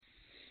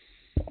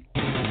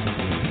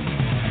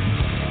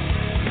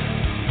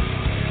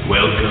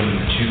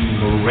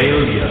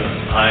Morelia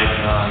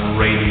Python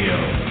Radio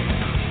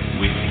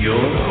with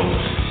your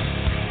hosts,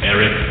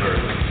 Eric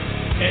Burke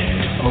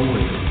and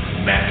Owen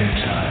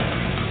McIntyre.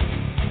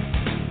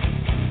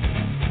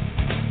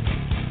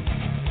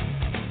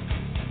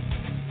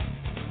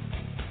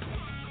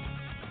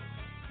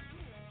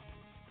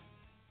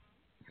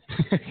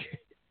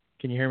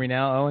 Can you hear me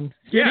now, Owen?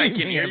 Yeah, I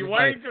can hear you.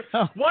 Why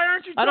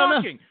aren't you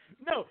talking?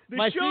 No, the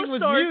My show thing was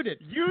starts, muted.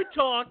 you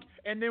talk,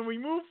 and then we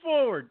move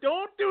forward.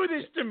 Don't do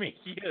this to me.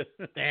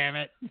 Damn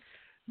it.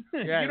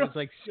 Yeah, You it don't was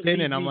like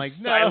spinning. I'm like,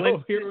 no,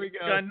 silent. here we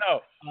go.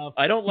 No,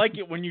 I don't like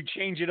it when you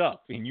change it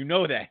up, and you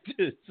know that.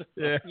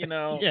 Yeah. You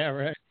know, Yeah,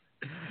 right.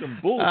 some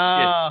bullshit.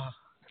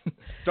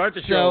 Start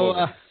the show.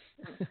 All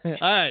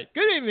right.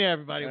 Good evening,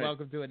 everybody. All right.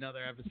 Welcome to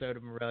another episode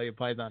of Morelia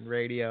Python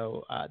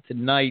Radio.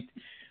 Tonight,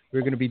 we're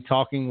going to be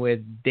talking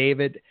with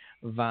David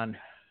Van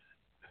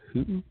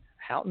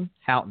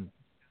Houten.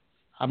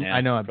 Yeah,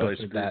 I know I probably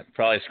butchered that.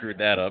 Probably screwed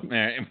that up.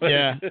 Yeah,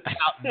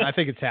 Houten. I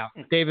think it's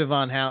Houten. David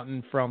Von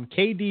Houten from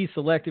KD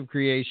Selective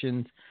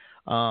Creations.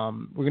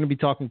 We're going to be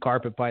talking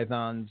carpet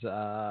pythons.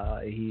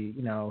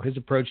 His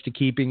approach to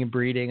keeping and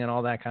breeding and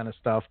all that kind of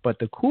stuff. But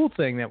the cool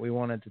thing that we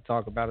wanted to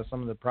talk about is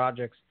some of the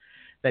projects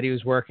that he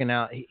was working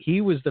out.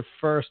 He was the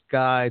first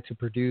guy to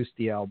produce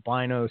the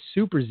albino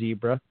super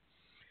zebra,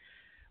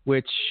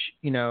 which,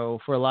 you know,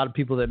 for a lot of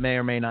people that may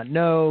or may not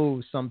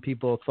know, some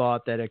people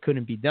thought that it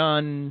couldn't be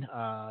done.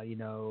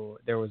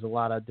 There was a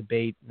lot of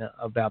debate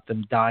about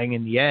them dying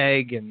in the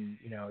egg and,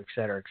 et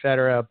cetera, et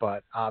cetera.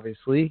 But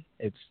obviously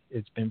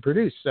it's been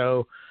produced.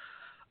 So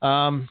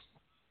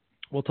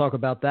we'll talk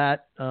about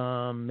that.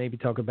 Maybe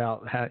talk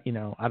about how,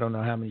 I don't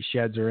know how many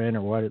sheds are in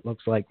or what it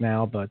looks like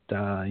now, but,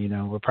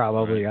 we're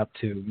probably up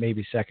to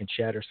maybe second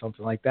shed or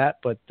something like that.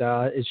 But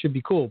it should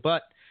be cool.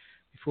 But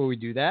before we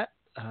do that,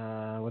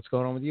 what's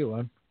going on with you,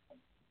 Lon?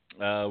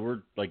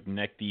 We're like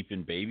neck deep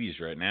in babies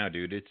right now,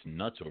 dude. It's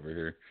nuts over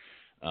here.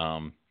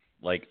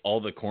 Like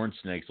all the corn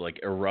snakes like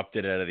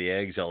erupted out of the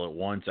eggs all at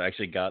once. I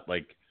actually got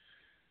like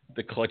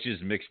the clutches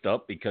mixed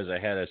up because I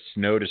had a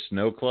snow to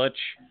snow clutch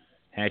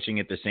hatching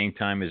at the same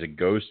time as a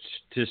ghost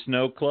to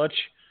snow clutch.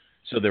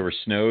 So there were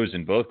snows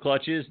in both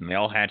clutches and they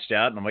all hatched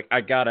out. And I'm like,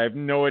 I have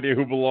no idea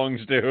who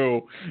belongs to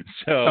who.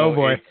 So oh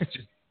boy,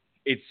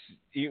 it's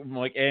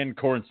like, and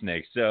corn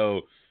snakes.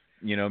 So,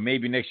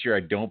 maybe next year I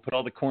don't put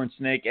all the corn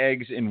snake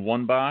eggs in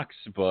one box,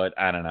 but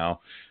I don't know.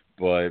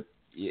 But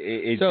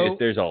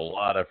there's a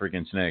lot of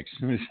freaking snakes.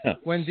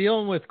 When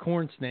dealing with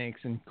corn snakes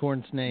and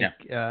corn snake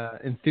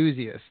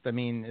enthusiasts, I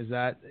mean,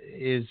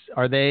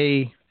 are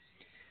they?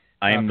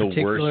 I am the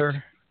worst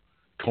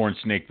corn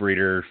snake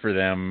breeder for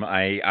them.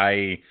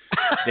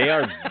 They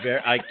are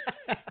very.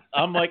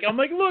 I'm like,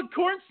 look,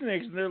 corn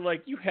snakes, and they're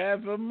like, you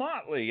have a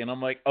motley, and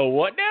I'm like, oh,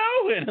 what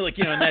now? And like,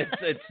 and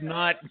it's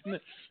not.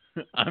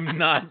 I'm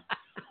not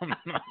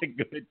a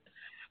good.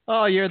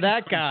 Oh, you're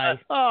that guy.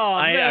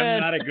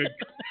 I'm not a good.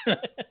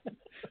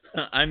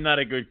 I'm not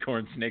a good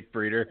corn snake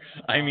breeder.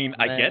 I mean,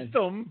 I get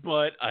them,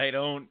 but I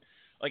don't.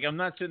 Like, I'm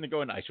not sitting there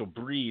going, I shall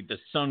breed the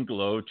Sun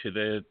Glow to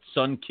the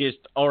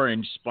Sun-Kissed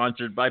Orange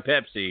sponsored by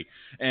Pepsi,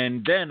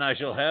 and then I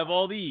shall have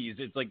all these.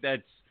 It's like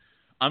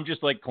I'm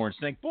just like corn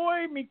snake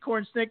boy, meet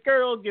corn snake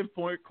girl, give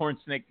corn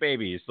snake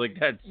babies. Like,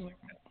 that's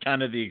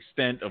kind of the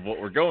extent of what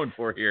we're going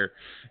for here.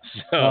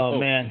 So, oh,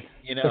 man.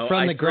 The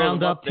from the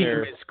ground up team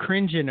is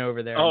cringing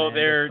over there. Oh,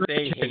 man.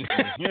 they hate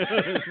me.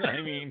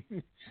 I mean,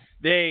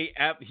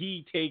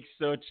 he takes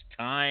such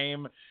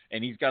time,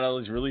 and he's got all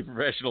these really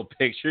professional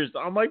pictures.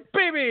 I'm like,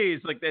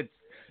 babies! Like,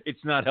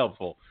 it's not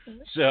helpful.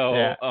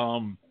 So,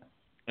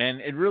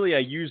 and it really, I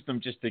use them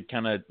just to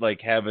kind of,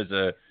 like, have as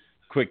a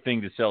quick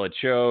thing to sell at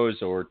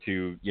shows or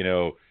to,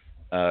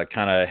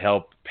 kind of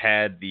help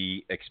pad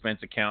the expense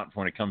account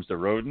when it comes to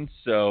rodents.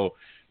 So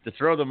to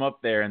throw them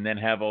up there and then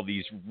have all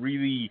these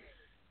really,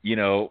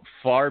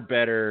 far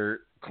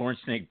better corn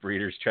snake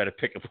breeders try to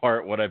pick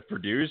apart what I've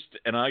produced.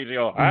 And I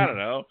go, I don't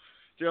know.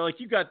 They're like,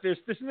 you got this,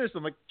 this, and this.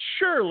 I'm like,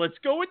 sure, let's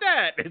go with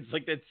that. It's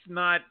like, that's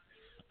not,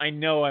 I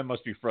know I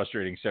must be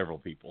frustrating several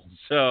people.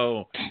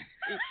 So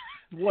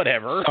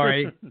whatever.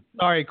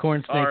 Sorry,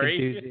 corn snake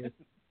enthusiasts.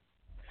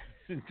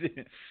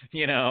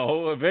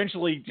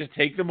 Eventually just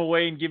take them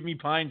away and give me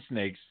pine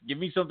snakes. Give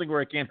me something where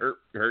I can't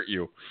hurt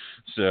you.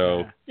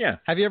 So, yeah.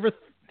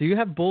 Do you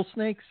have bull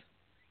snakes?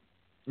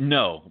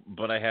 No,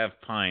 but I have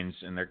pines,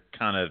 and they're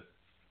kind of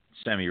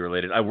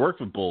semi-related. I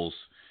worked with bulls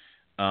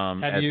at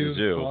the zoo. Have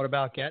you thought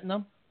about getting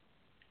them?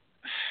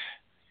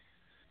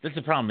 That's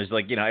the problem is,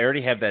 like, I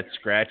already have that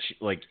scratch,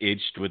 like,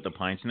 itched with the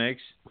pine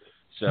snakes.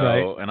 So,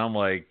 right. and I'm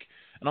like,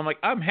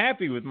 I'm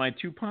happy with my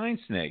 2 pine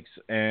snakes.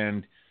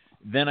 And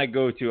then I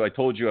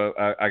told you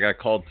I got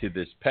called to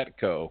this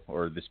Petco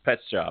or this pet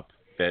shop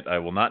that I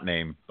will not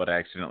name, but I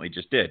accidentally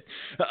just did.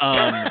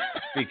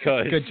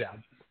 Because good job.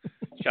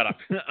 Shut up.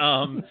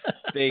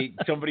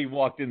 Somebody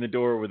walked in the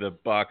door with a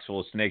box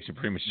full of snakes and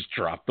pretty much just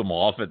dropped them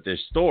off at this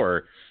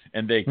store.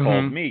 And they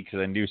called me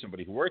because I knew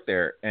somebody who worked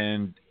there.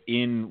 And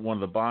in one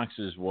of the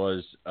boxes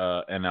was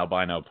an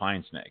albino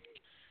pine snake.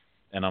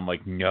 And I'm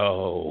like,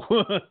 no,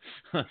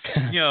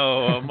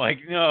 no. I'm like,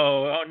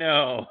 no, oh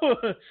no,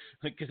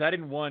 because I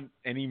didn't want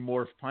any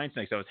more pine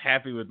snakes. I was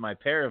happy with my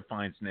pair of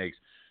pine snakes,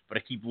 but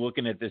I keep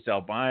looking at this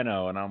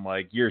albino, and I'm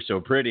like, you're so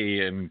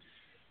pretty, and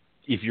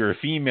if you're a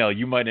female,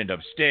 you might end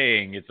up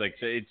staying. It's like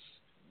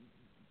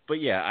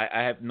but yeah,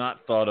 I have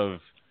not thought of.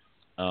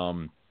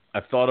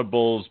 I've thought of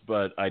bulls,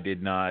 but I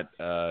did not.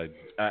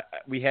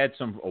 We had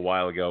some a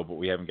while ago, but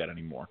we haven't got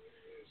any more.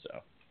 So.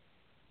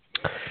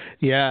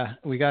 Yeah,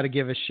 we got to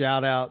give a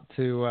shout out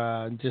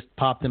to just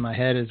popped in my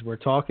head as we're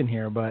talking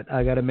here, but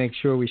I got to make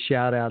sure we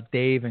shout out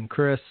Dave and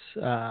Chris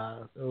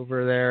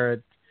over there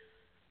at,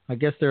 I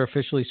guess they're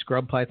officially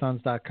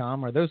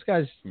scrubpythons.com. Are those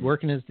guys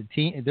working as the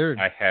team? They're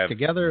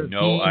together.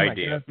 No team,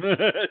 idea.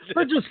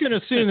 We're just going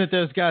to assume that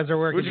those guys are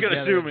working We're just going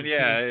to together. assume it,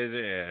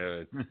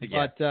 yeah.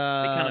 But they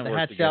kind of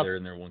work together out,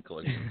 in their one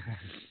collection.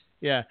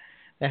 Yeah.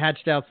 They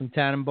hatched out some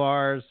tannin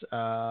bars.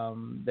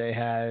 They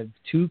had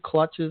 2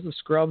 clutches of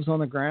scrubs on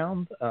the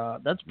ground.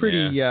 That's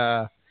pretty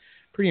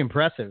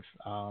impressive.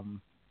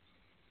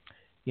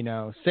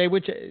 Say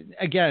which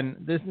again,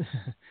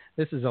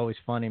 this is always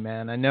funny,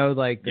 man. I know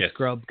like the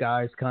scrub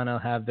guys kind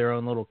of have their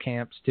own little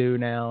camps too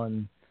now,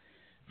 and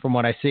from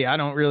what I see, I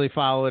don't really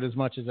follow it as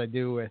much as I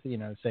do with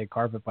say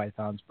carpet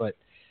pythons, but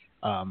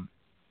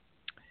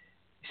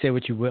say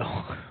what you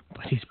will,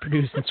 but he's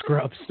producing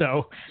scrubs,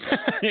 so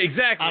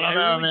exactly. I don't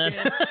know, man.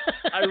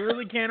 I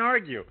really can't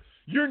argue.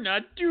 You're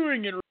not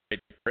doing it right,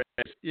 Chris.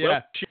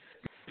 Yeah.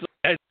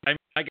 Well, I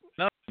got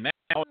nothing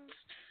now.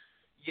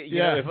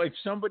 If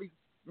somebody,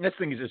 that's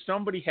the thing is, if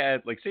somebody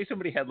had say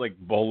somebody had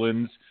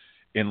Bolins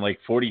in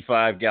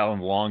 45-gallon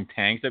long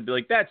tanks, I'd be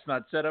like, that's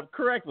not set up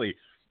correctly.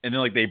 And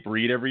then they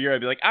breed every year,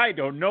 I'd be like, I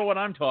don't know what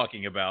I'm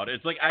talking about.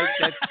 It's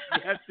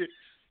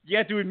you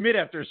have to admit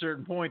after a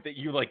certain point that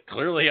you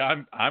clearly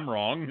I'm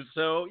wrong.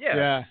 So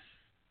yeah.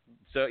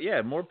 So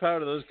yeah, more power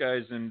to those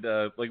guys. And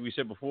like we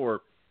said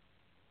before,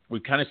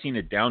 we've kind of seen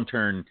a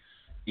downturn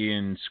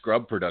in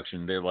scrub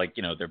production. They're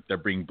they're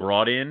being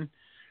brought in,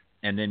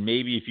 and then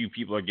maybe a few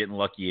people are getting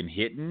lucky and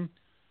hitting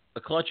a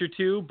clutch or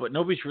two, but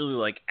nobody's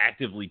really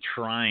actively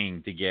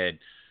trying to get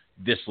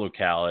this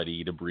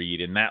locality to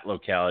breed and that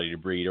locality to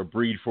breed, or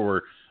breed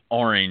for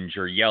orange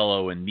or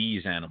yellow and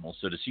these animals.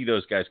 So to see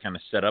those guys kind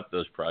of set up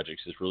those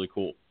projects is really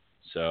cool.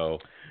 So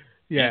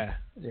yeah,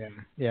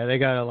 they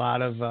got a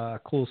lot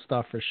of cool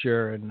stuff for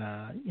sure. And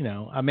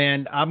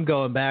I'm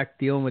going back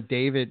dealing with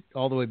David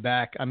all the way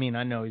back. I mean,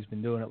 I know he's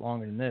been doing it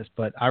longer than this,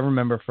 but I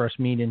remember first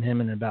meeting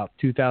him in about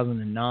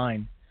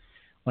 2009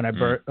 when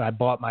I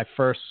bought my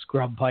first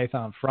scrub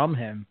python from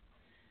him,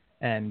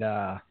 and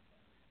I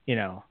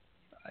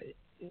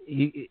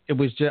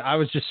was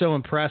just so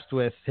impressed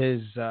with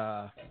his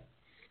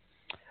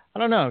I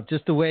don't know,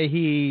 just the way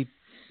he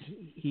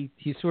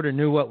sort of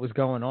knew what was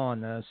going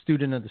on, a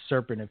student of the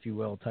serpent, if you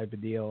will, type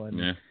of deal.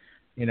 And,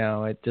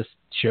 it just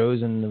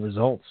shows in the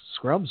results.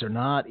 Scrubs are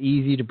not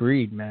easy to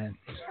breed, man.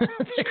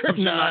 Scrubs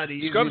are not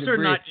easy.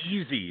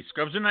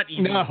 Scrubs are not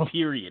easy, no.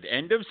 Period.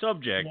 End of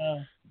subject.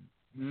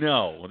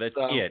 No, that's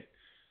it.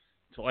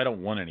 So I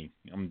don't want any.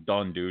 I'm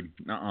done, dude.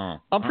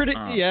 I'm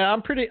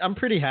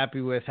pretty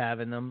happy with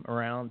having them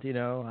around.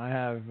 I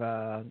have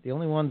the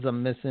only ones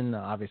I'm missing.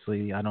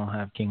 Obviously, I don't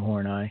have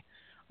Kinghorn Eye,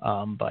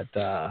 but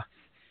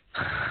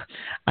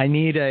I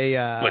need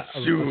a. But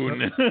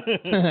soon.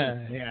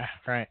 Yeah,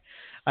 right.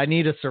 I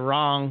need a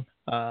sarong,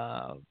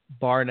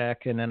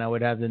 barneck, and then I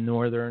would have the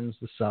northerns,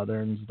 the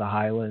southerns, the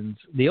highlands.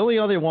 The only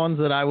other ones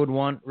that I would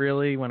want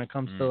really when it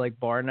comes to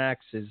barnecks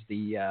is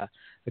the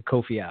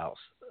Kofi owls.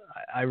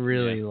 I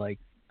really like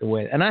the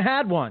way, and I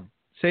had one.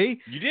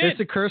 See, you did. It's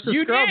the curse of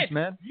scrubs,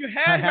 man. You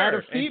had I had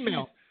a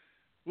female.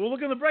 Well,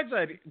 look on the bright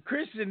side.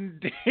 Chris and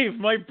Dave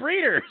might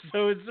breed her,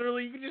 so it's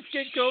really you can just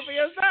get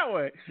Kofios that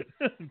way.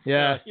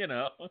 Yeah,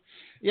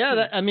 Yeah,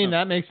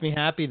 that makes me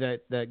happy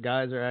that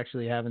guys are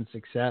actually having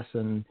success.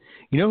 And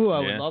who I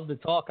would love to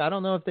talk. I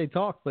don't know if they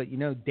talk, but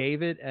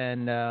David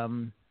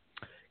and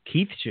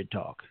Keith should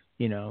talk.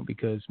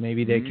 Because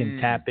maybe they can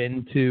tap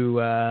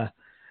into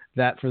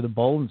that for the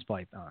Bolins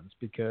pythons,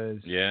 because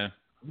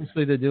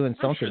obviously they're doing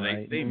something sure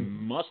right. They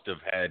must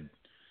have had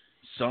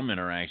some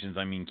interactions.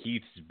 I mean,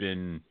 Keith's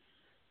been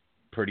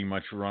pretty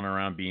much run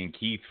around being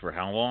Keith for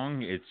how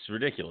long? It's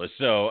ridiculous.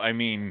 So, I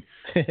mean,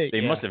 they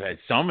must have had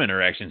some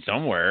interaction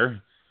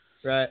somewhere.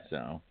 Right.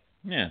 So,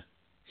 yeah.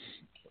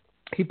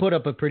 He put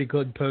up a pretty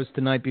good post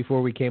tonight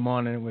before we came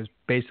on, and it was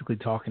basically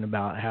talking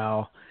about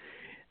how,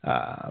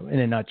 in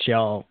a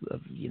nutshell,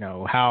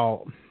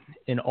 how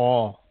in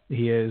awe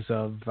he is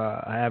of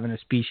having a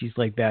species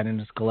like that in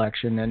his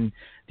collection. And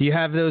do you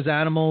have those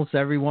animals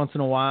every once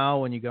in a while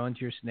when you go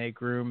into your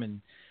snake room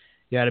and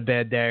you had a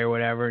bad day or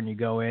whatever, and you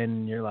go in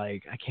and you're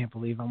like, I can't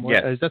believe I'm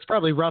working. That's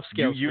probably rough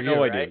scales. You for know,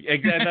 you, I right? do.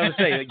 Exactly. I was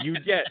saying,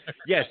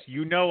 yes,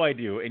 you know I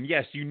do, and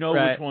yes, you know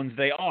right. which ones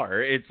they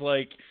are. It's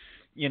like,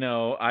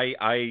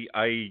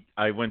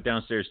 I went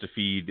downstairs to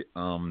feed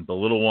the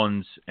little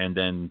ones and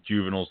then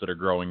juveniles that are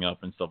growing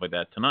up and stuff like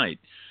that tonight,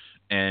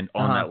 and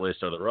on that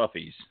list are the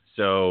roughies.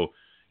 So,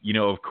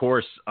 of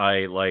course,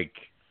 I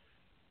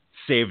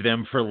save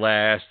them for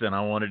last, and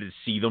I wanted to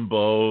see them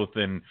both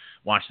and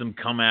watch them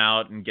come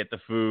out and get the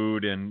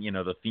food. And,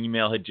 the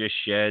female had just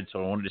shed,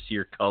 so I wanted to see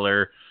her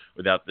color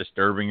without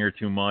disturbing her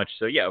too much.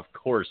 So, yeah, of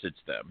course it's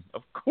them.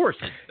 Of course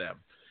it's them.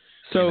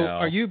 So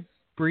are you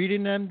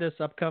breeding them this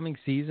upcoming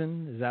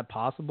season? Is that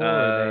possible? Or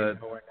are they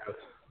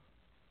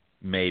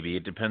maybe.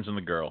 It depends on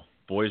the girl.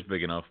 Boy's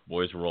big enough.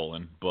 Boy's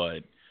rolling, but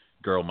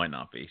girl might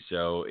not be.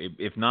 So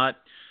if not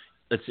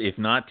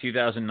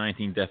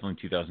 2019, definitely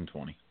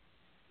 2020.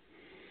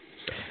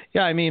 So.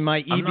 Yeah, I mean, my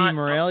EB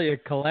Morelia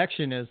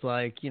collection is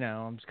like,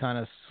 I'm just kind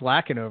of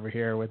slacking over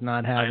here with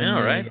not having. I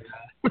know, right?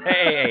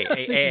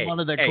 Hey, one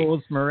of the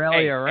coolest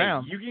Morelia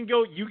around. You can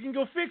go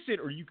fix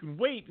it, or you can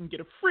wait and get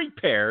a free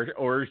pair,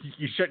 or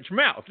you shut your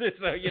mouth. It's,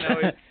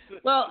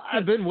 well,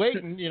 I've been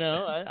waiting.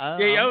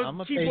 I'm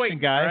a patient waiting,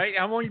 guy. Right?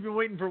 I've only been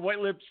waiting for white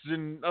lips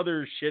and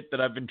other shit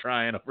that I've been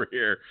trying over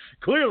here.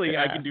 Clearly,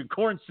 I can do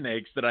corn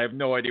snakes that I have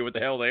no idea what the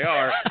hell they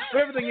are.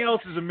 But everything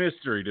else is a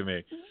mystery to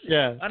me.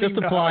 Yeah, just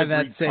apply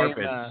that same.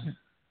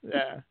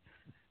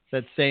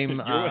 That same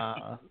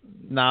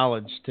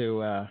knowledge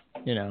to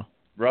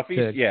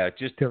Roughies,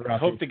 just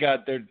hope to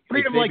God they're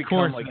treat them like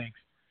corn snakes.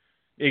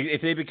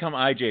 If they become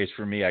IJs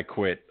for me, I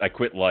quit. I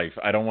quit life.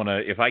 I don't want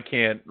to. If I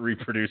can't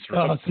reproduce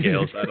rough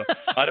scales,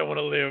 I don't want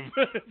to live.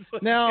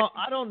 Now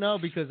I don't know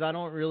because I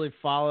don't really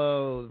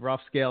follow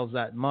rough scales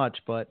that much.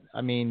 But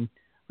I mean,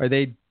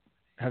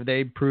 have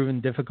they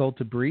proven difficult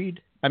to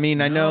breed? I mean,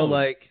 No. I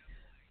know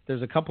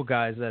there's a couple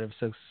guys that have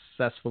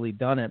successfully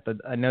done it, but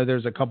I know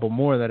there's a couple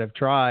more that have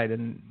tried,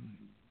 and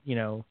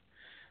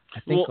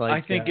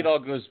I think it all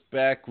goes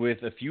back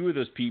with a few of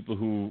those people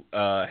who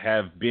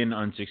have been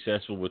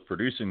unsuccessful with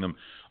producing them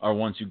are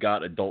ones who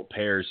got adult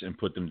pairs and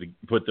put them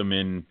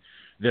in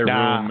their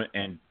room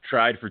and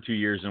tried for 2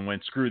 years and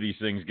went, screw these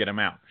things, get them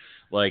out.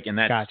 And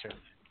that's, gotcha.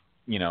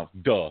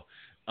 Duh.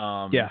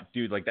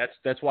 Dude,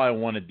 that's why I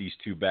wanted these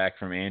two back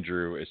from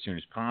Andrew as soon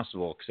as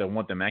possible, because I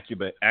want them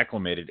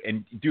acclimated.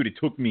 And dude, it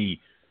took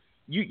me,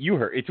 you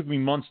heard, it took me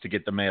months to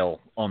get the male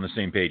on the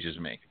same page as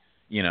me,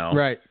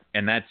 Right.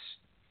 And that's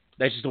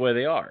just the way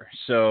they are.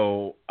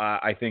 So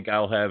I think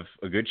I'll have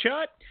a good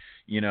shot.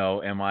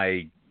 Am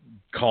I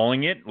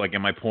calling it?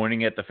 Am I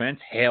pointing at the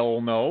fence?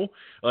 Hell no.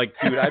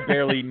 Dude, I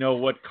barely know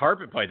what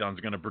carpet python's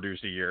going to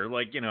produce a year.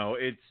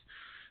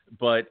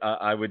 But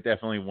I would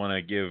definitely want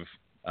to give,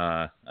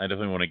 that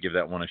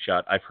one a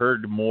shot. I've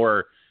heard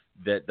more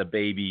that the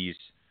babies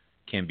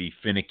can be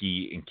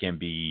finicky and can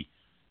be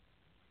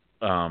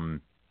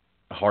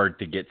hard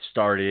to get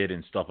started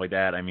and stuff like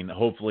that. I mean,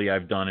 hopefully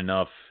I've done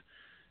enough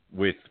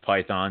with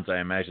pythons. I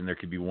imagine there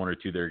could be one or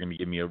two that are going to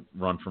give me a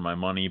run for my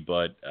money,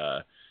 but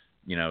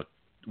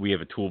we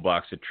have a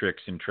toolbox of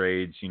tricks and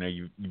trades.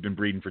 You've been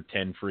breeding for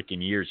 10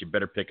 freaking years. You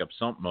better pick up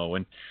something,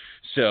 Owen.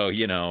 So,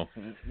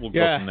 we'll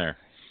go from there.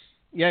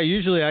 Yeah,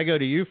 usually I go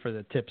to you for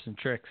the tips and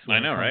tricks. I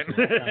know, right?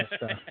 Kind of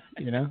stuff,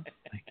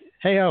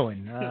 Hey,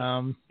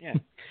 Owen. Yeah.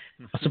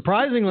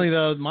 Surprisingly,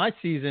 though, my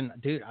season,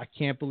 dude, I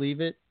can't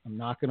believe it. I'm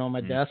knocking on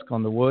my desk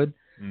on the wood,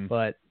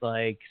 but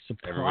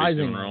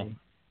surprisingly,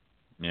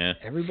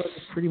 everybody's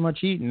pretty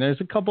much eating. There's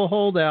a couple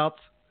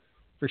holdouts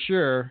for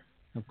sure.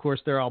 Of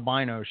course, they're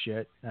albino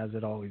shit, as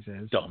it always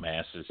is.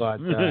 Dumbasses.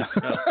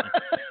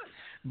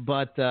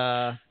 But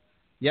I'm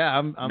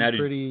now,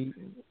 pretty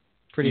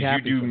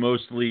happy. Did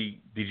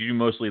you do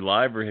mostly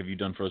live, or have you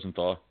done frozen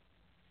thaw?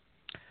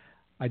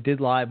 I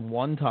did live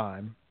one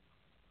time,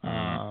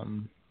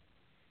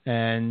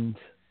 and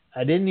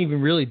I didn't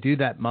even really do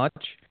that much.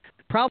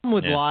 The problem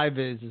with live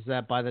is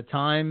that by the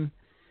time,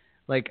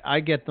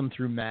 I get them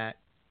through Matt,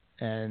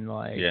 and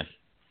for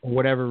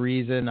whatever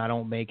reason, I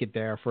don't make it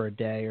there for a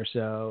day or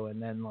so,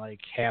 and then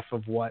half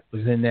of what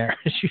was in there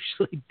is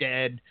usually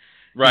dead.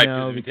 Right,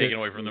 because it's taken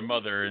away from their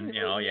mother, and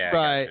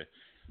right,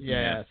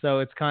 yeah. So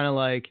it's kind of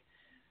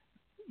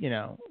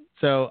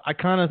so I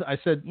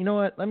said, you know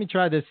what? Let me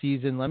try this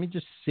season. Let me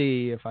just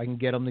see if I can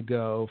get them to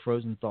go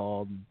frozen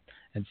thawed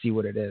and see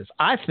what it is.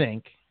 I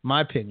think,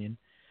 my opinion,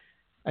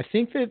 that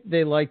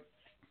they like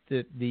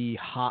the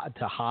hot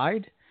to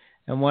hide.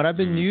 And what I've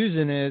been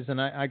using is,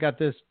 and I got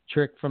this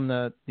trick from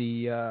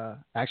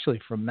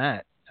actually from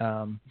Matt,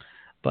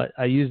 but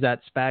I use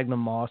that sphagnum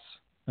moss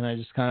and I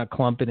just kind of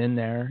clump it in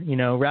there,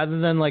 rather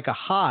than a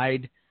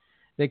hide.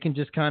 They can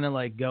just kind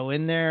of go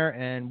in there.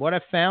 And what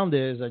I found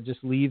is I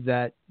just leave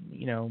that,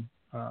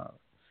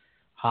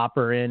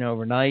 hopper in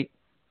overnight,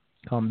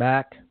 come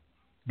back,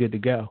 good to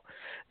go.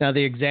 Now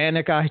the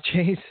Axanthic I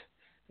chase,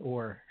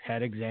 or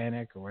head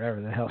Axanthic, or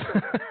whatever the hell.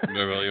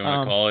 Whatever you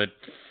want to call it.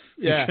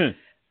 Yeah.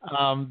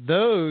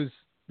 Those,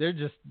 they're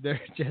just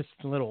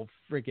little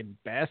freaking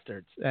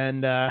bastards.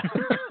 And I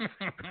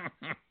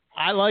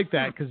like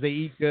that because they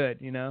eat good,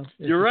 It's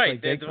You're right.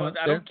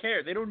 I don't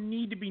care. They don't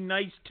need to be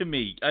nice to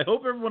me. I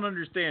hope everyone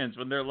understands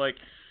when they're like,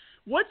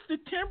 what's the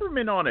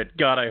temperament on it?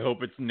 God, I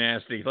hope it's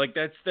nasty.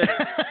 That's the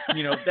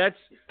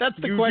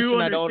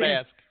question I don't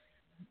ask.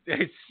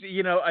 It's,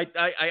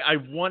 I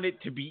want it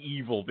to be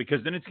evil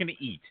because then it's going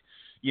to eat.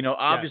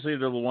 Obviously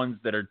they're the ones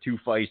that are too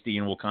feisty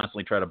and will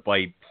constantly try to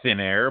bite thin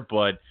air,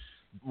 but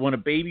when a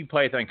baby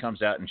python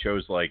comes out and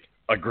shows like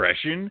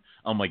aggression,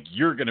 I'm like,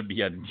 you're gonna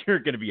be a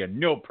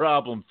no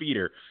problem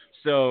feeder.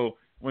 So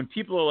when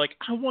people are like,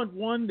 I want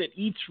one that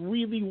eats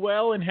really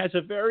well and has a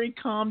very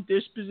calm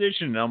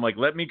disposition, and I'm like,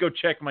 let me go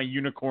check my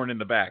unicorn in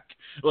the back.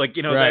 Like,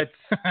 Right.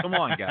 that's come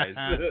on, guys.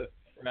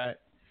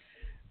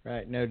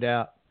 Right, no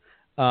doubt.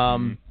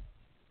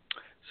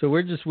 So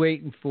we're just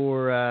waiting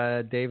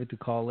for David to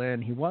call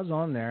in. He was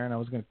on there, and I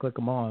was going to click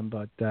him on,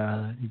 but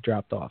he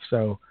dropped off.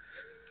 So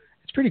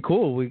it's pretty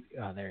cool.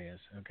 There he is.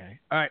 Okay.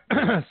 All right.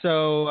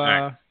 So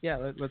yeah,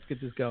 let's get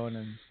this going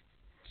and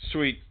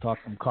Sweet. Talk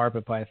some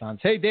carpet pythons.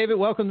 Hey, David,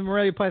 welcome to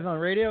Morelia Python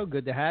Radio.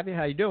 Good to have you.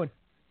 How you doing?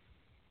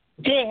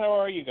 Good. How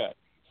are you guys?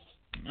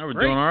 Oh, we're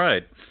doing all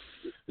right.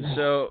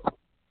 So,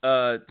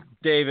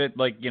 David,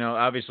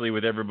 obviously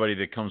with everybody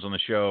that comes on the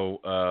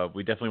show,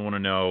 we definitely want to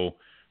know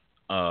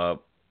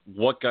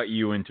what got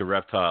you into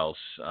reptiles.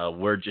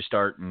 Where'd you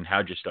start and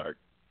how'd you start?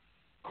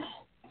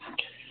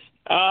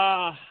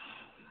 I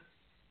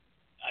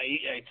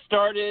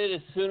started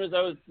as soon as I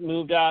was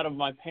moved out of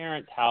my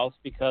parents' house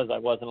because I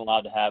wasn't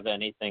allowed to have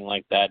anything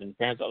like that. And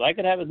parents said I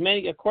could have as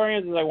many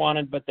aquariums as I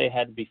wanted, but they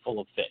had to be full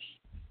of fish.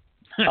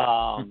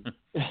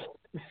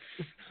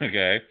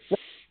 Okay.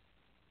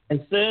 As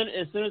soon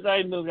as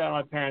I moved out of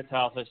my parents'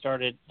 house, I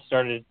started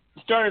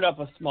up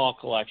a small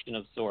collection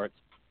of sorts.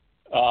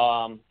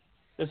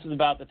 This was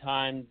about the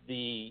time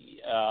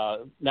the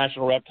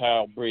National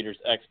Reptile Breeders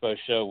Expo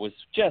show was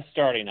just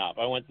starting up.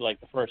 I went to the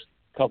first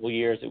couple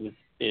years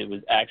it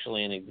was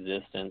actually in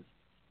existence.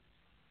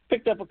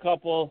 Picked up a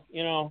couple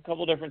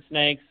different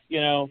snakes,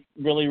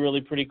 really,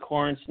 really pretty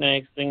corn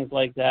snakes, things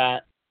like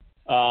that.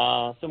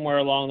 Somewhere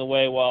along the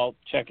way while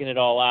checking it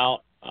all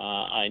out,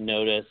 I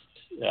noticed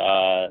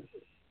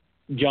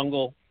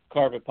jungle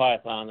carpet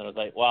python that I was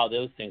like, wow,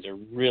 those things are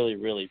really,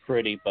 really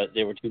pretty, but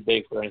they were too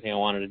big for anything I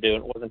wanted to do.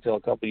 And it wasn't until a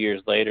couple of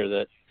years later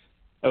that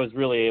I was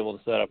really able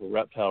to set up a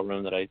reptile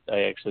room that I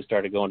actually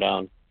started going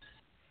down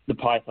the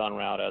python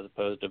route as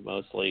opposed to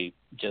mostly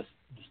just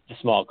the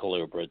small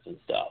colubrids and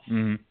stuff.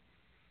 Mm-hmm.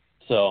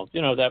 So,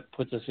 that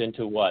puts us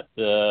into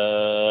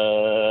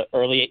the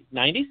early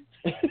 90s?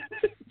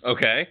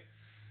 Okay.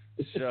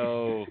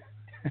 So,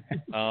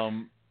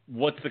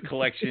 what's the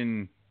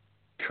collection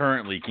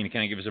currently? Can you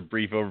kind of give us a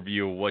brief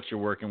overview of what you're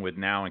working with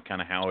now and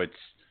kind of how it's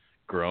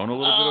grown a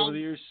little bit over the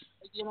years?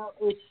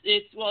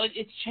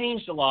 It's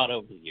changed a lot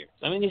over the years.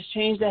 I mean, it's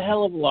changed a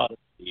hell of a lot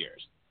over the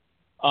years.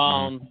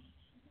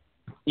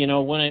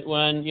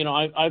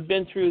 I've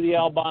been through the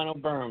albino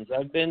berms.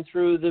 I've been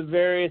through the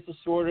various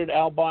assorted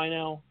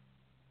albino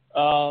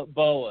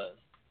boas.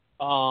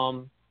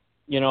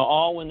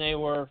 All when they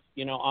were,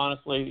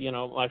 honestly,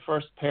 my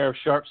first pair of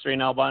sharp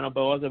strain albino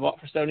boas I bought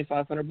for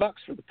 $7,500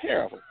 for the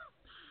pair of them.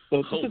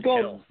 So this is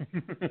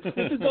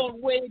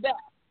going way back.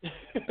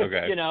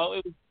 Okay.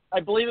 I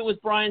believe it was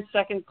Brian's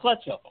second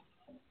clutch of them.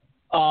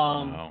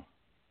 Wow.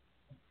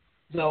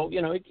 So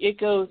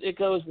it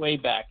goes way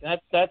back.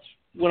 That's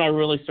when I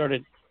really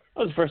started.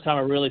 That was the first time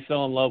I really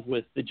fell in love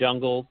with the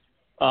jungle.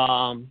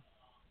 And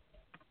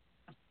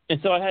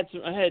so I had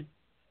a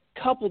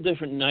couple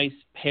different nice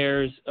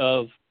pairs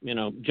of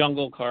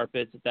jungle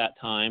carpets at that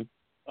time.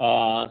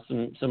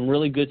 Some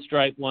really good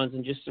striped ones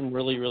and just some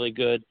really, really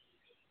good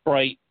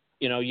bright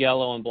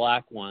yellow and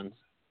black ones.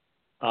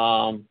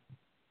 And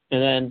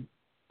then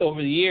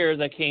over the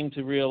years, I came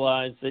to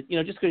realize that,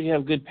 just because you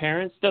have good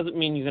parents doesn't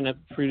mean you're going to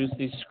produce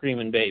these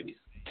screaming babies.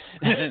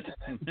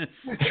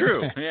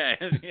 True. Yeah.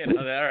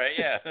 All right.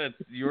 Yeah.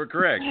 You were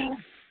correct.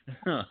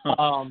 And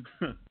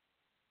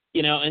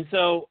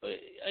so,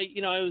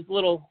 I was a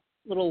little,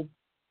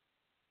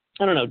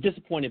 I don't know,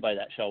 disappointed by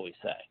that, shall we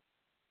say.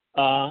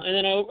 And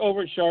then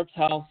over at Sharp's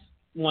house,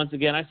 once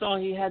again, I saw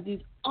he had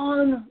these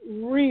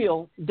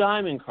unreal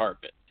diamond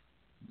carpets.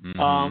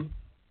 Mm-hmm.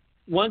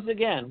 Once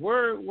again,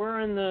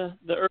 we're in the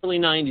early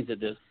 90s at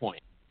this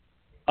point.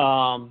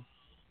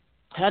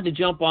 Had to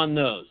jump on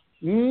those.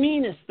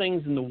 Meanest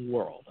things in the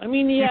world. I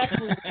mean, the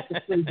absolute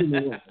meanest things in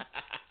the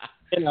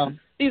world.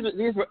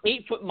 These were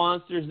 8-foot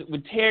monsters that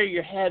would tear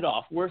your head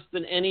off, worse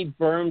than any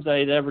berms I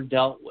had ever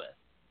dealt with.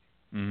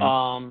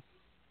 Mm-hmm.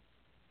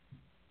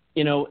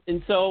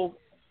 And so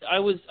I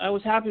was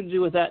happy to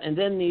do with that. And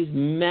then these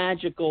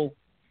magical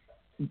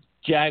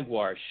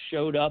jaguars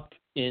showed up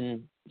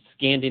in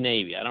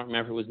Scandinavia. I don't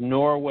remember if it was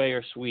Norway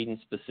or Sweden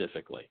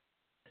specifically.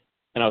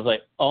 And I was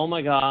like, oh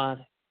my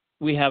God,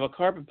 we have a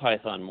carpet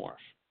python morph.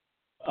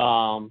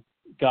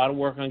 Got to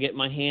work on getting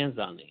my hands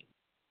on these.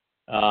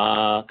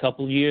 A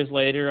couple of years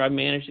later, I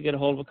managed to get a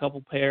hold of a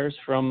couple pairs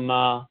from,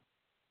 oh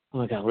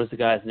my God, what is the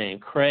guy's name?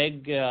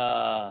 Craig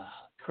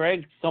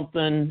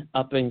something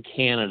up in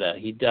Canada.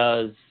 He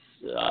does,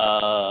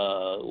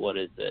 what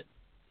is it?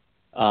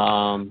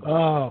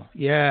 Oh,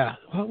 yeah.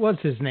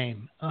 What's his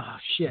name? Oh,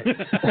 shit.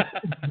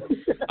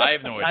 I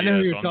have no idea. I know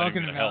who you're so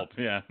talking about. Help.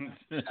 Yeah.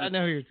 I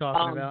know who you're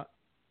talking about.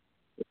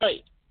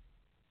 Right.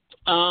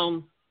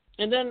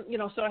 And then,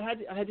 so I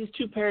had these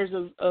 2 pairs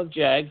of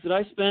Jags that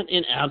I spent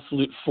an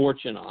absolute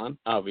fortune on,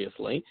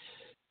 obviously,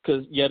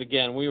 because yet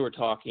again we were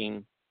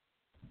talking,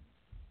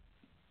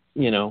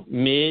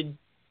 mid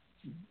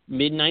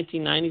mid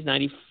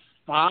 1990s,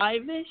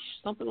 95-ish,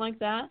 something like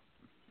that.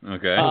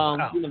 Okay.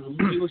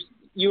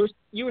 You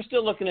were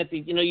still looking at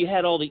you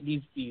had all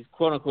these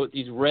quote unquote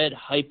these red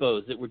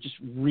hypos that were just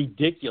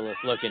ridiculous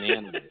looking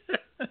animals.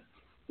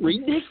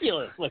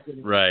 Ridiculous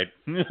looking. Right.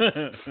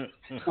 The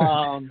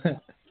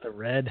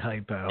red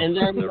hypo. And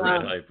then the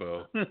red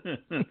hypo.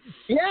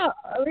 yeah,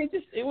 I mean,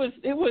 it was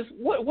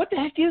what the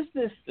heck is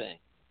this thing?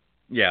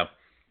 Yeah.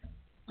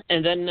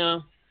 And then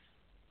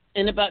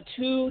in about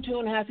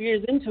 2.5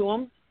 years into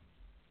them,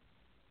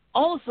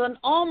 all of a sudden,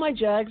 all my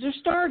Jags are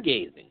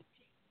stargazing.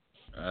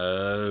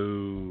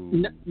 Oh.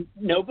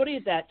 Nobody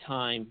at that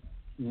time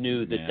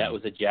knew that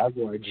was a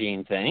Jaguar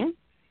gene thing.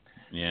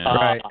 Yeah.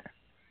 Right.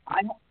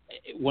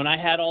 When I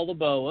had all the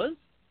boas,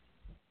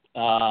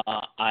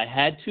 I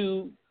had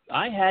to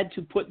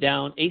put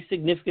down a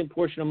significant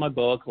portion of my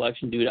boa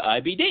collection due to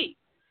IBD.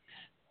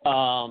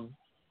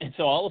 And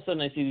so all of a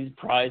sudden I see these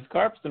prize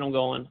carps, and I'm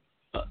going,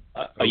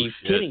 "Are you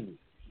kidding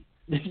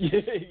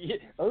me?"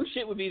 Oh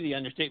shit would be the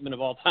understatement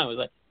of all time. I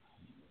was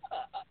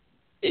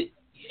like,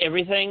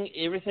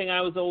 everything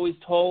I was always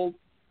told.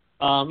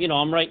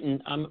 I'm writing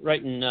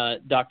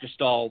Dr.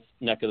 Stahl's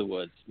neck of the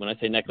woods. When I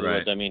say neck of the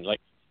woods, I mean like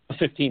a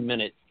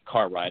 15-minute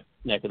car ride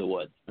neck of the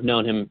woods. I've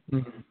known him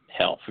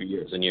for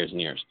years and years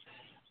and years.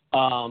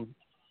 And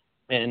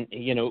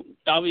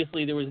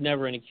obviously there was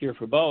never any cure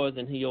for boas,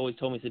 and he always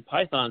told me, he said,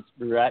 pythons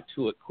react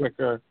to it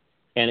quicker,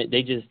 and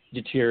they just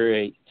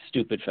deteriorate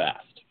stupid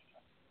fast.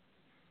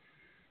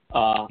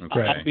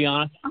 Okay. I'll be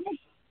honest, I have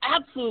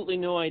absolutely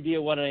no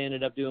idea what I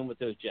ended up doing with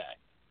those Jags.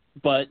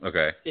 But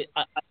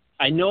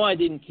I know I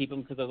didn't keep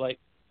them because I was like,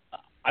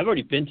 I've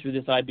already been through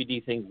this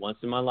IBD thing once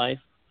in my life.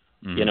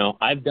 Mm-hmm.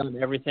 I've done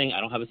everything.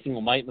 I don't have a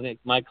single mite in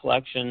my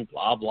collection,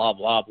 blah, blah,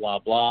 blah, blah,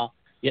 blah.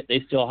 Yet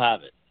they still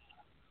have it.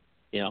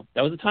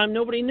 That was a time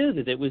nobody knew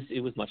that it was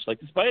much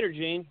like the spider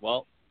gene.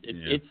 Well,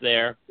 it's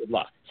there. Good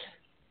luck.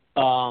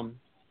 So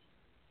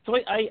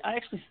I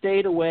actually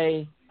stayed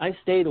away. I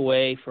stayed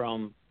away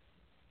from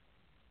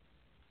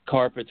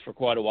carpets for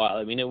quite a while.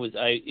 I mean, it was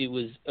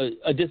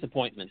a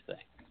disappointment thing.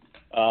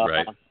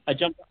 Right. I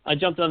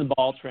jumped on the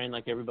ball train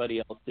like everybody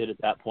else did at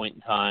that point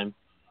in time.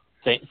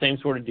 Same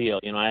sort of deal.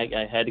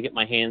 I had to get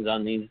my hands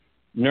on these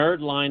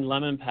nerd-lined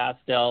lemon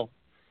pastel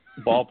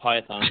ball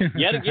pythons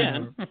yet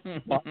again.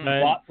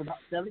 Bought for about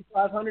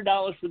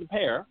 $7,500 for the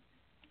pair.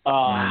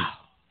 Wow.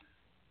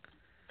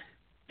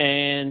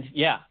 And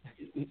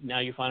now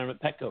you find them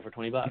at Petco for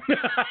 $20.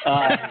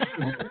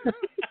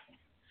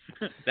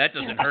 That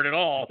doesn't hurt at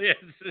all.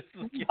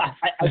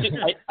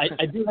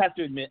 I do have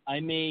to admit, I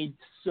made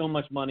so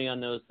much money on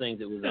those things,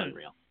 it was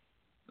unreal.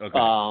 Okay.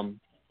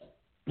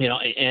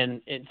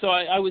 And so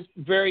I was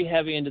very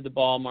heavy into the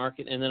ball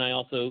market, and then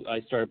I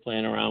started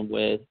playing around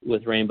with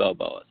rainbow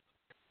boas.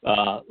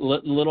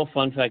 Little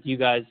fun fact, you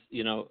guys,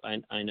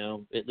 I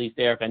know, at least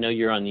Eric, I know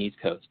you're on the East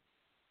Coast.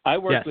 I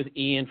worked with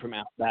Ian from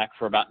Outback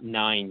for about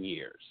 9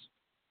 years.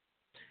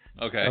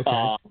 Okay.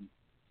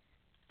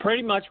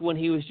 Pretty much when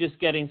he was just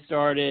getting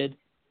started,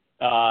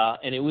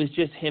 and it was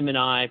just him and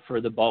I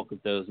for the bulk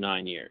of those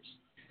 9 years.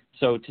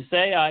 So to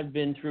say I've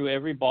been through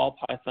every ball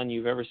python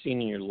you've ever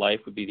seen in your life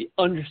would be the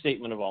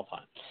understatement of all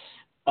time.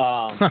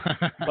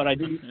 But I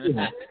didn't.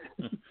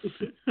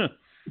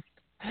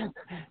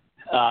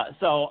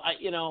 So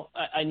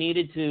I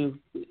needed to,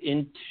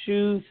 in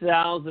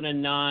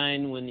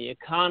 2009, when the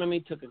economy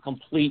took a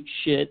complete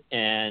shit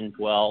and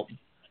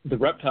the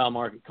reptile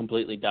market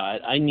completely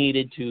died, I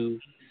needed to.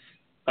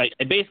 I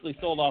basically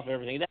sold off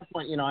everything. At that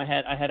point, I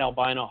had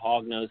albino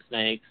hognose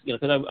snakes,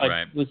 because I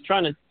was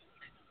trying to.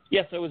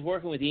 Yes, I was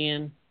working with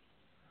Ian,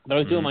 but I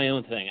was doing my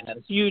own thing. I had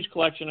a huge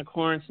collection of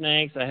corn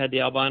snakes. I had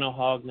the albino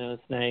hognose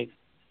snakes.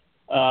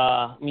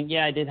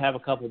 I did have a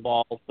couple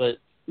balls, but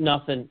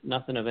nothing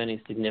of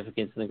any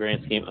significance in the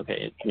grand scheme.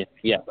 Okay,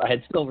 I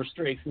had silver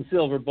streaks and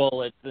silver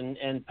bullets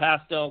and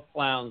pastel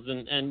clowns,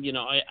 and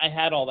I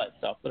had all that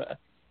stuff, but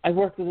I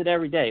worked with it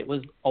every day. It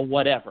was a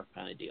whatever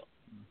kind of deal.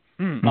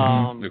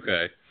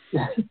 Okay.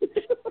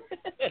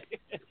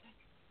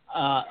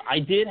 I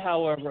did,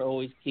 however,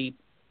 always keep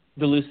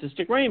the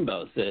leucistic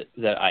rainbows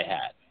that I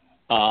had.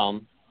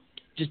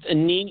 They're just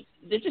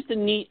a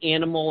neat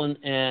animal,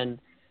 and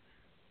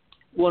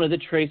one of the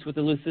traits with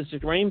the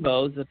leucistic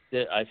rainbows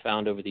that I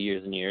found over the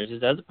years and years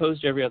is, as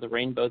opposed to every other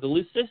rainbow, the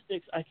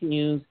leucistics I can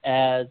use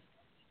as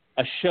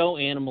a show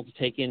animal to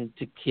take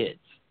into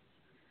kids.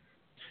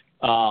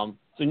 So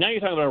now you're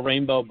talking about a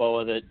rainbow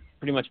boa that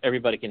pretty much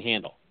everybody can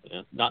handle.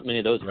 Not many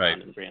of those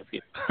around in the grand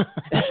scheme.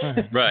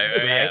 Right.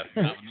 Yeah.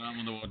 Not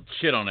one that would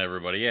shit on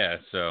everybody. Yeah.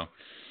 So.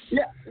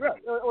 Yeah.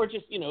 Right. Or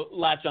just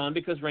latch on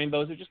because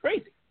rainbows are just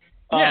crazy.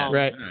 Yeah.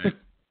 Right.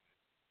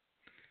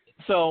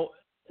 So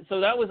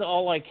that was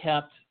all I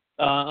kept.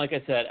 Like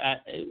I said,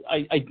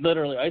 I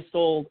literally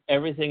sold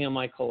everything in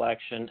my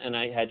collection, and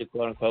I had to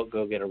quote unquote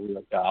go get a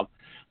real job.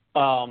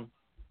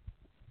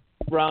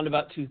 Around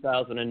about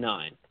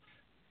 2009,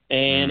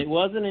 and it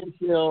wasn't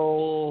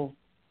until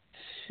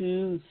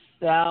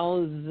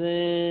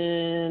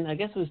 2000, I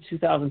guess it was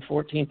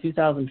 2014,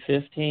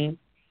 2015,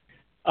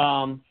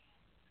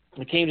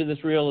 I came to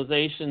this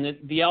realization that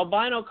the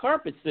albino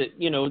carpets that,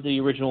 the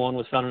original one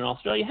was found in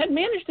Australia had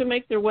managed to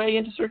make their way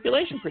into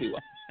circulation pretty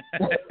well.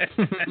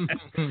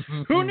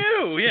 Who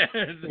knew? Yeah,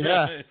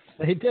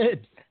 they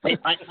did.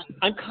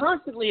 I'm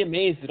constantly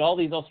amazed at all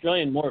these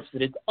Australian morphs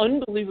that it's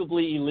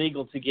unbelievably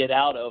illegal to get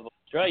out of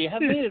Australia.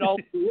 Have made it all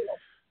through.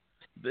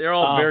 They're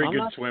all very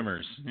good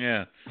swimmers.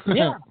 Yeah.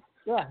 Yeah.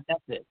 Yeah,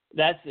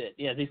 that's it.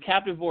 Yeah, these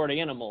captive board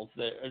animals,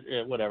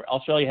 whatever.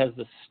 Australia has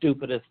the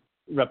stupidest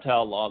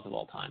reptile laws of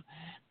all time.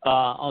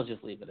 I'll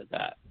just leave it at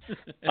that.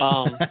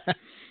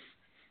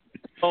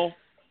 So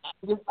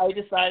I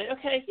decided,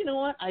 okay, you know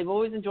what? I've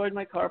always enjoyed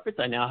my carpets.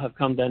 I now have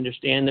come to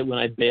understand that when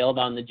I bailed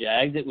on the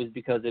Jags, it was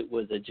because it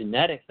was a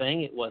genetic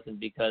thing. It wasn't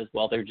because,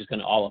 they're just going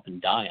to all up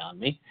and die on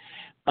me.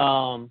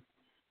 And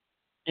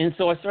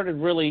so I started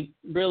really,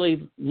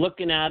 really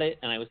looking at it,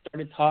 and I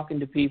started talking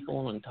to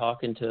people and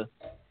talking to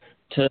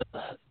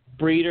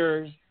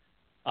breeders.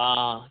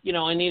 I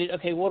needed,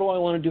 okay, what do I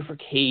want to do for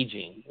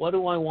caging? What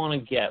do I want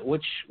to get?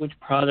 Which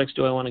products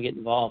do I want to get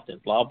involved in?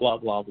 Blah, blah,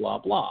 blah, blah,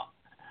 blah.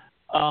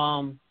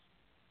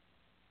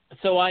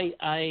 So I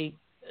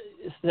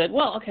said,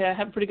 well, okay, I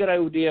have a pretty good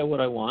idea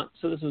what I want.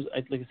 So this was,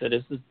 like I said,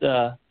 this is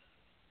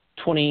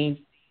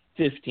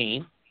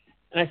 2015.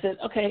 And I said,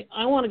 okay,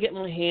 I want to get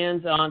my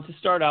hands on, to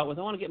start out with,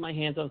 I want to get my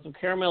hands on some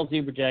caramel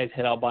zebra jags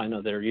het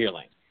albino that are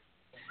yearlings.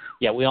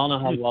 Yeah, we all know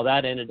how well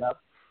that ended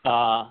up.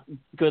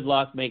 Good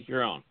luck, make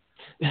your own.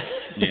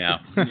 Yeah,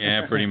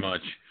 pretty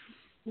much.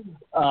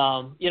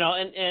 I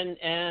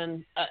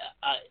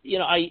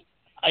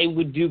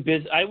would do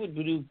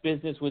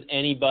business with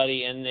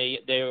anybody, and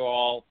they were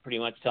all pretty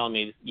much telling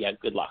me, yeah,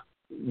 good luck.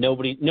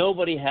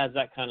 Nobody has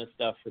that kind of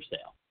stuff for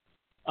sale.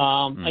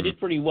 I did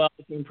pretty well,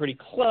 came pretty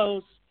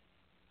close,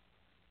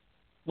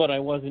 but I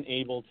wasn't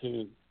able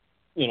to.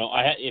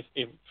 I had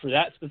if for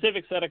that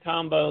specific set of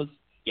combos,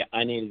 yeah,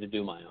 I needed to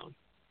do my own.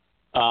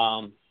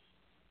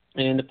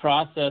 And in the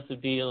process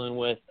of dealing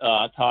with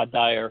Todd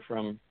Dyer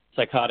from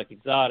Psychotic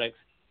Exotics,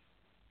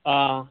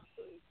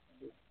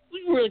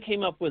 we really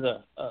came up with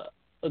a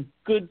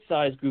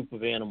good-sized group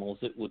of animals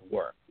that would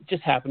work.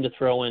 Just happened to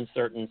throw in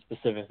certain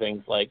specific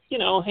things like,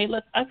 hey,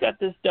 I've got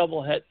this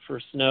double het for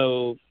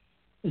snow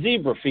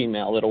zebra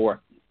female that'll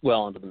work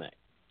well into the mix.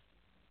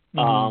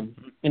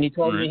 And he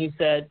told me, he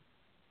said,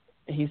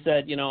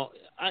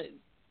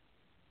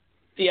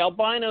 the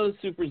albino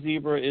super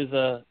zebra is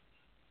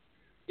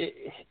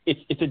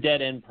it's a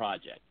dead end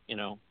project.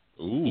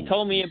 Ooh, he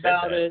told me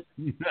about it.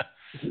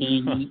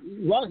 He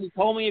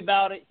told me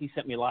about it. He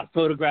sent me a lot of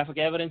photographic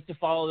evidence to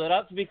follow that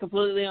up, to be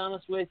completely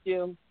honest with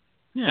you.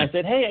 Yeah. I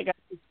said, hey, I got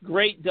this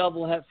great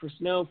double het for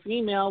snow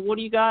female. What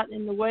do you got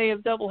in the way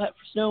of double het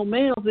for snow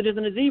males that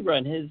isn't a zebra?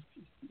 And his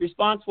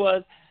response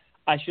was,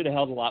 I should have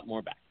held a lot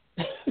more back.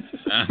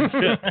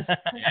 Yeah,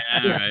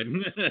 right.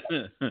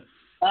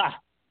 I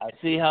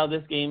see how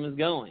this game is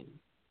going.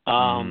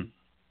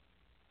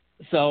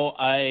 So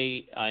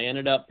I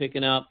ended up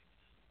picking up.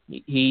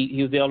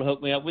 He was able to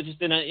hook me up with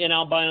just an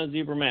albino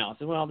zebra male. I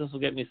said, well, this will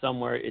get me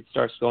somewhere. It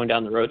starts going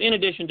down the road, in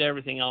addition to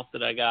everything else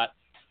that I got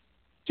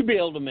to be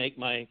able to make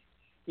my,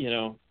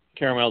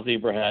 caramel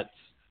zebra hats.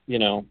 He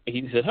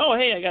said, oh,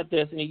 hey, I got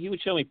this. And he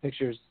would show me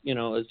pictures,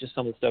 as just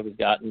some of the stuff he's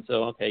got. And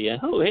so, okay, yeah.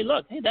 Oh, hey,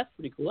 look. Hey, that's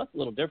pretty cool. That's a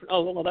little different.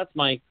 Oh, well, that's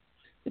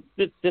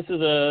this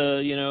is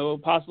a,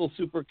 possible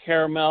super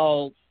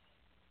caramel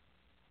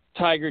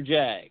tiger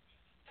jag.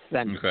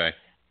 Okay.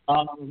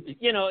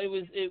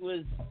 It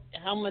was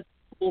how much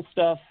cool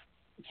stuff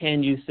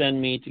can you send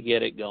me to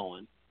get it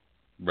going?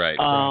 Right.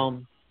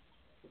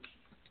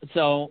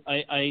 So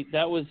I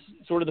that was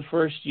sort of the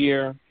first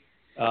year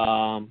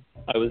I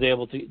was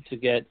able to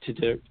get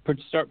to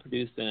start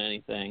producing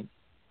anything.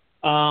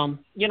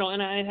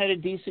 And I had a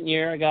decent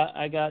year. I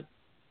got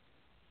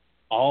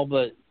all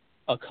but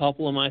a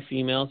couple of my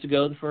females to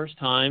go the first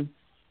time.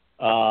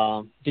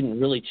 Didn't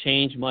really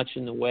change much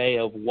in the way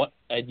of what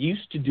I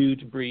used to do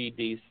to breed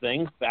these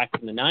things back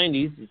in the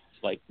 90s. It's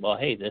like, well,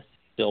 hey, this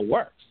still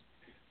works.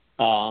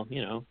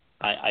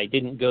 I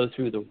didn't go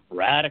through the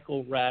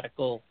radical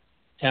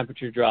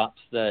temperature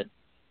drops that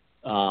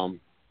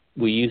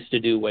we used to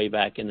do way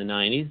back in the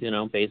 90s.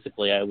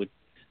 Basically I would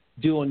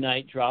do a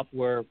night drop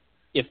where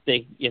if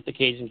the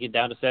Cajuns get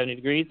down to 70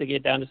 degrees, they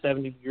get down to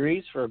 70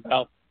 degrees for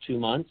about 2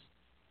 months.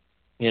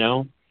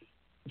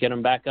 Get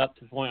them back up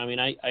to the point. I mean,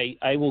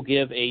 I will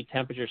give a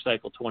temperature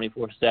cycle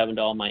 24/7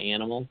 to all my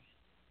animals.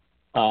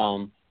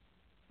 So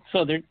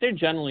they're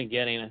generally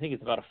getting, I think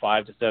it's about a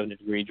 5 to 7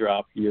 degree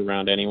drop year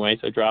round anyway.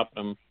 So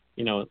dropping them,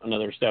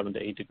 another 7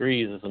 to 8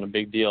 degrees isn't a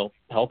big deal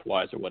health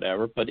wise or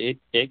whatever, but it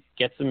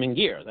gets them in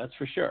gear. That's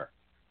for sure.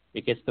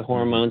 It gets the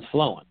hormones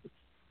flowing.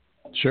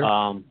 Sure.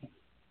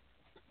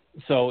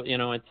 So,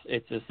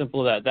 it's as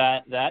simple as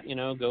that,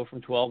 go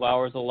from 12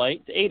 hours of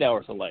light to 8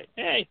 hours of light.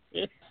 Hey,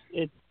 it's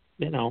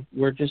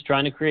we're just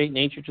trying to create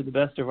nature to the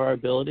best of our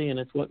ability, and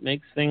it's what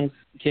makes things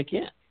kick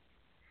in.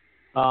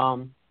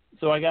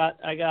 So I got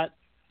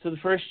so the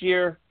first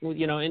year,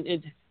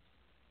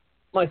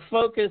 my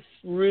focus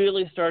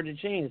really started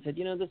to change. I said,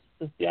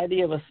 the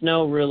idea of a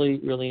snow really,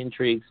 really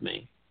intrigues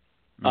me.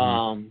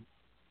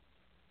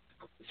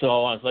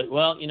 So I was like,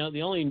 well,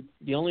 the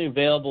only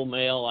available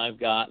male I've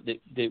got that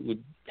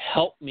would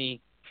help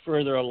me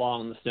further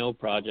along the snow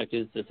project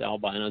is this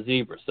albino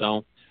zebra.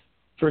 So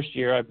first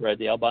year I bred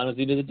the albino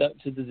zebra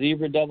to the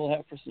zebra double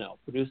het for snow.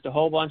 Produced a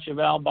whole bunch of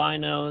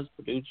albinos,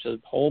 produced a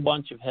whole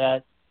bunch of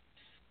hets.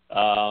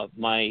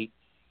 My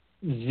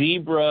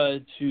zebra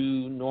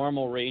to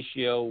normal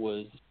ratio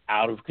was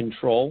out of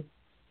control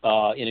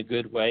in a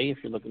good way, if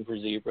you're looking for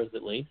zebras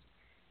at least.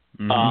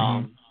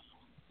 Mm-hmm.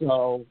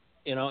 So,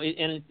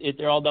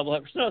 they're all double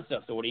het for snow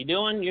stuff. So what are you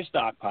doing? You're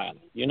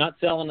stockpiling. You're not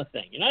selling a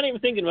thing. You're not even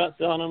thinking about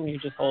selling them. You're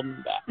just holding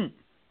them back.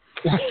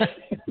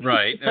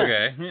 Right.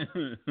 Okay.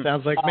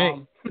 Sounds like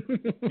me.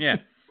 Yeah.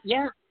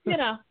 Yeah.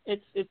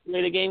 It's the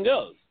way the game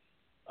goes.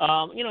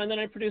 And then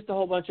I produced a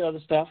whole bunch of other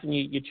stuff, and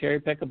you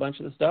cherry pick a bunch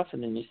of the stuff,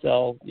 and then you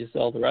sell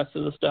the rest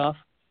of the stuff.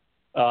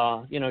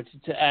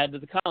 To add to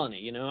the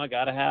colony. I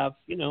got to have.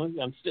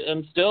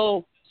 I'm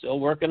still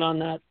working on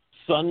that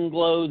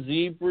Sunglow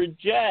Zebra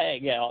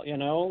Jag out.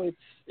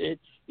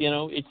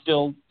 It's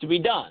still to be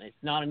done.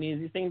 It's not an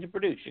easy thing to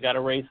produce. You got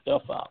to raise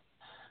stuff up.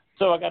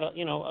 So I got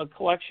a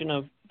collection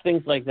of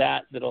things like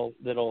that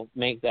that'll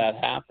make that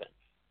happen.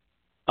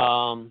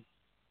 And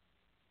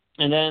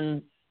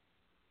then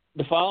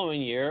the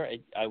following year,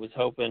 I was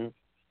hoping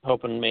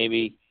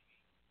maybe,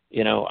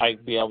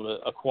 I'd be able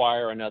to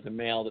acquire another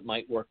male that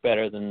might work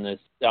better than this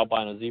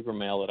albino zebra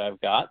male that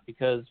I've got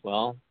because,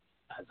 well,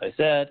 as I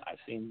said, I've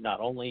seen not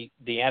only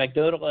the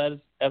anecdotal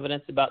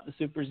evidence about the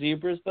super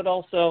zebras, but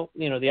also,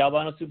 the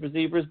albino super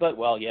zebras, but,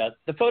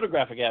 the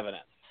photographic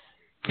evidence.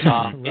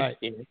 Right.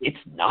 It's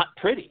not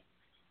pretty.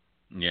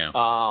 Yeah.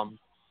 I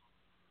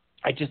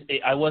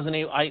wasn't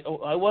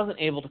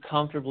able to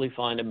comfortably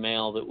find a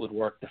male that would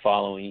work the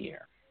following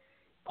year.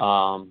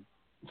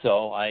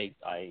 So I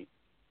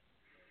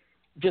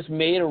just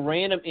made a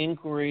random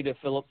inquiry to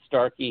Philip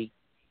Starkey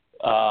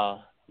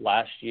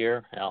last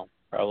year. Hell,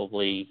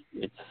 probably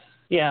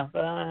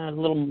a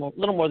little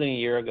more than a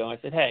year ago. I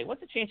said, "Hey, what's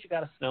the chance you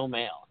got a snow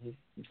male?"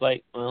 He's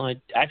like, "Well, I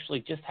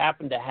actually just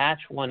happened to hatch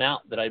one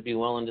out that I'd be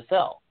willing to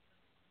sell."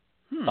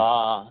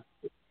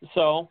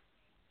 So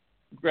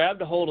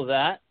grabbed a hold of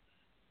that.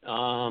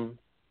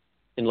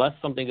 Unless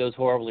something goes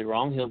horribly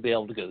wrong, he'll be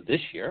able to go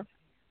this year.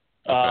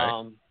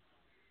 Okay.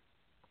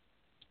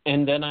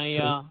 And then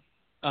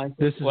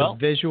this is a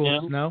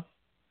visual snow?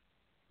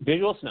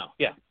 Visual snow,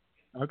 yeah.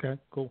 Okay,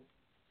 cool.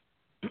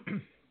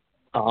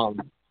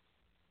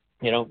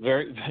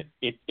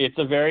 It's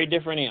a very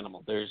different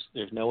animal. There's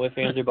no ifs,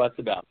 ands, or buts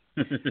about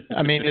it.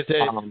 I mean, is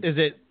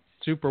it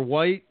super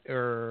white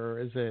or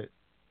is it?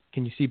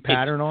 Can you see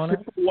pattern on it?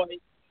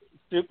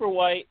 Super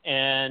white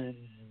and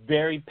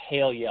very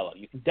pale yellow.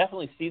 You can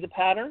definitely see the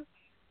pattern.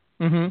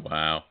 Mm-hmm.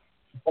 Wow.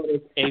 But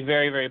it's a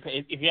very, very.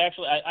 If you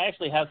I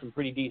actually have some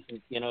pretty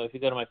decent. If you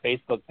go to my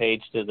Facebook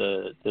page to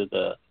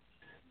the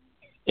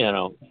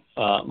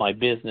my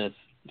business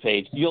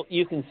page,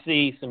 you can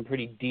see some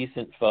pretty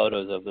decent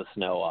photos of the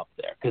snow up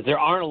there because there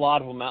aren't a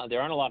lot of them out. There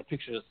aren't a lot of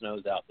pictures of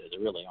snows out there.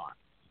 There really aren't.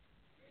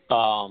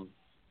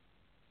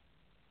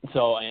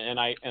 So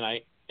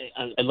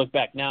I look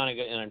back now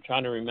and I'm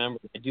trying to remember.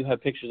 I do have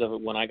pictures of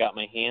it when I got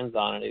my hands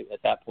on it.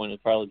 At that point, it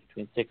was probably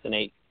between 6 and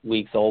 8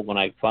 weeks old when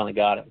I finally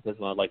got it. Because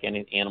like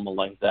any animal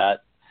like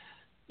that,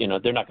 they're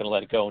not going to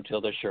let it go until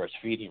they're sure it's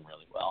feeding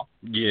really well.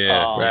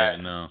 Yeah, right.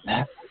 No.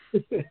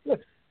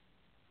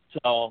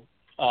 So,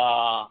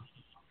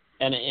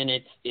 and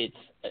it's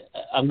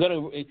I'm going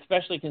to,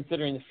 especially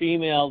considering the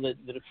female the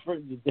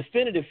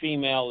definitive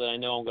female that I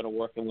know I'm going to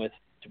working with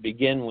to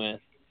begin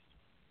with.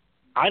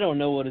 I don't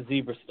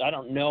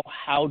know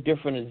how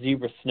different a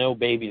zebra snow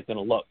baby is going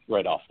to look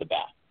right off the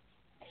bat.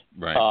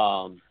 Right.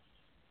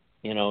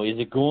 Is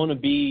it going to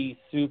be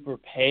super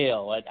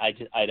pale?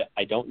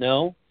 I don't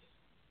know.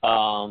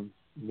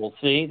 We'll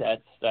see.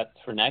 That's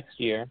for next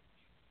year.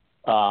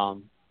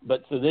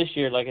 But so this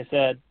year, like I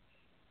said,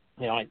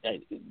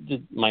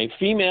 my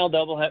female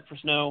double het for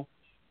snow,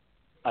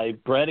 I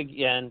bred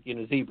again,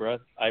 zebra.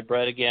 I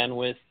bred again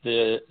with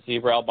the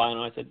zebra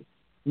albino. I said,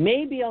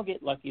 maybe I'll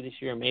get lucky this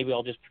year. Maybe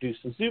I'll just produce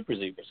some super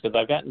zebras because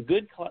I've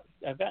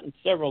gotten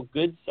several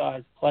good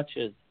sized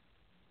clutches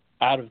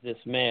out of this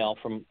male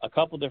from a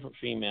couple different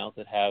females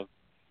that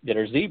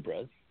are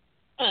zebras,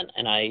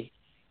 and I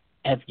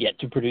have yet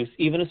to produce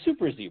even a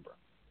super zebra.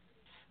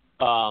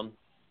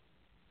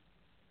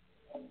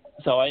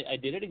 So I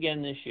did it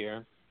again this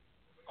year.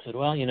 I said,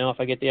 well, if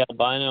I get the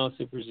albino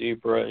super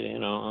zebra,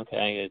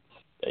 okay,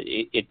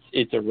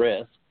 it's a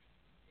risk.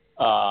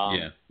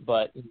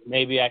 But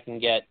maybe I can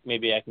get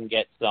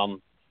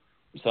some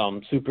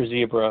super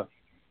zebra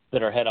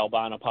that are het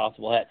albino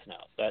possible hets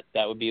now.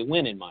 That would be a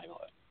win in my mind.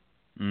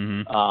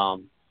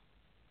 Mm-hmm.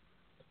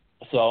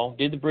 So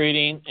did the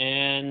breeding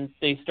and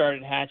they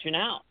started hatching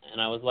out,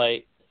 and I was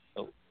like,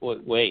 oh,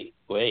 wait,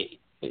 are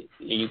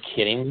you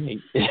kidding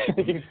me? Are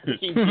you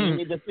kidding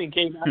me? This thing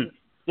came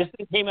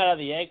out of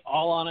the egg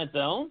all on its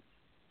own.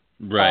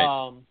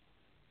 Right.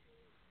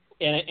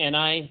 And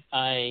I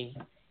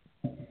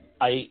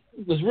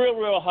was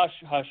real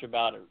hush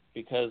about it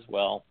because,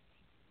 well,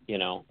 You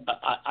know,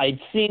 I'd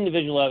seen the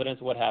visual evidence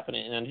of what happened,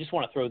 and I just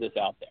want to throw this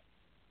out there.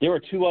 There were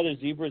 2 other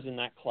zebras in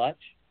that clutch.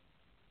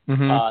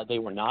 Mm-hmm. They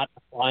were not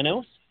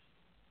albinos,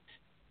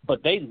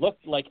 but they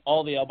looked like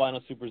all the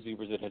albino super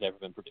zebras that had ever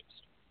been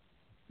produced.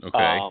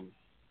 Okay.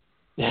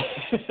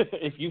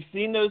 If you've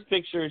seen those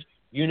pictures,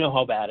 you know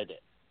how bad it is.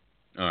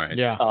 All right.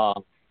 Yeah.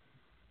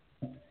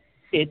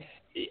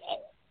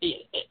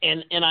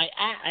 And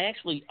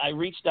I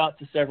reached out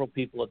to several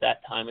people at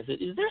that time. I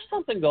said, "Is there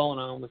something going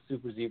on with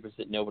super zebras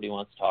that nobody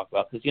wants to talk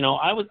about?" Because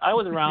I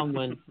was around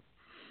when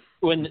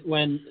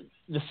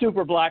the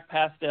super black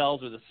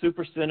pastels or the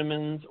super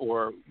cinnamons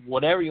or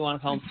whatever you want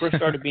to call them first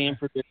started being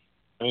produced.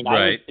 I mean,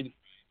 right.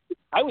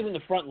 I was in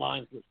the front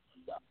lines with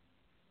stuff.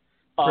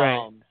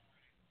 Right.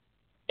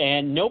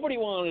 And nobody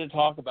wanted to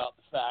talk about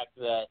the fact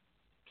that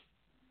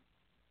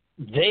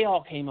they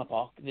all came up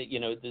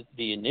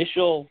the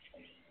initial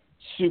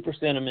super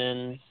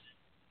cinnamons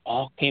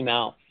all came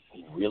out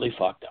really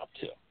fucked up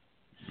too.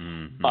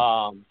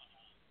 Mm-hmm.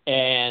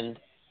 And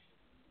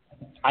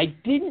I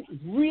didn't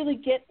really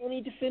get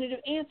any definitive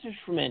answers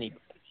from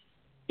anybody.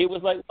 It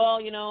was like, well,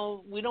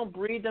 we don't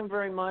breed them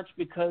very much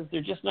because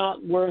they're just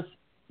not worth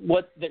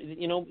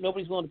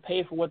nobody's willing to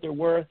pay for what they're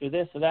worth or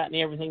this or that and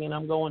everything. And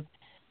I'm going,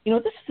 this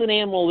is an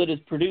animal that is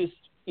produced,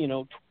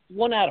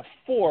 1 out of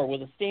 4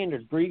 with a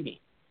standard breeding.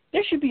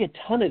 There should be a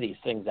ton of these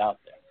things out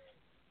there.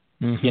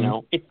 Mm-hmm.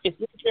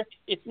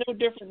 It's no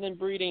different than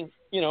breeding,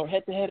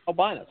 head-to-head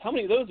albinos. How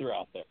many of those are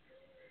out there?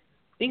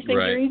 These things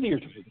are easier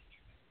to breed.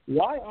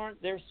 Why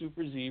aren't there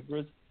super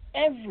zebras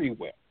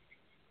everywhere?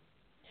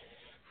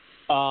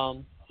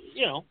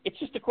 It's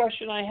just a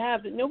question I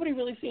have that nobody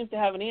really seems to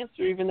have an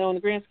answer, even though in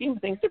the grand scheme of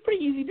things, they're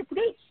pretty easy to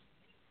produce.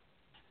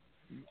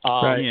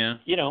 Right. Yeah.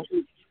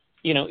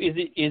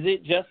 Is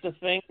it just a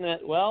thing that,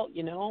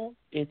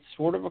 it's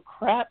sort of a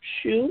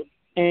crapshoot,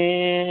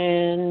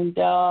 and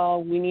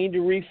we need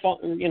to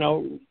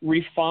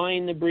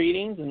refine the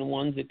breedings, and the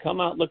ones that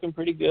come out looking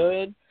pretty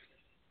good,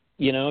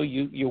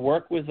 you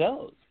work with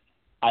those.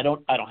 I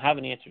don't have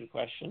an answer to the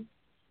question.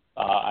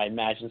 I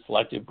imagine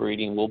selective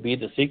breeding will be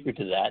the secret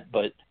to that,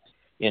 but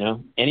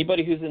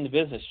anybody who's in the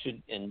business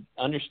should and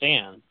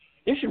understand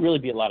there should really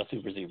be a lot of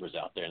super zebras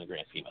out there in the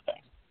grand scheme of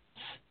things.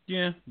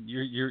 Yeah,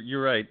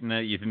 you're right. Now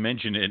you've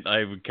mentioned it,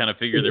 I would kind of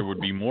figure there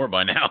would be more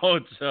by now.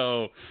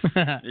 So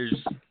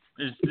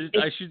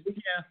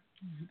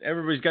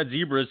everybody's got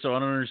zebras, so I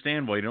don't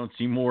understand why you don't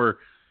see more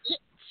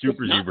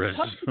super zebras.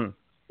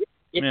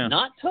 It's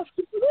not tough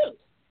to produce.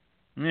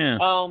 Yeah.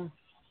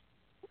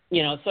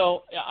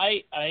 So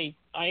I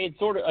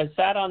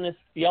sat on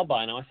the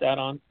albino. I sat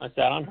on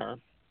her.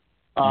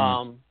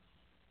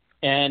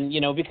 And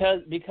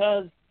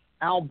because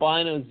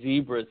albino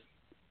zebras,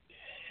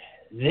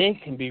 they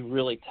can be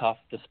really tough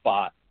to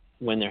spot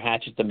when they're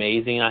hatched. It's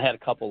amazing. I had a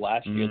couple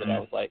last year that I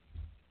was like,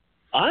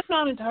 I'm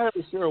not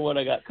entirely sure what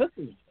I got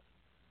cooking.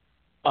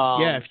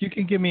 If you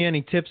can give me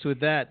any tips with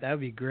that would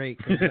be great.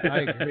 'Cause I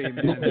agree,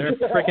 man. They're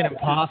freaking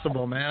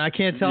impossible, man. I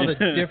can't tell the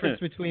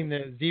difference between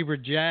the zebra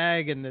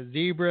jag and the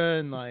zebra,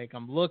 and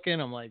I'm looking,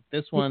 I'm like,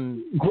 this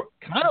one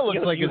kind of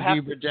looks like a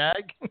zebra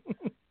jag.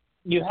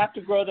 You have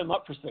to grow them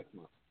up for 6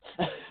 months.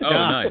 Oh,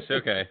 nice.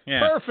 Okay.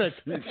 Yeah.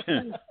 Perfect.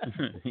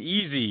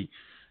 Easy.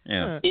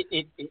 Yeah.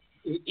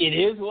 It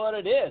is what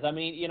it is. I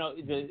mean,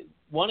 the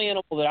one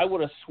animal that I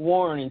would have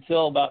sworn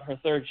until about her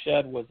 3rd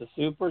shed was a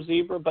super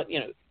zebra, but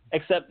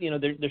except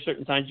there's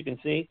certain signs you can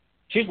see.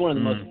 She's one of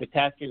the most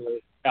spectacular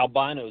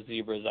albino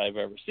zebras I've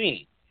ever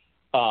seen.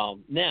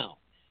 Now,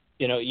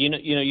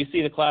 you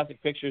see the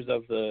classic pictures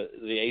of the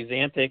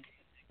axanthic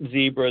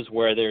zebras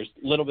where there's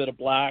a little bit of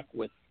black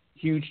with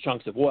huge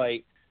chunks of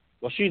white.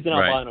 Well, she's an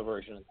albino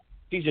version.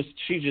 She's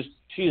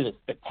a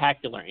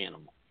spectacular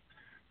animal.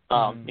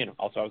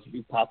 Also, I was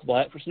a possible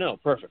hat for snow.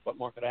 Perfect. What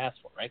more could I ask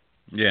for, right?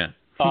 Yeah.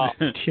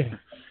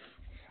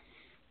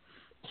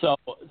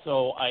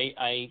 So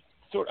I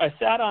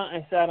sat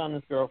on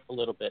this girl for a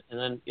little bit, and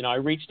then I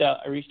reached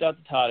out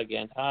to Todd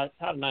again. Todd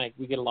and I,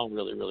 we get along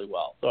really, really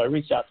well. So I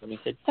reached out to him. He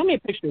said, "Send me a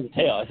picture of the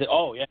tail." I said,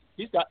 "Oh yeah,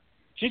 she's got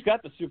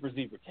the super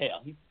zebra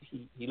tail."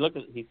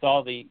 He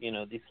saw the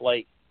the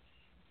slight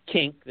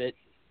kink that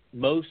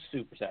most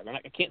supers have. I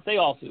can't say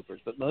all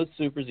supers, but most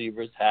super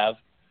zebras have.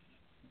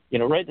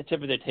 Right at the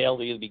tip of their tail,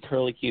 they either be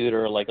curly-cued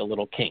or like a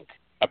little kink.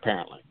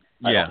 Apparently,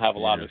 I don't have a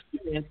lot of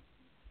experience.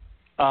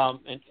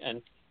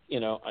 And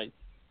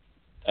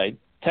I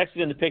texted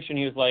him the picture, and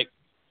he was like,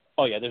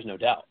 "Oh yeah, there's no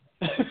doubt."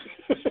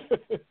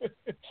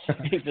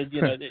 He said,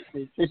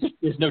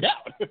 "There's no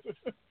doubt."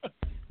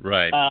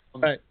 Right.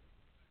 Right.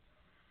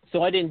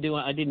 So I didn't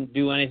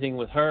do anything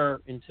with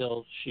her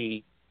until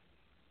she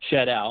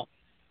shed out.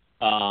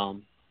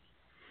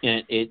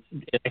 And it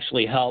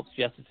actually helps.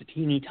 Yes, it's a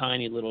teeny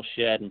tiny little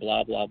shed and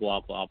blah blah blah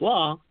blah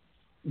blah.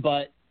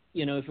 But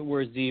if it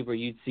were a zebra,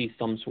 you'd see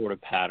some sort of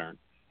pattern.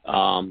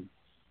 A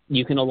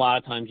lot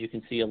of times you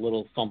can see a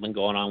little something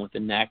going on with the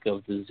neck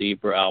of the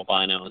zebra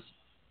albinos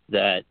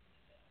that,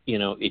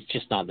 it's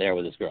just not there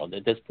with this girl.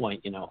 At this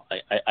point,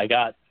 I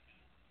got,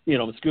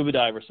 I'm a scuba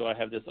diver, so I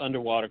have this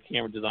underwater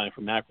camera designed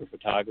for macro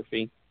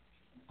photography.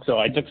 So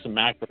I took some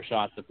macro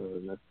shots of her,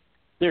 and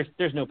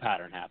there's no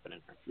pattern happening.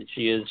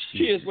 She is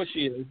what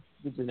she is.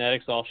 The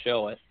genetics all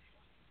show it.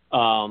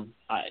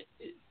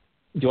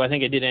 Do I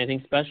think I did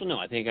anything special? No,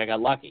 I think I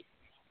got lucky.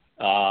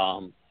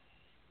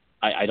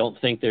 I don't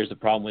think there's a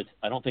problem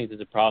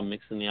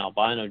mixing the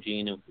albino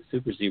gene with the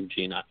super zebra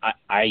gene.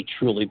 I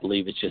truly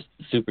believe it's just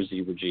the super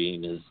zebra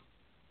gene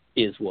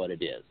is what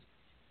it is.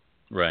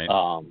 Right.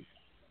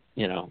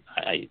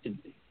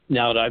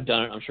 Now that I've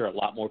done it, I'm sure a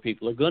lot more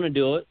people are going to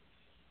do it,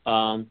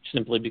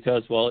 simply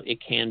because, well, it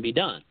can be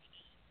done.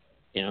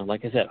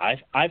 Like I said,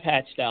 I've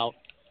hatched out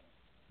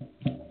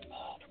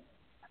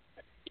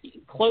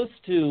close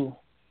to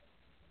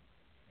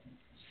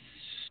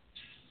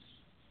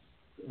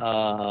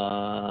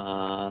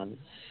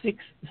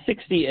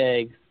 60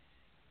 eggs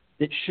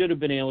that should have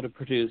been able to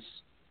produce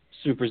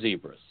super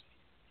zebras.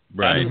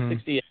 Right. Out of the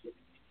 60 eggs,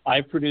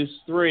 I produced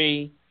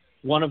 3,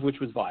 one of which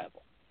was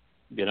viable.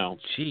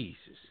 Jesus.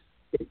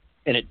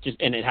 And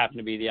it happened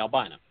to be the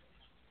albino.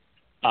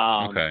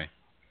 Okay.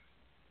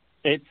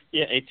 It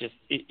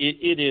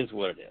is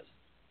what it is.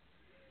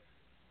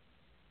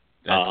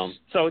 That's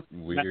so it's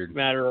weird. a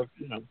matter of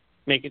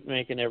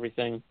making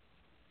everything.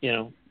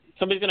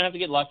 Somebody's gonna have to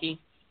get lucky.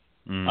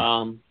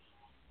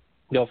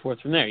 Go forth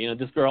from there.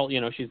 This girl,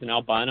 she's an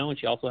albino, and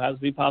she also has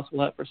to be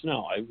possible het for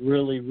snow. I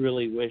really,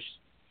 really wish.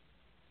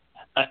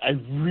 I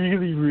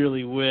really,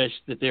 really wish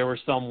that there were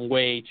some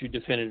way to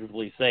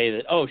definitively say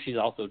that, she's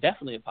also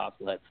definitely a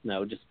possible het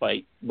snow,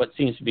 despite what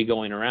seems to be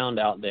going around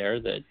out there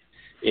that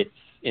it's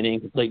an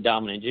incomplete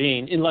dominant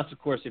gene, unless, of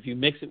course, if you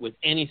mix it with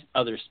any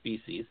other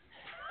species.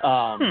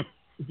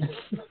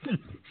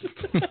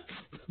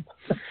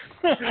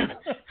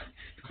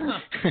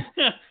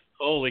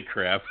 Holy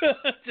crap.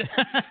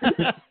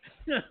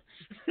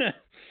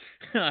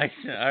 All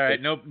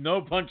right,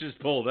 no punches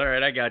pulled. All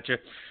right, I got you.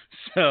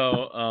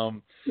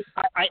 So,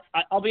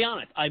 I'll be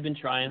honest. I've been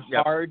trying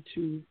hard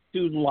to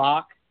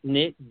lock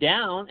Nick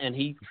down, and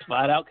he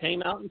flat out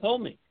came out and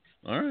told me.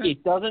 All right.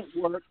 It doesn't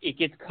work. It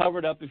gets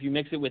covered up if you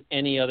mix it with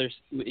any other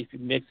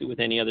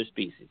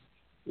species.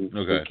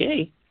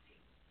 Okay.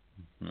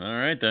 All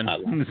right then.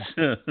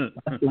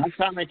 Last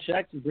time I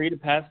checked, you breed a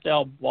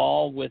pastel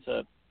ball with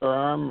a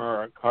sperm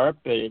or a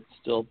carpet, it's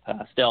still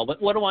pastel.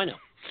 But what do I know?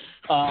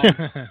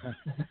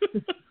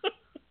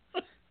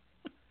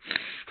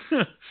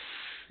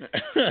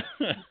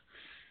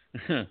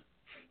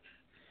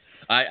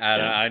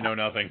 I know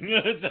nothing.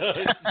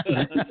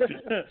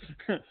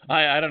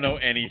 I don't know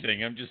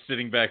anything. I'm just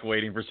sitting back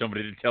waiting for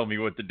somebody to tell me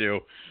what to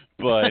do.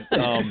 But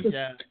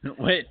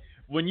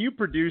when you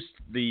produced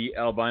the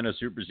albino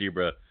super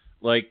zebra,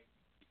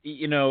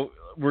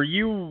 were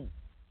you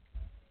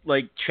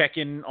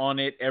checking on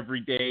it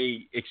every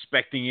day,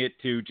 expecting it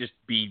to just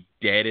be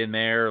dead in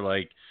there?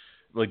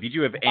 Did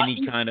you have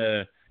any kind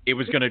of it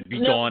was going to be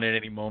gone at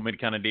any moment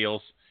kind of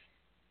deals?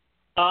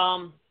 I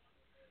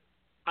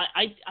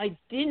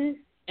didn't,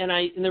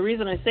 and the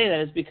reason I say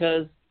that is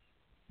because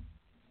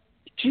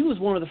she was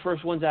one of the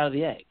first ones out of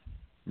the egg.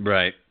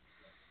 Right.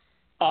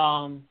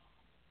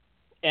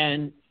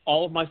 And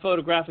all of my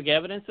photographic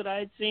evidence that I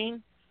had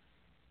seen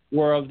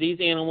were of these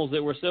animals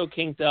that were so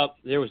kinked up,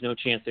 there was no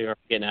chance they were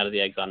getting out of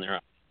the eggs on their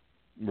own.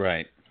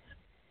 Right.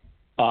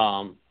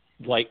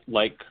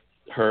 Like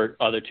her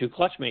other 2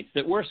 clutch mates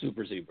that were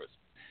super zebras.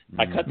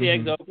 I cut the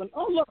eggs open.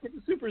 Oh, look, it's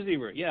a super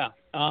zebra. Yeah.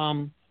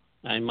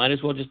 I might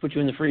as well just put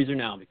you in the freezer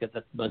now because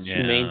that's the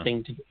humane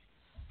thing to do.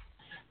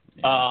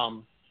 Yeah.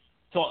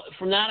 So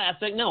from that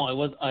aspect, no,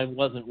 I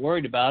wasn't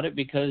worried about it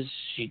because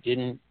she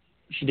didn't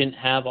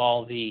have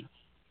all the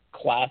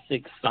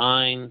classic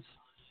signs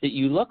that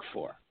you look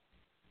for.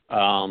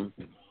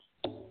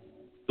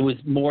 It was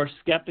more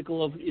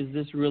skeptical of, is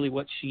this really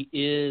what she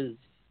is?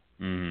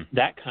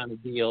 That kind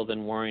of deal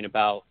than worrying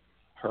about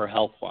her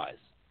health-wise.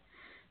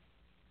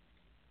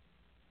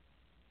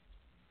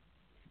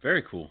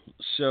 Very cool.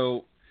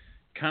 So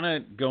kind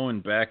of going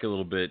back a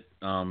little bit,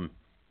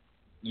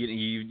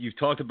 you've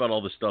talked about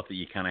all the stuff that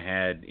you kind of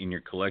had in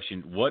your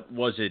collection. What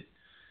was it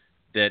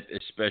that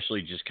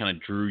especially just kind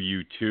of drew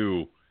you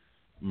to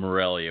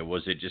Morelia?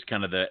 Was it just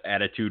kind of the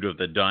attitude of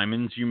the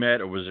diamonds you met,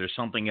 or was there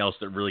something else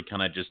that really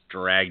kind of just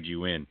dragged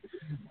you in?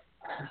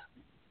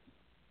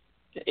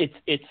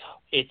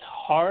 It's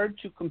hard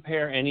to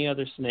compare any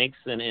other snakes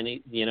than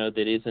any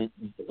that isn't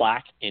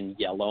black and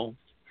yellow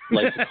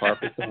like the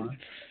carpets are.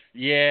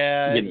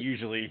 Yeah,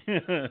 usually.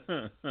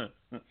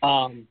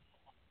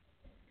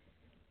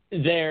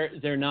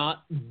 They're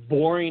not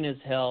boring as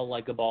hell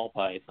like a ball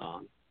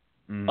python.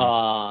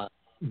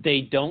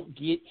 They don't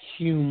get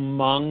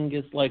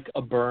humongous like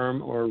a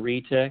berm or a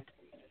retic.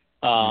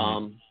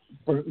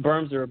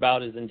 Berms are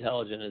about as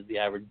intelligent as the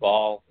average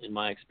ball, in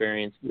my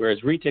experience, whereas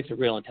retics are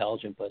real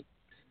intelligent. But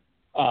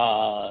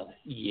I've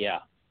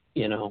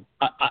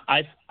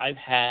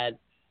had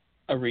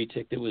a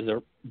retic that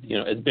was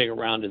as big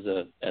around as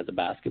a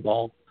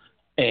basketball,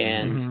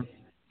 and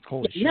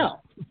holy shit.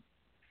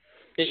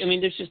 I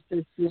mean, there's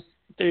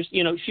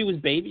she was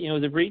baby.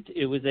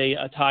 It was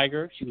a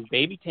tiger. She was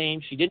baby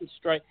tame. She didn't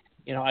strike.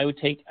 I would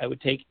take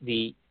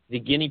the the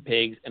guinea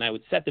pigs, and I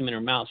would set them in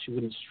her mouth. She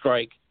wouldn't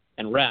strike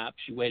and wrap.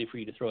 She waited for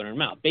you to throw it in her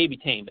mouth. Baby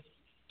tame, but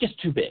just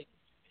too big.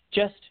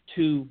 Just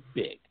too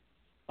big.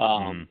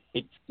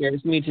 It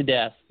scares me to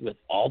death with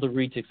all the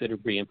retics that are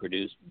being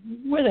produced.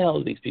 Where the hell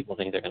do these people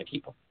think they're going to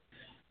keep them?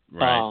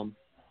 Right.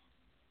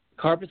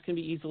 Carpets can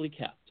be easily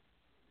kept.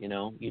 You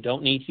know, you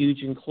don't need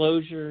huge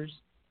enclosures.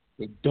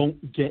 They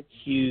don't get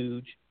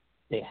huge.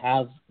 They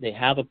have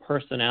a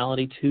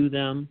personality to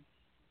them.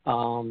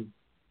 The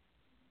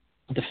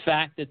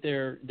fact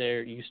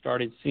that you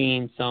started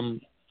seeing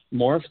some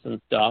morphs and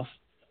stuff,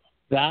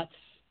 that's,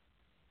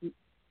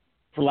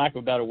 for lack of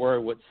a better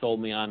word, what sold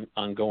me on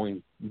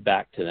going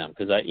back to them,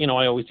 because I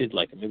always did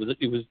like them.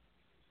 It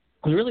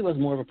really was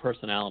more of a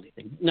personality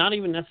thing. Not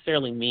even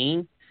necessarily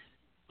mean,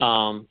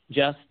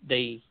 just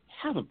they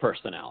have a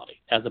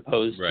personality, as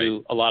opposed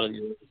to a lot of the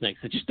other snakes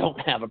that just don't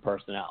have a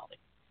personality.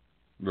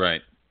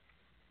 Right.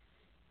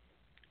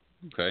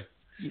 Okay.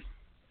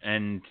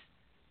 And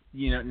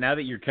now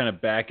that you're kind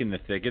of back in the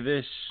thick of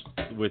this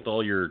with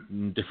all your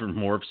different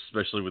morphs,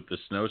 especially with the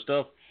snow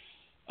stuff,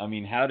 I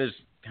mean, how does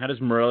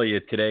Morelia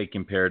today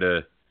compare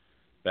to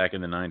back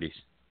in the 90s?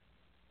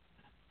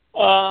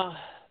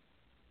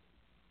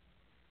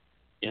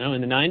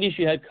 In the 90s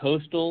you had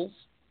coastals,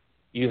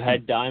 you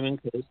had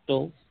diamond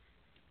coastals,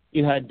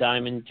 you had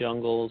diamond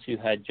jungles, you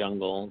had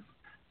jungles,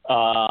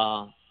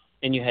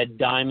 and you had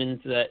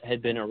diamonds that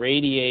had been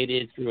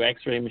irradiated through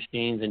X-ray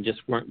machines and just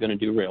weren't going to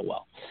do real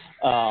well.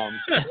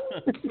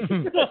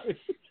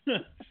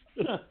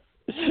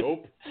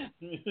 Nope.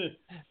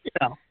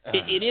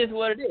 It is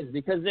what it is,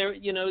 because there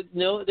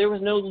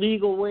was no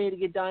legal way to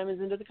get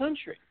diamonds into the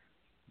country,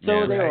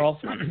 so they were all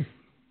smuggled.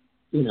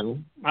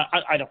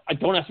 I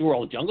don't ask you where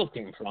all the jungles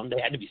came from. They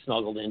had to be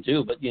smuggled in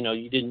too, but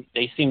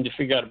they seemed to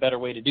figure out a better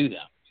way to do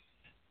that.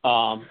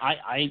 I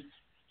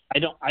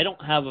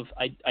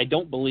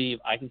don't believe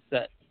I can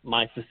set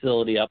my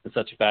facility up in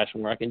such a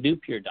fashion where I can do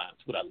pure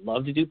diamonds. Would I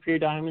love to do pure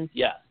diamonds?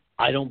 Yes.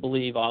 I don't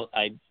believe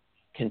I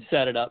can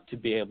set it up to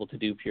be able to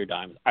do pure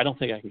diamonds. I don't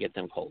think I can get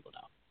them cold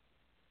enough.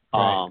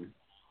 Right.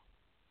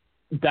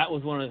 That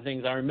was one of the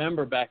things I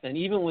remember back then,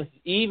 even with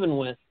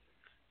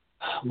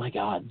oh my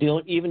God,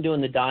 even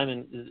doing the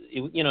diamond,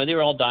 they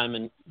were all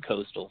diamond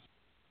coastal.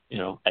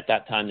 At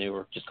that time they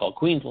were just called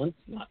Queensland,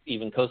 not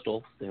even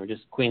coastal. They were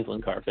just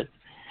Queensland carpets.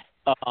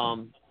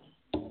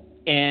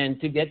 And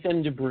to get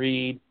them to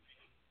breed,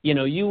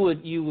 you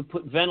would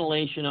put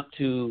ventilation up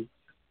to,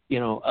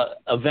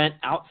 a vent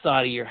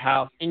outside of your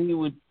house, and you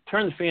would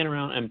turn the fan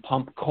around and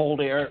pump cold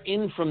air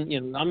in from,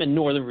 I'm in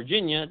Northern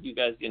Virginia. You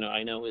guys,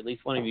 I know at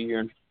least one of you are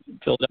in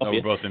Philadelphia. Oh,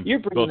 we're both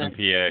in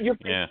PA.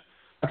 Yeah.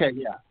 Okay,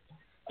 yeah.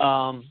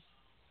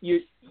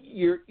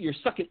 You're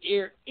sucking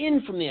air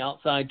in from the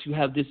outside to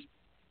have this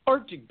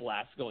Arctic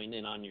blast going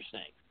in on your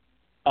snake.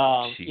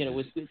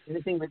 With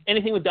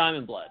anything with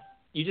diamond blood,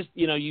 you just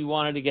you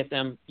wanted to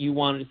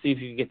see if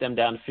you could get them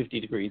down to 50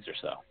 degrees or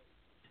so.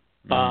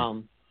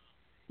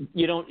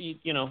 You don't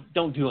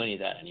do any of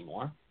that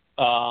anymore.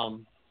 I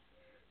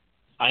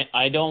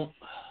don't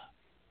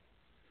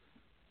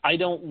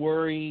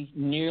worry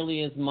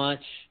nearly as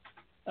much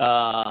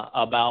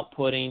about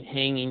putting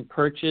hanging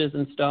perches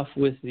and stuff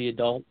with the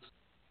adults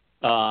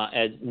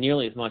as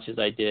nearly as much as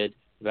I did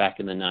back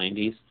in the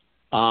 90s.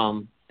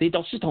 The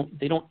adults just don't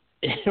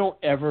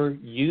ever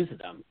use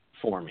them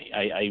for me.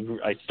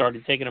 I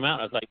started taking them out.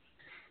 I was like,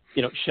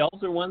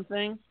 shells are one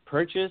thing,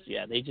 perches,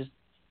 yeah, they just,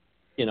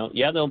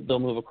 they'll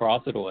move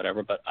across it or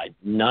whatever, but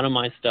none of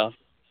my stuff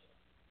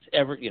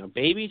ever,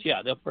 babies,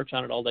 yeah, they'll perch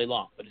on it all day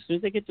long, but as soon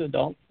as they get to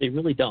adults, they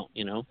really don't.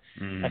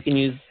 I can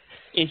use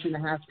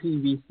 1.5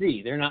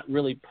 PVC. They're not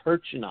really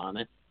perching on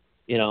it.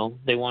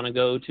 They want to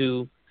go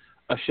to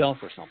a shelf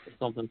or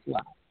something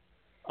flat.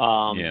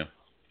 I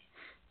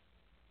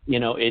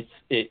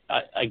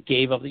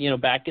gave up.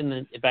 Back in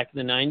the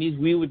 90s,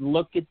 we would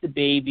look at the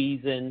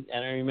babies, and I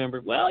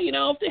remember,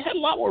 if they had a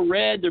lot more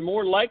red, they're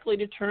more likely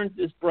to turn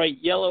this bright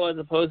yellow as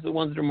opposed to the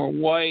ones that are more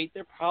white.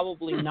 They're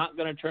probably not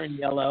going to turn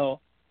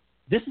yellow.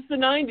 This is the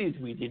 90s.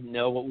 We didn't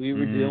know what we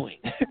were doing.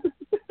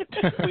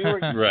 We were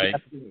right.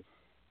 Guessing.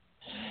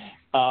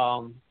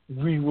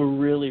 We were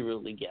really,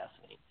 really guessing.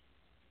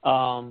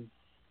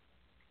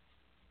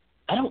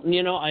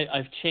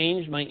 I've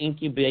changed my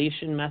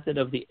incubation method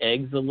of the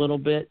eggs a little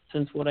bit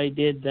since what I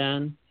did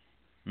then.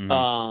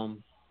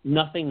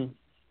 Nothing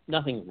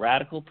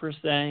radical per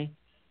se.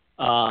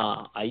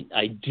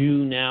 I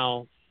do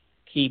now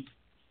keep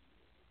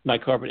my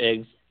carpet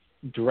eggs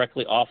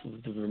directly off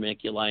of the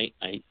vermiculite.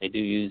 I do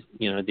use,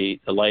 the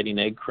lighting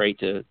egg crate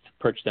to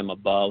perch them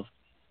above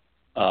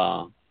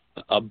the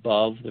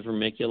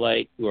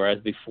vermiculite, whereas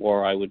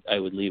before I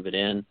would leave it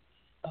in.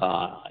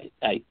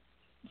 I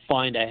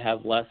find I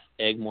have less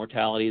egg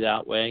mortality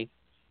that way.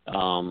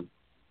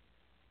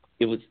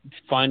 It was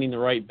finding the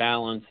right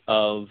balance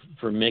of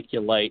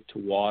vermiculite to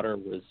water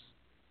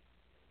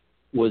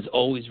was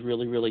always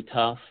really, really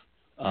tough.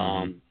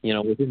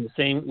 Within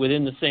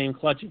the same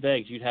clutch of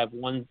eggs, you'd have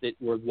ones that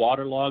were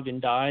waterlogged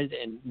and died,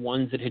 and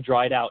ones that had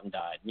dried out and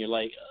died. And you're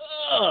like,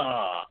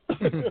 ugh.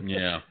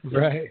 Yeah.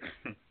 Right.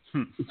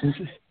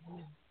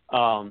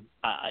 Putting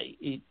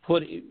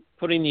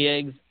the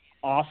eggs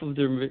off of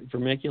the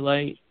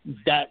vermiculite,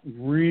 that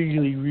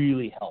really,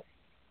 really helped.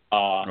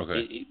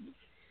 Okay.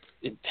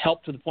 It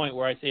helped to the point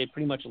where I say it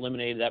pretty much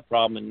eliminated that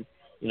problem. And,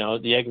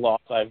 the egg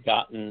loss I've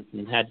gotten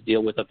and had to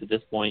deal with up to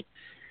this point,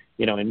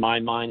 in my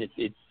mind,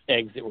 it's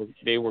eggs that were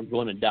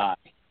going to die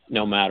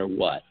no matter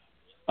what.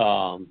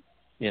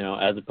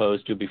 As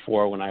opposed to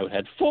before when I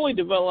had fully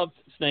developed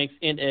snakes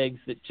in eggs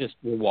that just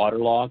were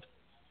waterlogged,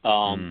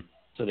 so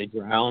they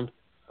drowned,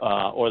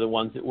 or the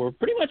ones that were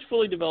pretty much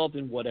fully developed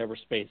in whatever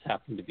space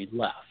happened to be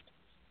left.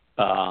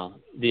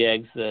 The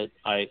eggs that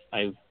I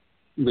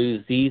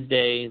lose these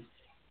days,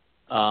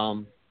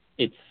 they're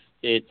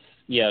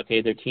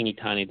teeny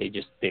tiny.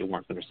 They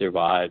weren't going to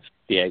survive.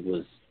 The egg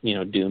was,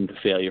 doomed to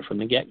failure from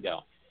the get-go.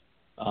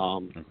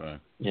 Okay.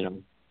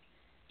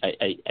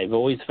 I've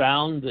always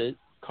found that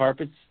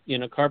carpet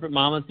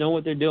mamas know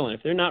what they're doing.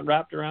 If they're not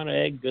wrapped around an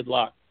egg, good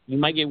luck. You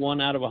might get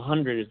 1 out of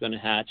 100 is going to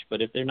hatch,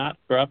 but if they're not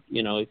wrapped,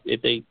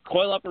 if they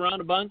coil up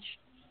around a bunch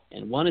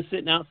and one is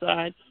sitting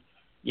outside,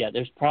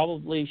 there's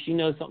probably, she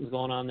knows something's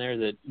going on there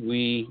that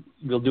we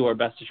will do our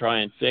best to try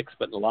and fix,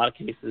 but in a lot of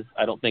cases,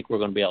 I don't think we're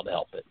going to be able to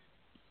help it.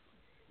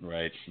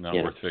 Right. Not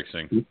worth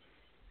fixing.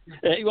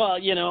 Well,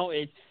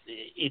 it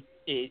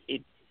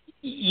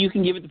you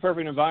can give it the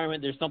perfect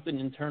environment. There's something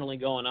internally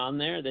going on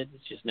there that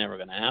it's just never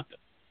going to happen.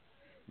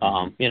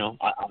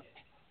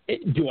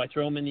 Do I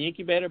throw them in the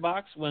incubator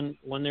box when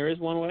there is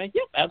one way?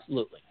 Yep,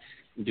 absolutely.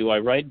 Do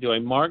I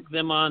mark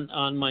them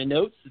on my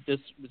notes that this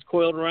was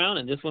coiled around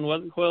and this one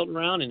wasn't coiled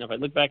around? And if I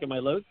look back at my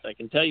notes, I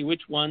can tell you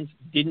which ones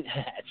didn't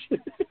hatch.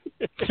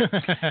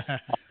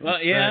 Well,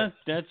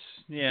 that's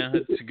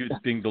a good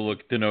thing to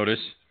notice.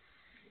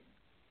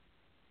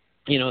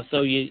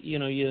 So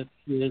you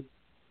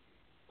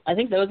I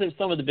think those are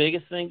some of the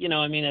biggest things.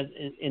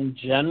 In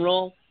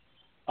general,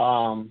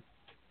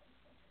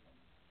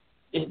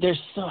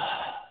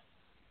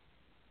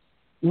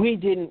 we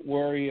didn't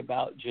worry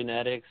about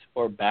genetics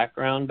or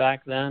background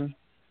back then.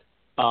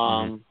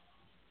 When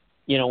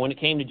it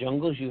came to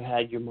jungles, you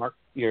had your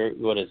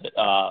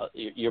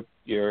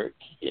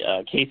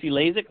Casey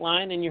Lasik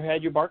line, and you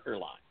had your Barker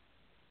line.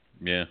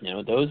 Yeah.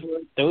 Those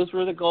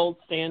were the gold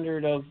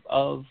standard of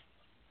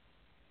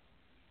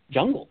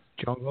jungles.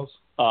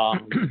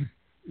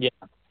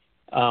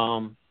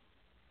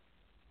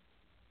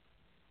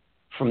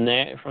 From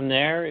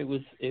there, it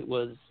was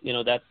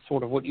that's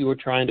sort of what you were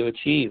trying to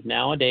achieve.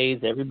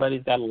 Nowadays,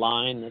 everybody's got a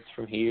line that's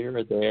from here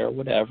or there,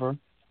 whatever.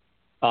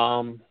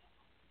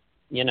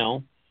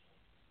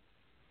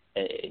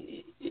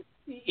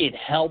 It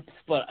helps,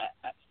 but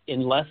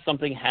unless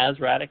something has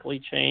radically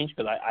changed,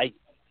 because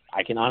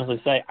I can honestly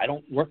say I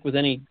don't work with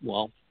any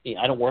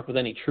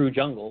true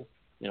jungles.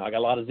 I got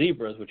a lot of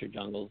zebras, which are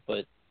jungles,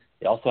 but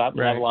they also happen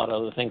to have a lot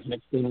of other things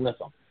mixed in with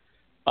them.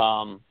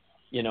 Can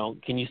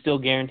you still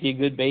guarantee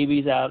good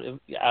babies out of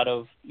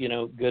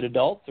good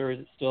adults, or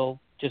is it still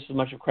just as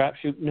much of a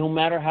crapshoot no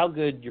matter how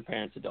good your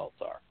parents' adults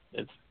are?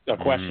 It's a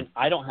question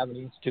I don't have an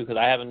answer to because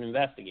I haven't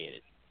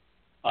investigated.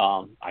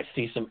 I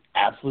see some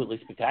absolutely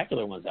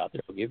spectacular ones out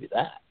there. I'll give you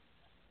that.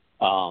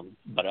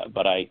 But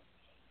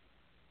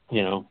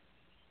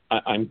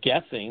I'm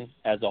guessing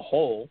as a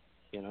whole,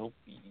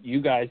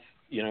 you guys,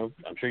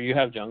 I'm sure you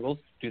have jungles.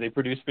 Do they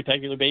produce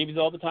spectacular babies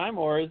all the time,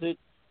 or is it,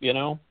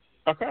 a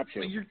crapshoot?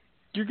 Well,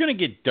 you're going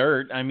to get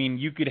dirt. I mean,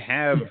 you could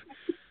have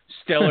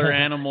stellar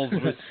animals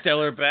with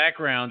stellar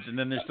backgrounds, and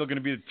then there's still going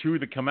to be the two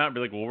that come out and be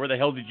like, well, where the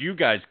hell did you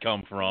guys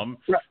come from?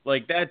 Right.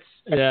 Like, that's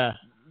a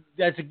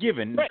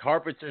given. Right.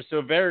 Carpets are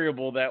so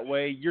variable that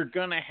way. You're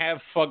going to have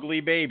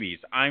fugly babies.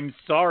 I'm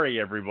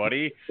sorry,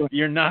 everybody.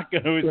 You're not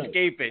going to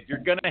escape it. You're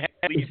going to have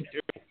these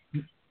two.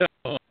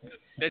 So,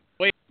 that's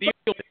the way it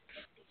feels.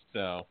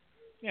 So,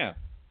 yeah.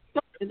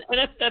 And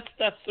that's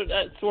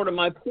sort of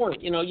my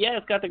point.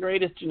 It's got the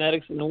greatest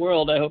genetics in the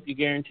world. I hope you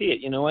guarantee it.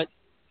 You know what?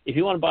 If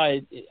you want to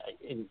buy it,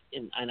 and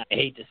I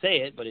hate to say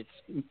it, but it's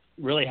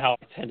really how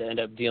I tend to end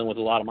up dealing with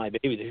a lot of my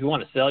babies. If you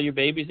want to sell your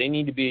babies, they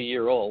need to be a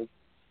year old.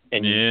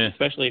 And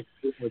especially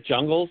with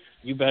jungles,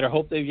 you better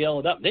hope they've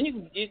yellowed up. Then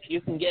you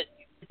can get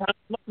as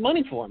much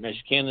money for them as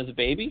you can as a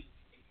baby,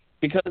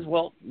 because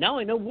now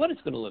I know what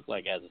it's going to look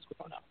like as it's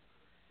growing up.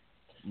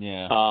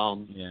 Yeah. I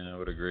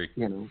would agree.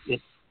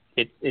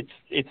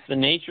 It's the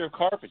nature of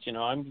carpets.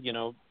 I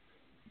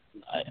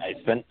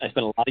spent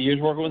a lot of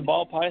years working with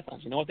ball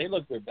pythons. You know what? They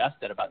look their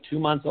best at about 2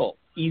 months old.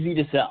 Easy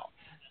to sell.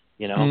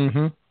 You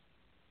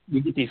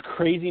get these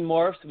crazy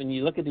morphs. When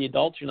you look at the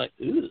adults, you're like,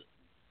 ooh.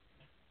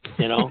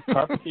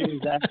 Carpet theory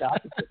is that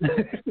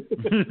opposite.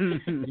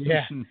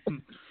 Yeah.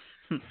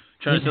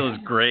 Trying to sell those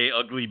gray,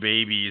 ugly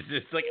babies.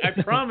 It's like, I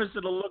promise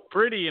it'll look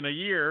pretty in a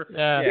year.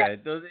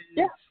 It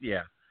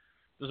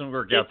doesn't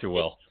work out too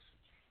well.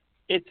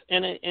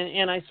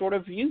 And I sort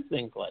of view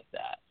things like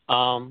that.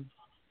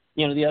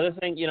 The other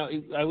thing,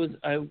 I was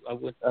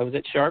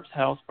at Sharp's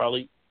house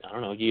probably, I don't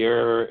know, a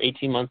year or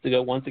 18 months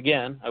ago. Once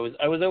again, I was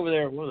over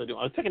there. What was I doing?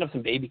 I was picking up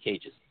some baby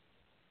cages,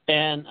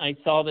 and I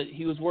saw that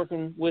he was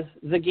working with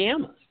the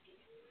Gammas.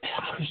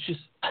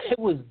 I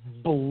was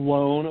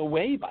blown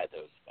away by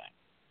those things.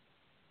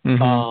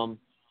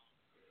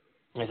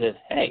 Mm-hmm. I said,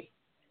 hey,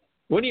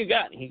 what do you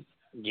got? And he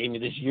gave me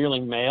this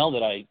yearling male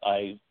that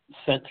I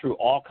sent through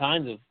all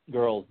kinds of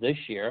girls this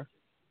year.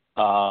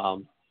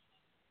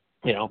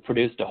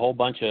 Produced a whole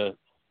bunch of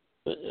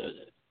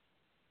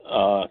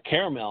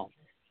caramel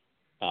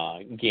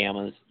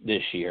gammas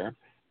this year.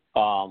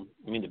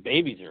 The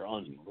babies are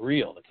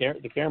unreal. The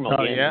caramel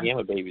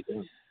gamma babies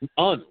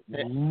are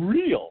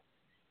unreal.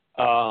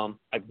 I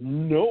have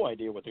no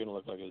idea what they're going to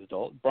look like as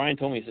adults. Brian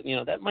told me, he said,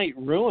 that might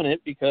ruin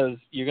it because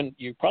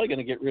you're probably going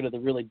to get rid of the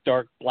really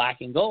dark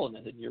black and gold.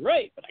 And I said, you're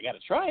right, but I got to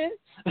try it.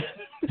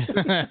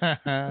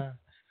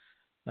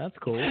 That's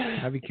cool.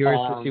 I'd be curious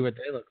to see what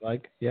they look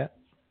like. Yeah.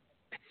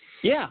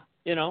 Yeah.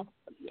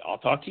 I'll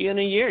talk to you in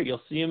a year.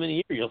 You'll see them in a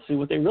year. You'll see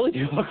what they really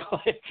do look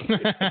like.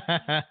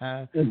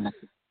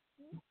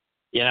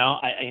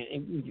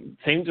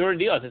 Same sort of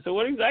deal. I said, so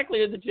what exactly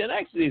are the Gen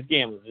X of these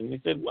gammas? And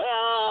he said,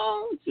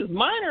 well,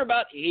 mine are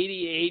about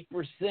 88%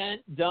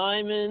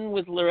 diamond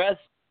with the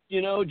rest,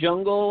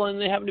 jungle, and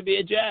they happen to be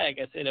a jag.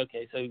 I said,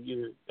 okay, so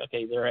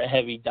they're a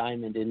heavy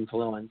diamond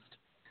influenced,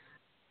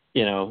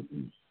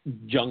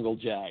 jungle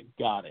jag.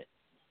 Got it.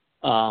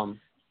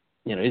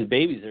 His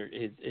babies are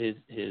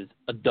his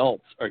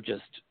adults are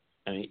just,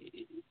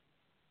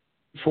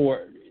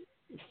 for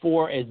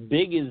as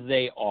big as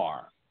they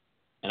are,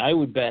 and I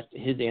would bet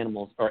his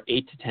animals are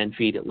 8 to 10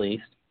 feet at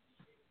least.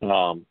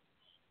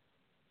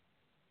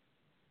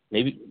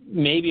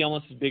 Maybe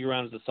almost as big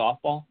around as a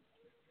softball.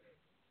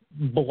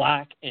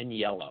 Black and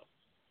yellow,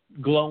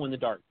 glow in the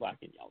dark, black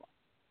and yellow.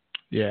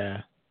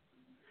 Yeah.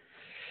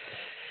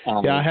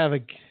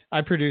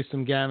 I produced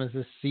some gammas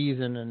this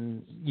season,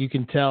 and you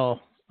can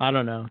tell. I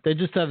don't know. They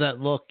just have that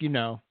look,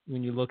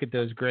 when you look at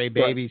those gray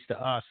babies to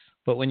us.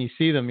 But when you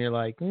see them, you're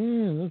like,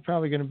 there's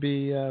probably going to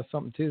be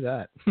something to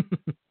that.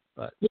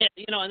 But yeah,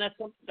 and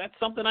that's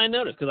something I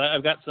noticed because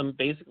I've got some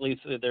basically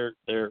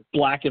they're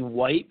black and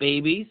white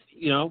babies,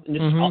 and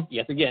this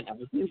yes again,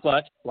 everything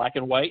clutch, black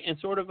and white, and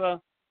sort of a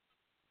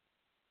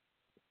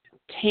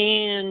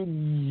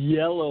tan,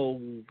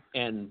 yellow,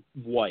 and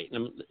white,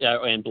 and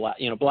black,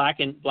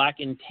 black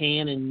and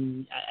tan,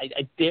 and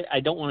I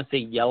don't want to say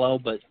yellow,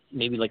 but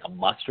maybe like a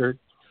mustard.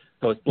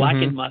 So it's black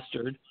and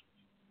mustard,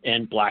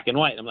 and black and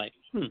white. I'm like,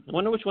 I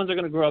wonder which ones are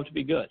going to grow up to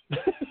be good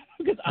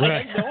because I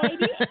have no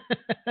idea.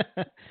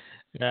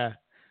 Yeah,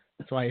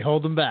 that's why you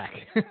hold them back.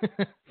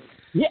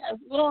 Yeah,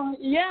 well,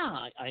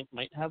 yeah, I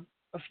might have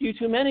a few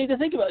too many to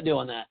think about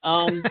doing that.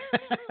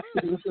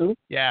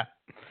 Yeah.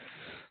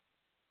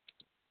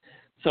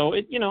 So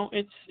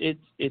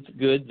it's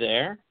good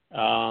there.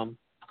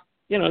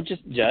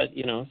 Just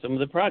some of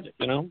the project.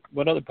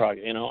 What other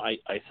project?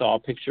 I saw a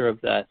picture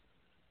of that.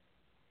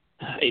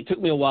 It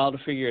took me a while to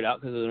figure it out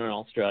because they're in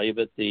Australia,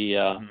 but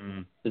the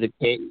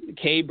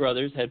K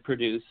brothers had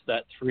produced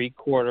that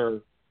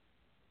 3/4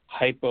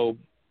 hypo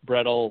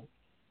bredel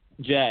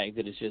jag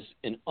that is just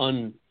an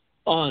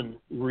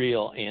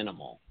unreal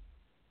animal.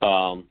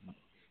 Right.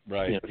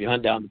 If you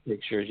hunt down the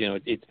pictures,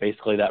 it's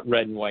basically that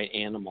red and white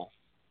animal.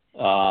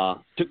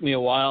 Took me a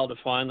while to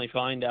finally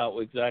find out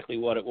exactly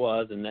what it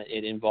was, and that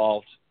it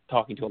involved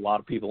talking to a lot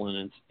of people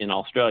in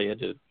Australia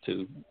to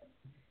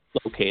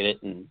locate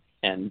it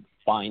and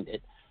find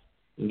it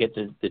and get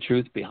the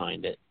truth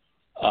behind it.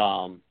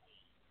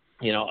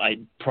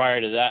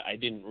 Prior to that, I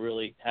didn't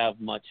really have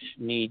much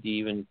need to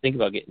even think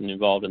about getting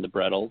involved in the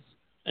bredels.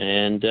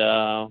 And,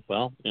 I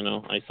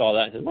saw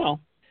that and said, well,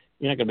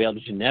 you're not going to be able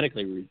to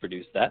genetically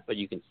reproduce that, but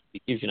it gives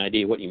you an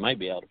idea of what you might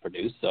be able to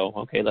produce. So,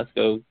 okay, let's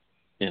go,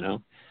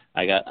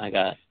 I got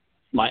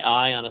my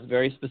eye on a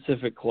very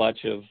specific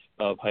clutch of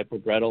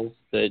hyperbredels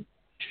that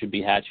should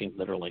be hatching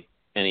literally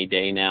any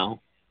day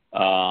now.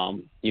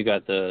 You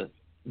got the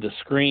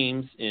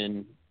screams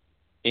in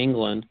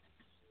England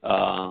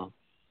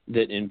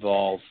that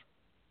involve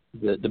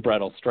the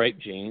bredel stripe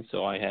gene.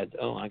 So I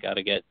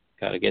gotta get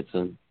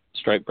some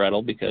stripe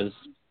bredel because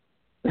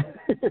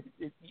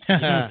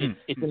it's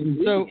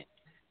so.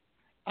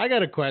 I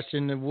got a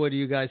question. What do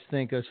you guys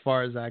think as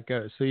far as that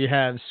goes? So you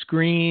have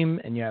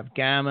Scream and you have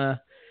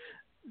Gamma.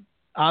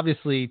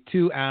 Obviously,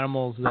 two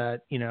animals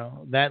that,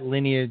 that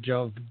lineage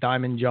of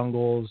diamond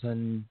jungles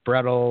and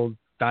bredel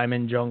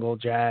diamond jungle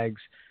jags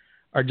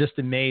are just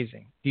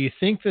amazing. Do you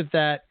think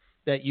that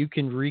you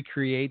can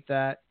recreate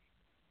that?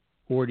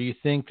 Or do you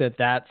think that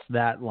that's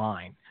that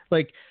line?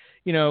 Like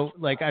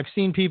I've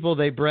seen people,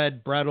 they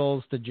bred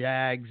bredels to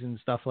jags and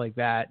stuff like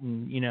that.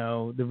 And,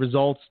 the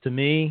results to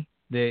me,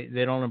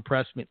 they don't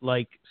impress me.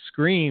 Like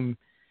Scream,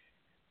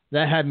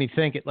 that had me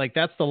thinking, like,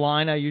 that's the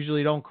line I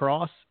usually don't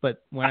cross.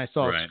 But when I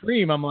saw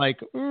Scream, I'm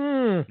like,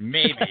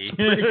 maybe.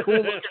 Pretty cool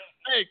looking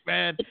snake,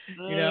 man.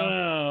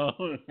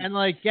 And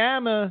like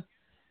Gamma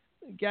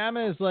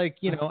is like,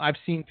 I've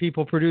seen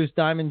people produce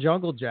diamond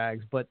jungle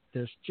jags, but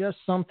there's just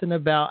something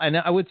about, and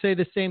I would say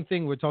the same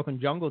thing. We're talking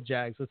jungle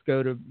jags. Let's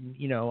go to,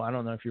 I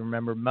don't know if you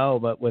remember Mo,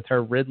 but with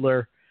her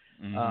Riddler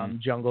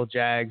jungle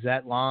jags,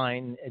 that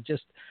line, it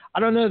just, I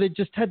don't know. They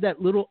just had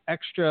that little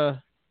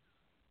extra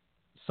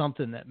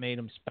something that made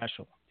them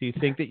special. Do you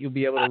think that you'll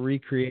be able to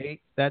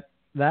recreate that?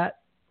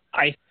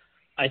 I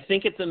I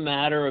think it's a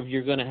matter of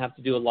you're going to have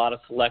to do a lot of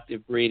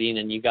selective breeding,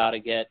 and you got to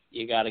get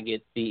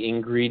the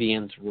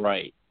ingredients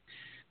right.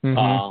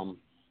 Mm-hmm.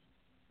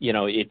 You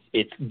know,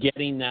 it's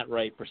getting that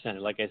right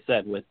percentage. Like I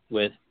said, with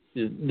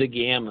the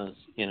gammas,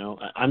 you know,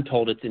 I'm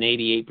told it's an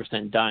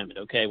 88% diamond.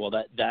 Okay, well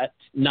that's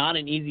not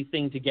an easy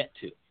thing to get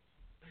to.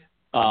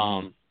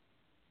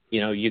 You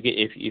know, you get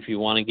if you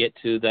want to get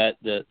to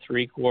the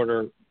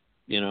 3/4,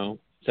 you know,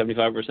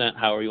 75%,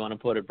 however you want to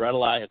put it,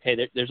 Bredli.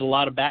 Okay, there's a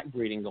lot of back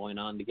breeding going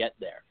on to get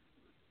there.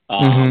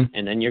 And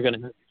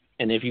then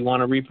and if you want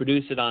to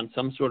reproduce it on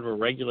some sort of a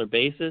regular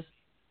basis,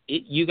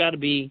 you got to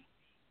be.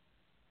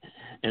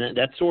 And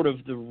that's sort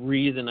of the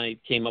reason I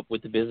came up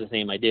with the business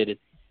name I did. It's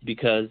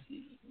because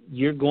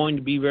you're going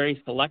to be very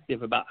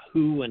selective about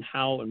who and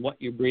how and what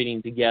you're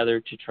breeding together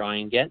to try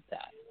and get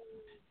that.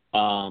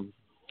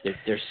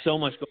 There's so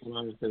much going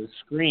on with those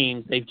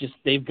screens.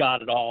 They've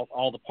got it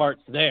all the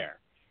parts there.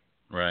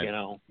 Right. You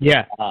know.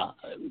 Yeah.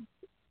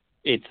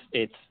 It's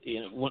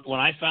you know, when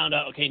I found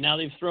out, okay, now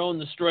they've thrown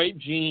the stripe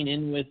gene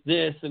in with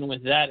this and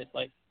with that, it's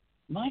like,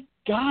 my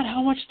God,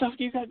 how much stuff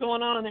do you got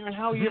going on in there, and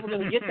how are you ever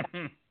going to get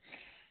that?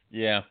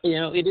 Yeah. You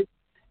know,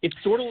 it's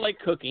sort of like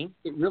cooking.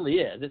 It really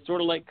is. It's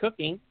sort of like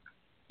cooking.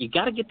 You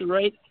got to get the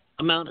right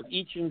amount of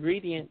each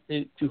ingredient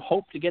to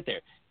hope to get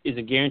there. Is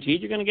it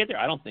guaranteed you're going to get there?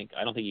 I don't think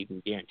you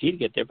can guarantee to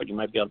get there, but you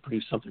might be able to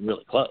produce something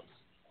really close.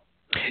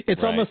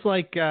 It's Right.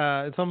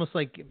 almost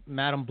like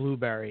Madame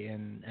Blueberry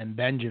and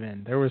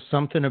Benjamin. There was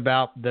something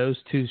about those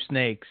two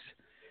snakes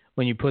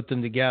when you put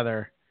them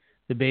together.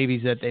 The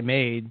babies that they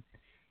made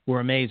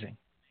were amazing.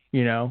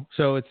 You know,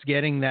 so it's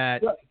getting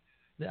that. Right.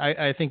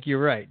 I think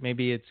you're right.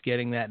 Maybe it's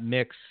getting that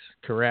mix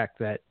correct.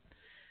 That,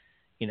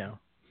 you know.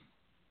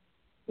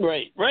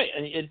 Right.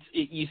 And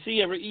you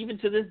see even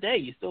to this day,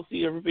 you still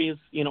see everybody's,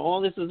 you know,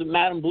 all this is a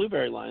Madame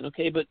Blueberry line,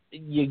 okay, but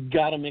you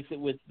got to mix it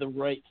with the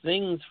right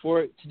things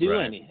for it to do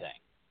Right. anything.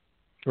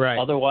 Right.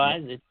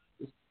 Otherwise,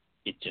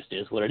 it just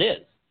is what it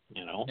is,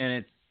 you know.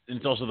 And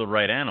it's also the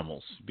right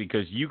animals,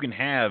 because you can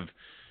have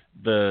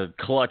the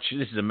clutch.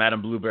 This is a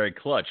Madame Blueberry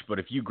clutch, but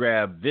if you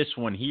grab this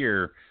one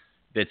here,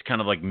 that's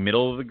kind of like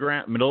middle of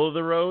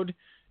the road,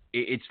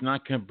 it's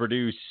not going to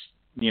produce,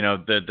 you know,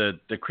 the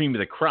cream of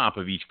the crop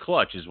of each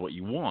clutch is what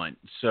you want.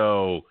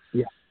 So,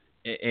 yeah.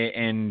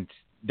 And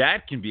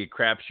that can be a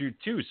crapshoot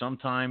too.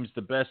 Sometimes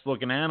the best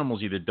looking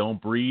animals either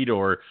don't breed,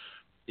 or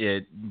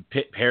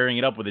pairing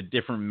it up with a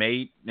different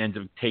mate ends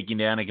up taking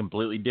down a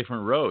completely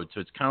different road. So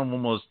it's kind of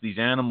almost, these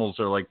animals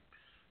are like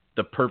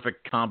the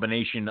perfect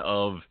combination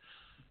of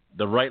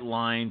the right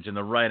lines and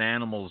the right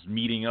animals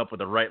meeting up with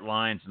the right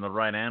lines and the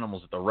right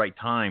animals at the right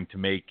time to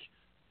make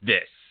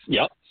this.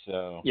 Yep.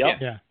 So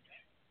Yep. Yeah.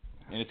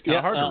 And it's kind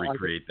of hard to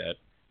recreate that.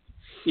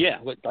 Yeah,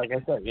 like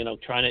I said, you know,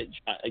 trying to,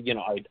 you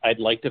know, I'd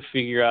like to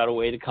figure out a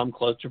way to come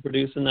close to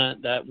producing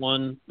that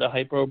one, the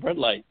Hypo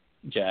Bredli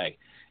Jag.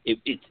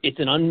 It's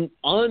an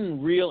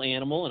unreal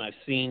animal, and I've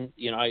seen,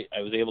 you know, I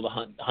was able to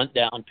hunt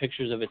down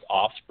pictures of its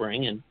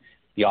offspring, and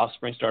the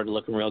offspring started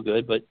looking real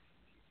good, but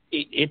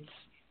it's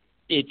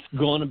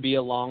going to be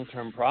a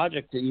long-term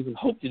project to even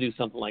hope to do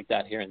something like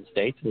that here in the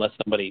States, unless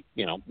somebody,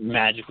 you know,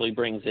 magically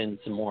brings in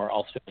some more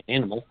Australian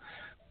animals.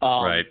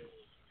 Right.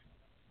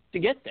 To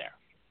get there.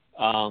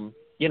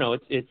 You know,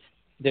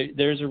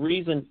 there's a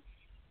reason,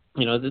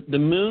 you know, the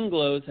moon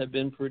glows have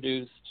been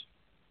produced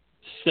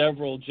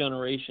several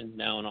generations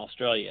now in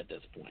Australia at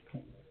this point.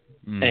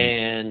 Mm-hmm.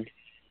 And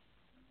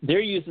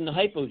they're using the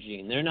hypo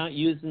gene. They're not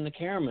using the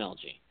caramel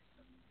gene.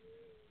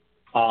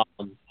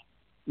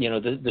 You know,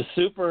 the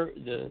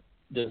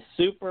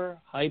super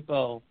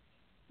hypo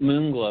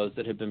moon glows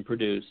that have been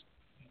produced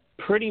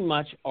pretty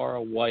much are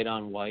a white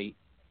on white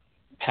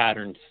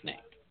patterned snake.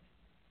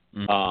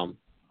 Mm-hmm.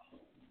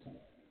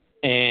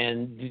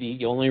 And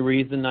the only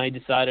reason I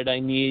decided I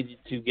needed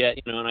to get,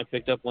 you know, and I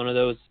picked up one of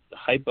those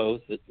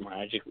hypos that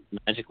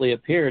magically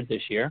appeared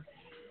this year.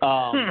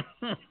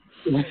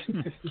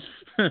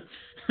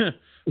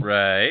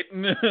 Right.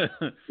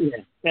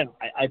 Yeah,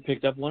 I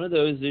picked up one of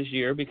those this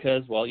year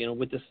because, well, you know,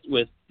 with the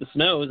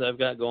snows I've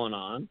got going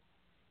on,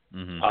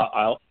 mm-hmm.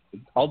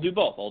 I'll do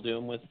both. I'll do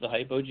them with the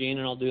hypo gene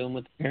and I'll do them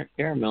with the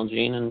caramel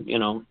gene, and you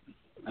know,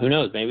 who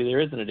knows? Maybe there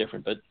isn't a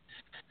difference, but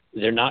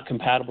they're not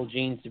compatible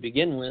genes to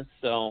begin with,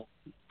 so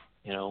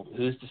you know,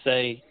 who's to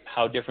say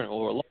how different it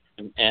will look?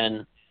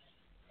 And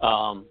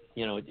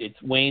you know, it's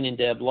Wayne and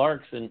Deb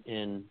Larks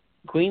in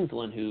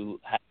Queensland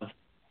who have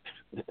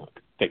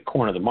the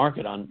corner of the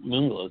market on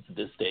moonglows at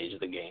this stage of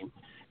the game,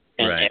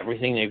 and right.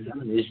 Everything they've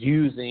done is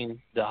using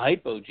the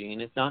hypo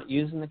gene. It's not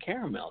using the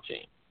caramel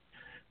gene.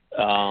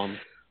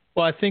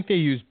 Well, I think they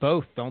use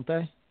both, don't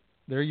they?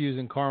 They're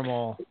using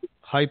caramel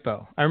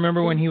hypo. I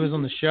remember when he was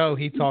on the show,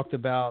 he talked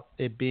about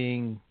it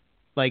being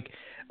like,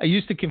 it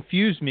used to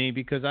confuse me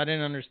because I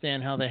didn't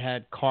understand how they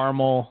had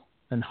caramel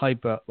and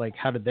hypo. Like,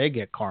 how did they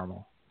get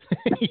caramel?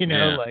 You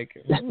know, yeah. like,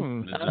 I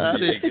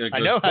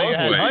know how you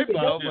had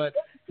hypo, but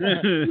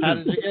how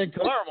did you get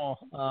caramel?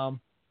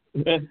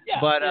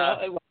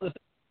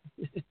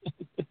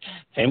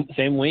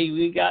 Same way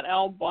we got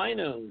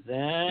albinos.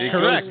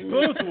 Correct,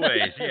 both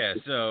ways. Yeah.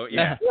 So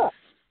yeah.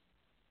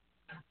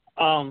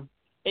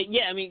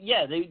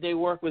 They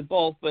work with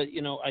both, but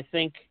I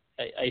think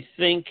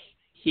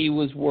he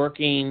was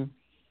working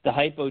the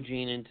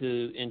hypogene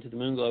into the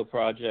Moonglow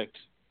project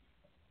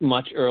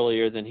much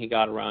earlier than he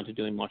got around to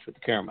doing much with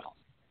the caramels.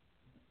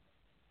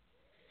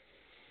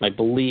 I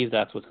believe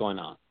that's what's going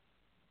on.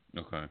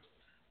 Okay.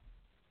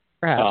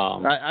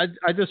 Perhaps.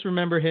 I just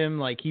remember him,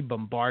 like, he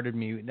bombarded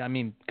me. I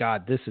mean,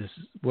 God, this is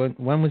when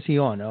was he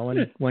on?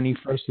 Owen, when he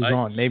first was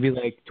on, maybe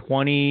like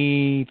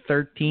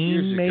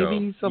 2013,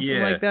 maybe something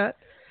like that.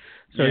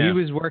 So he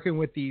was working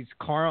with these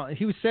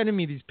he was sending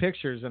me these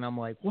pictures, and I'm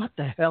like, what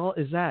the hell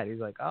is that? He's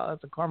like, oh,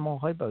 that's a caramel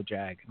hypo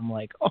jag. And I'm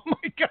like, oh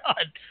my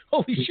God,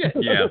 holy shit.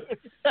 Yeah.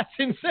 That's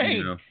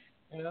insane.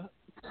 Yeah.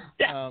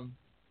 Yeah, I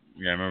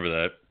remember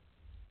that.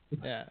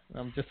 Yeah,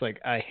 I'm just like,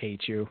 I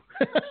hate you.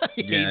 I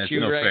hate it's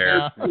you no right fair.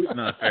 now. It's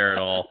not fair at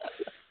all.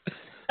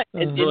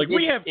 We're like,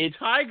 we have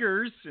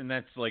tigers, and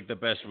that's like the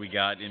best we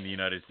got in the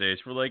United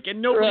States. We're like,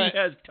 and nobody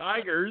has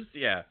tigers.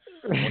 Yeah.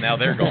 Well, now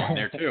they're gone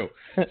there too.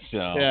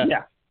 So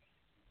yeah.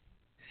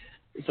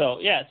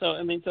 So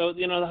I mean, the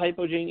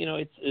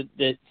hypogene,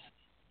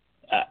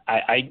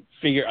 I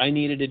figure I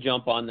needed to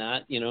jump on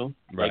that,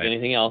 like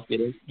anything else,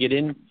 get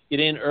in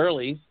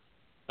early.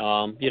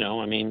 I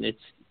mean,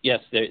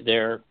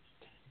 they're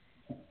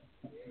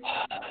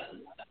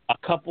a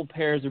couple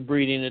pairs of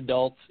breeding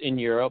adults in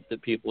Europe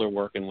that people are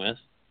working with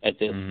at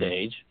this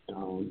stage,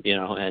 and you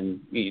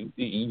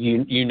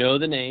know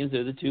the names.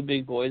 They're the two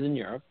big boys in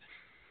Europe.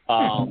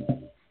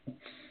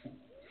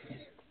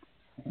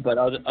 But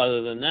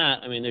other than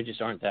that, I mean, there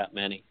just aren't that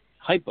many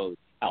hypos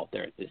out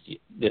there at this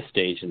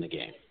stage in the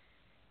game.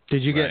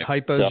 Did you get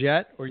hypos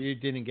yet, or you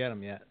didn't get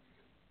them yet?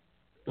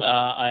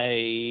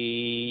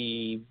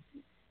 I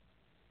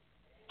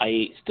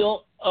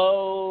still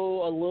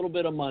owe a little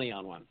bit of money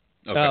on one.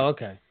 Okay. Oh,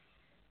 okay.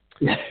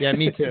 Yeah,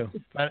 me too.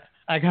 But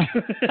I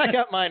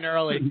got mine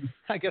early.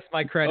 I guess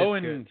my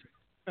credit's good.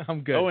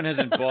 I'm good. Owen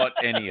hasn't bought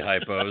any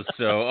hypos,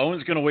 so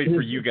Owen's going to wait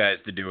for you guys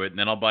to do it, and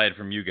then I'll buy it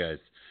from you guys.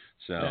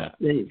 So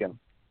there you go.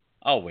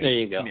 I'll wait. There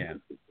you go. Yeah.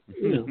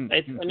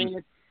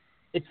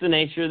 It's the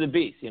nature of the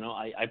beast.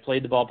 I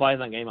played the ball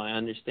python game. I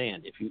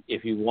understand.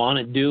 If you want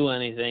to do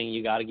anything,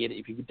 you got to get it.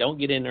 If you don't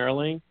get in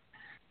early,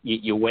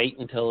 you wait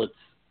until it's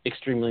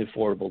extremely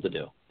affordable to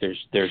do.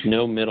 There's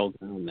no middle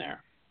ground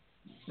there.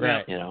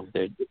 Right.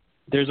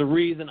 There's a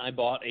reason I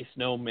bought a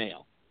snow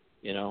male.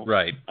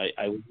 Right.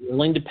 I was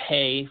willing to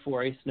pay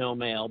for a snow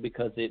male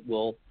because it's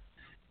going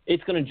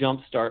to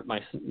jumpstart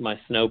my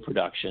snow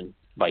production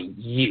by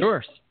years.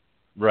 Sure.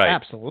 Right.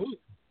 Absolutely.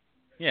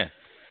 Yeah.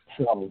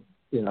 So,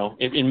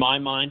 in my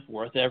mind,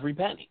 worth every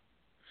penny.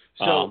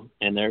 So,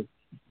 and they're,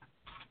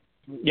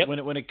 yep.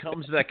 When it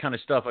comes to that kind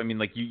of stuff, I mean,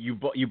 like you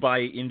buy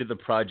into the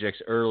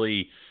projects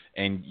early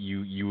and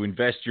you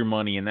invest your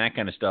money in that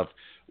kind of stuff.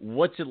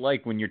 What's it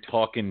like when you're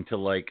talking to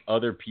like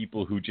other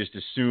people who just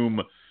assume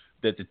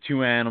that the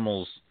two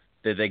animals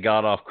that they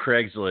got off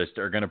Craigslist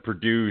are going to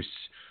produce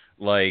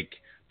like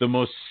the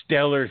most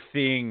stellar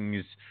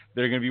things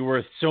that are going to be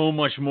worth so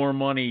much more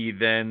money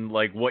than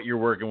like what you're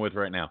working with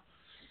right now?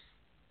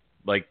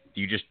 Like,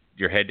 do you just,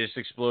 your head just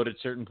explode at a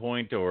certain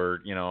point,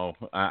 or,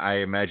 I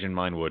imagine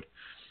mine would.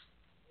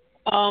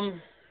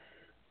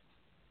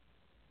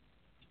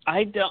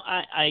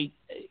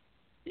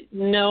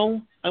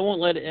 No, I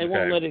won't let it. I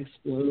won't let it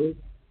explode.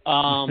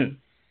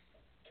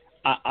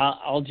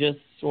 I'll just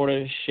sort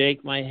of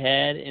shake my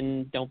head,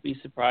 and don't be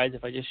surprised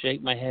if I just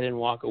shake my head and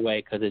walk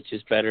away, because it's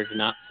just better to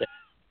not say.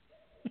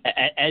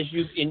 As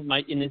you in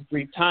this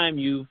brief time,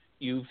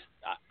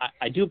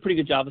 I do a pretty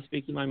good job of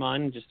speaking my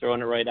mind and just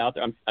throwing it right out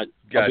there. I'll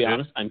be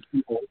honest, I'm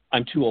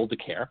too old to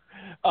care.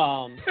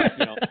 That's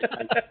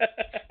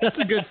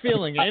a good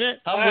feeling, ain't it?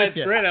 That's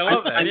great. I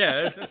love that.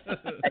 Yeah.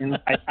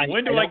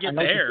 When do I get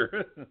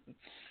there?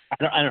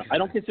 I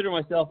don't consider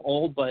myself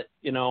old, but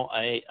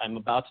I'm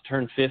about to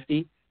turn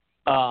 50,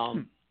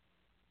 and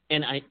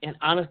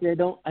honestly, I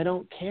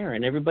don't care.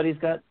 And everybody's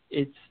got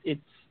it's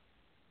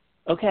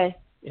okay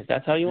if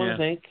that's how you want to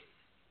think.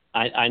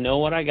 I know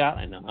what I got.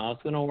 I know how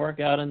it's going to work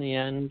out in the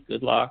end.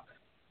 Good luck.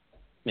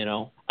 I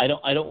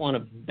don't want to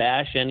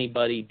bash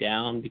anybody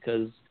down,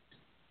 because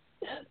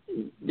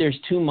there's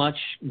too much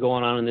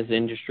going on in this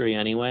industry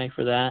anyway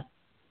for that.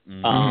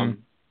 Mm-hmm.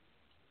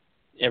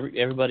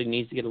 Everybody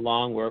needs to get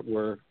along.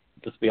 We're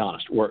let's be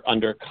honest, we're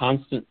under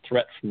constant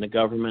threat from the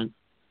government.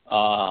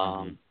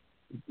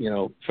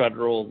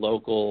 Federal,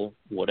 local,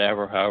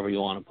 whatever, however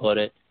you want to put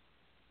it.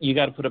 You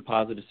got to put a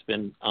positive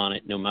spin on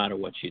it, no matter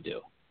what you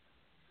do.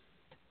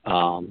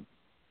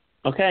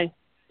 Okay,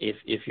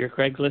 if your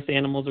Craigslist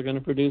animals are going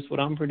to produce what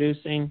I'm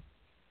producing,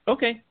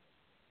 okay,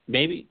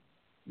 maybe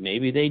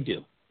they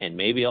do, and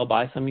maybe I'll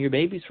buy some of your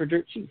babies for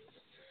dirt cheap.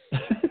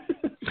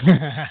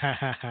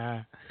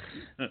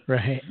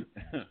 Right.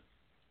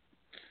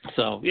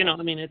 So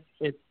it's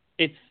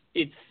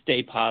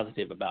stay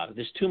positive about it.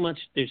 There's too much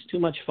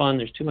fun.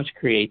 There's too much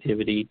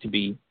creativity to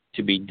be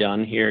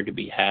done here, to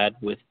be had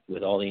with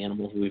all the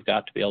animals we've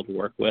got to be able to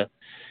work with.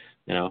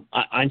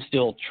 I'm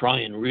still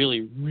trying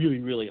really, really,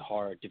 really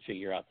hard to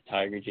figure out the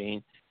tiger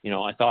gene.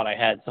 I thought I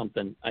had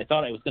something. I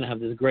thought I was going to have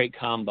this great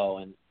combo,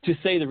 and to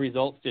say the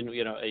results didn't,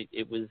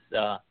 it was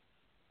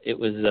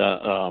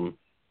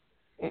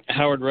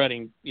Howard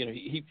Redding.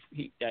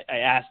 I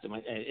asked him.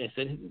 I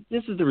said,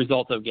 "This is the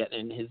result I'm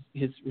getting." And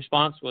his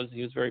response was,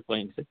 he was very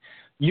plain. He said,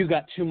 "You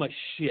got too much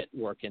shit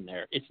work in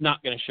there. It's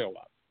not going to show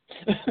up."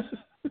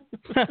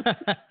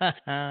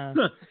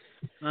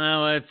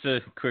 Well, that's a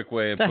quick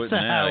way of putting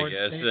that, I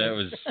guess. That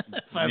was,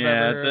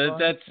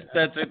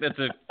 that's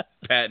a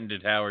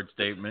patented Howard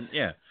statement.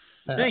 Yeah,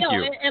 thank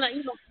you.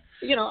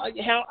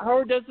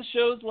 Howard does the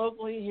shows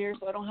locally here,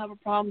 so I don't have a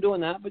problem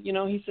doing that. But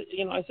he said,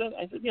 I said,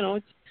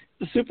 it's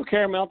the Super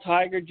Caramel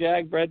Tiger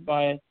Jag bred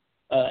by an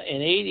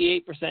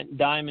 88%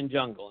 diamond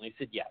jungle, and he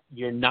said, yeah,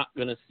 you're not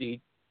going to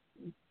see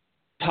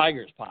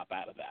tigers pop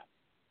out of that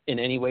in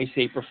any way,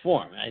 shape, or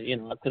form.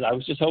 Because I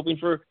was just hoping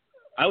for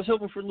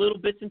little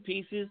bits and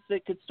pieces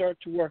that could start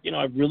to work.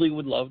 I really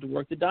would love to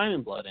work the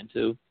diamond blood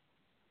into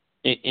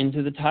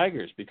the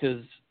tigers,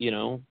 because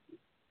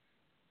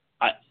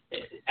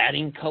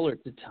adding color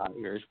to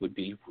tigers would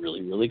be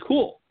really, really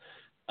cool.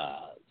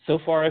 So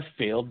far, I've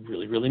failed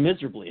really, really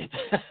miserably at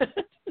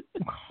that.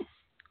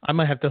 I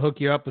might have to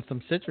hook you up with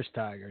some citrus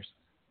tigers.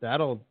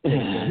 That'll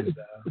take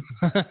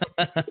those.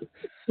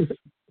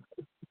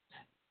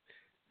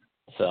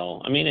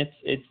 So,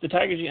 it's the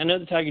tiger gene. I know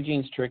the tiger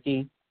gene's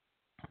tricky.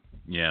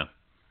 Yeah.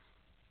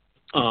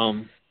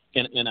 And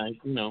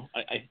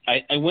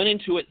I went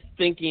into it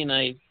thinking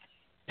I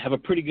have a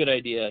pretty good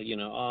idea.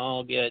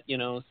 I'll get,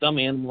 some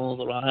animals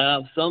that will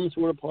have some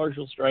sort of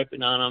partial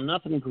striping on them.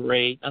 Nothing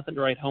great, nothing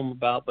to write home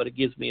about, but it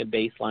gives me a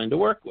baseline to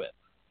work with.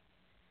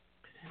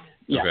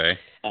 Yeah.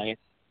 Okay.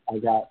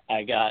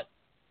 I got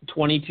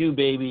 22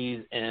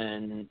 babies,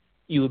 and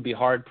you would be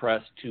hard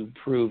pressed to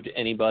prove to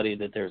anybody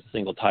that there's a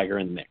single tiger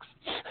in the mix.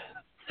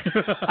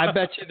 I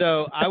bet you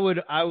though, I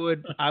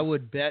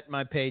would bet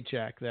my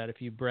paycheck that if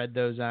you bred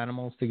those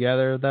animals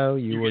together, though,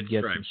 you would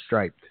get them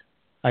striped.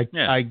 I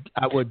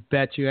would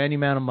bet you any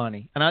amount of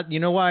money. And you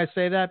know why I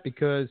say that?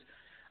 Because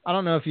I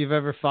don't know if you've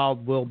ever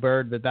followed Will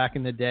Bird, but back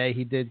in the day,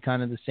 he did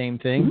kind of the same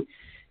thing. Mm-hmm.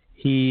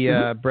 He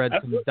bred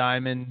some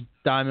diamond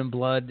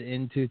blood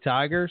into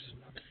tigers,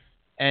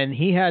 and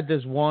he had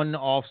this one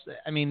off.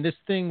 This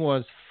thing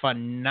was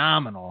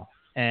phenomenal,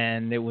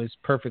 and it was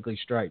perfectly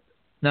striped.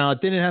 Now,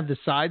 it didn't have the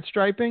side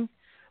striping,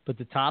 but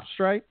the top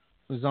stripe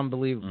was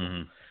unbelievable.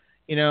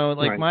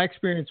 Mm-hmm. My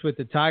experience with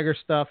the tiger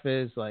stuff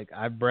is,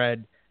 I've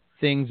bred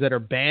things that are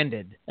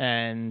banded,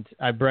 and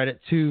I bred it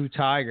to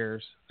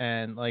tigers,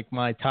 and,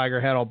 my tiger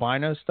head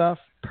albino stuff,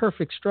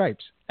 perfect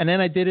stripes. And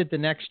then I did it the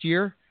next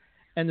year,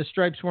 and the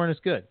stripes weren't as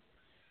good.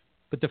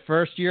 But the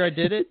first year I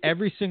did it,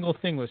 every single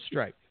thing was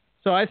striped.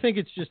 So I think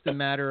it's just a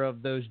matter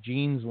of those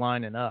genes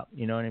lining up.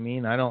 You know what I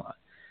mean?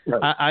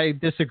 I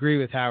disagree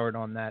with Howard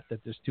on that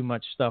there's too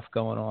much stuff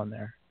going on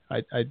there.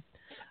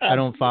 I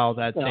don't follow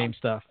that same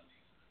stuff.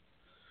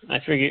 I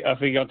figure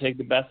I'll take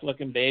the best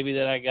looking baby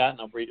that I got,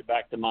 and I'll breed it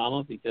back to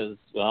Mama, because,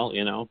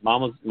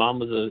 Mama's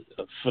a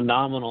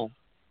phenomenal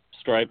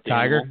striped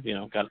tiger.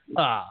 Animal,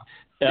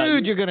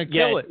 dude, you're gonna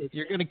kill it.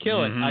 You're gonna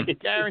kill it. I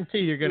guarantee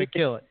you're gonna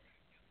kill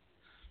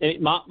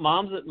it.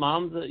 Mom's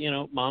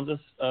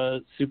a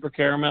Super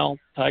Caramel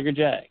Tiger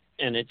Jag,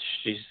 and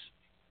she's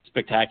a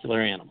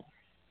spectacular animal.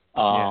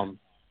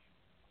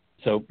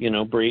 So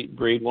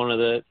breed one of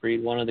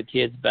the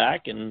kids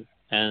back and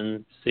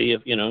see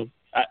if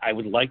I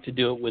would like to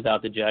do it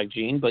without the Jag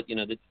gene, but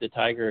the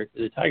tiger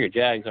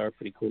Jags are a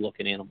pretty cool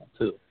looking animal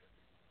too.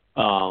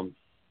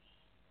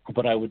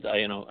 But I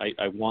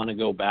want to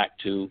go back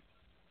to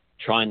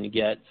trying to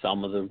get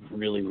some of the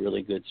really,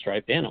 really good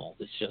striped animals.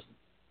 It's just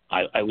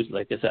I was,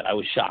 like I said, I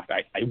was shocked.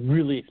 I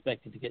really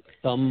expected to get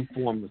some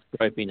form of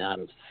striping out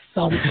of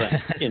something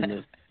in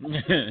this.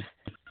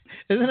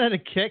 Isn't that a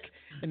kick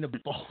in the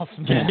balls,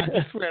 man?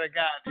 I swear to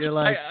God. You're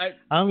like,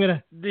 I'm going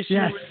to... This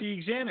year was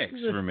the Xanax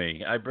for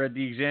me. I bred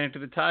the Xanax to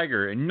the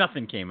tiger, and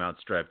nothing came out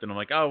striped. And I'm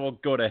like, oh, well,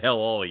 go to hell,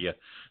 all of you.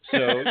 So,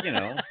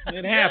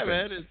 it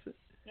happens.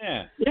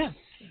 Yeah.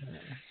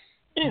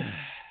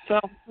 So,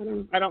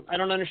 I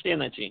don't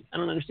understand that gene. I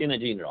don't understand that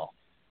gene at all.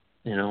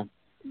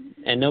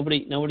 And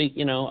nobody,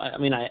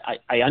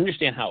 I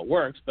understand how it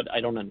works, but I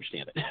don't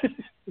understand it.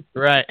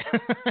 Right.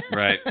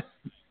 Right.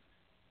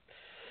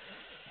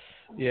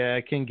 Yeah,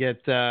 it can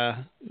get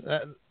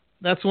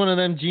that's one of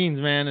them genes,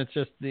 man. It's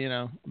just,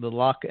 the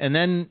luck. And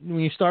then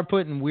when you start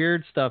putting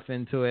weird stuff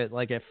into it,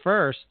 like at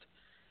first,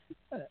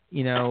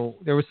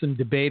 there was some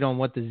debate on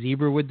what the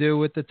zebra would do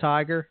with the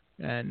tiger,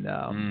 and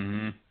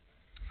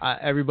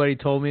everybody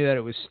told me that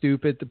it was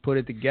stupid to put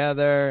it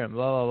together and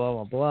blah, blah,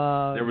 blah, blah,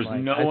 blah. There was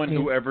no one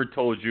who ever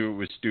told you it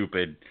was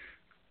stupid,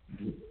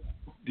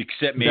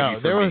 except maybe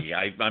me.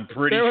 I'm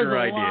pretty sure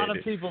I did. There was a lot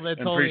of people that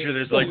I'm told me. I'm pretty sure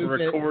there's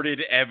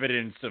recorded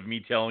evidence of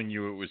me telling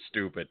you it was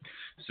stupid.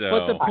 So,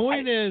 but the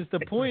point is,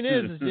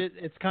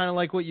 it's kind of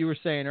like what you were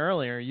saying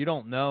earlier. You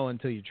don't know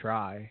until you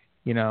try.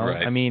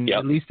 Right.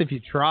 At least if you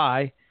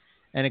try,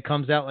 and it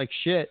comes out like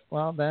shit,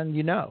 well, then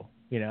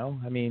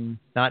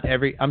not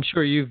every. I'm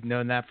sure you've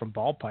known that from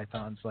ball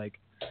pythons. Like,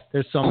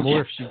 there's some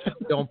morphs you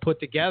don't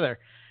put together,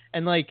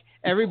 And like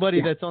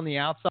everybody that's on the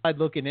outside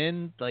looking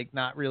in, like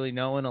not really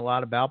knowing a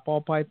lot about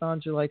ball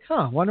pythons, you're like,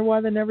 huh, wonder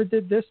why they never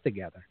did this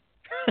together.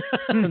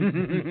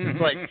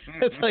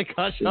 it's like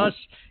hush hush,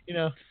 you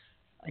know.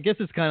 I guess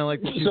it's kind of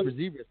like the super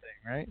zebra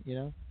thing, right? You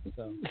know.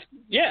 So.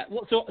 Yeah.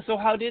 Well, so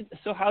how did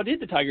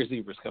the tiger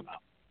zebras come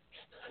out?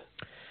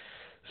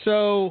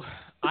 So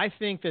I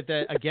think that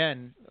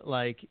again,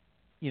 like,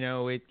 you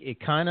know, it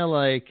kind of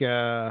like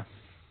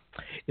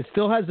it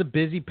still has a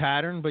busy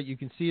pattern, but you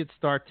can see it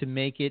start to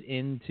make it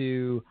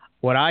into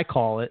what I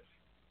call it.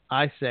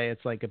 I say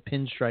it's like a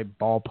pinstripe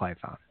ball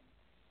python.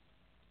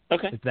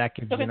 Okay. If that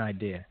gives you an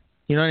idea.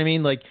 You know what I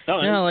mean? Like,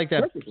 you know, like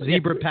that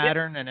zebra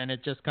pattern, and then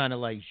it just kind of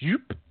like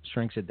zoop,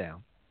 shrinks it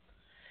down.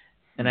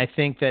 And I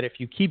think that if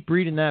you keep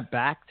breeding that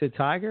back to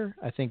tiger,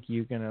 I think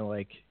you're gonna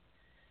like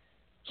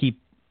keep,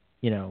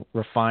 you know,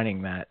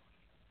 refining that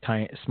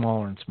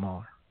smaller and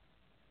smaller.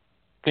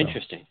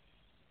 Interesting.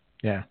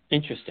 So, yeah.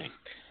 Interesting.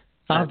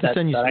 I'll have to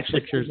send you some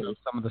pictures of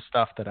some of the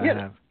stuff that I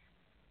have.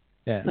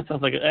 Yeah.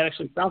 That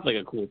actually sounds like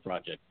a cool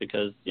project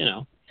because, you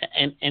know,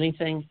 and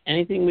anything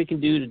we can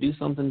do to do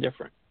something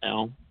different, you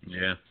know.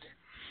 Yeah.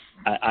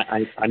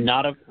 I'm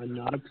not a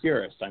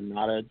purist. I'm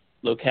not a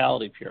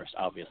locality purist.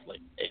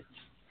 Obviously, it's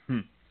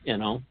you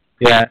know.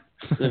 Yeah.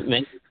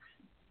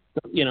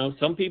 You know,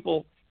 some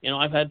people. You know,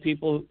 I've had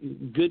people,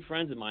 good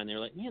friends of mine. They're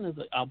like, man, those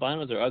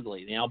albinos are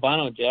ugly. The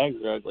albino jags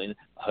are ugly. And,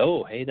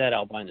 oh, hey, that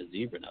albino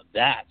zebra. Now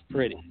that's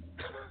pretty.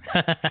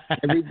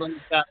 Everybody's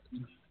got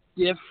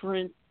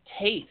different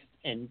taste,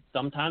 and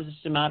sometimes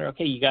it's a matter.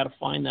 Okay, you got to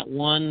find that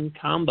one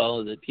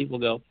combo that people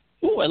go,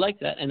 oh, I like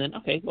that, and then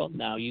okay, well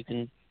now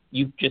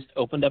you've just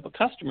opened up a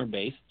customer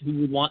base who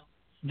would want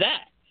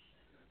that.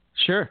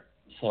 Sure.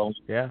 So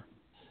yeah,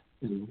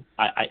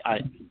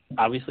 I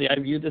obviously I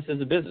view this as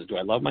a business. Do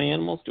I love my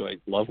animals? Do I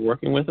love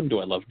working with them? Do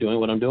I love doing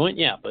what I'm doing?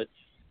 Yeah, but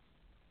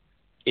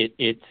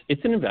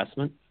it's an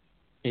investment.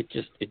 It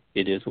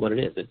is what it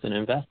is. It's an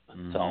investment.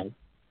 Mm-hmm. So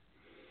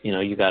you know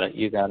you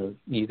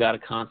gotta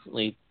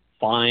constantly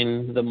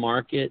find the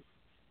market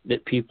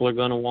that people are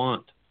going to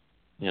want.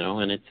 You know,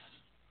 and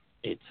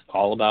it's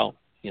all about.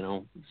 You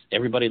know,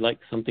 everybody likes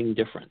something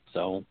different.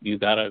 So you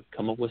got to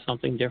come up with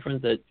something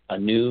different that a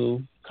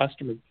new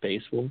customer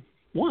base will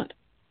want.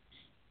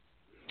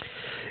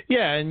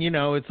 Yeah, and, you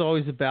know, it's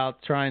always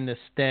about trying to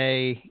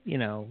stay, you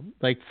know,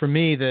 like for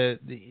me, the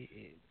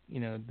you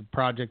know, the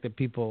project that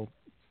people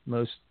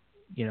most,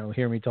 you know,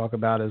 hear me talk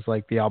about is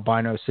like the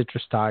albino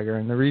citrus tiger.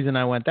 And the reason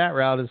I went that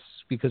route is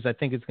because I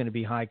think it's going to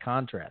be high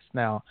contrast.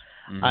 Now,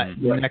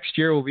 next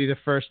year will be the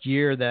first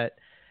year that,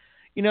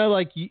 you know,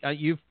 like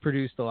you've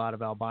produced a lot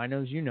of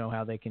albinos. You know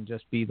how they can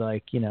just be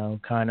like, you know,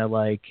 kind of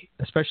like,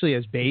 especially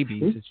as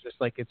babies, it's just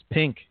like it's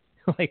pink.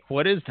 Like,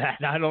 what is that?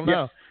 I don't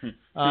know.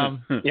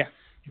 Yeah.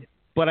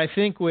 But I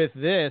think with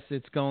this,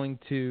 it's going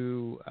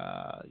to,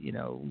 you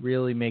know,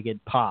 really make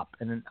it pop.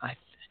 And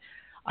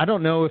I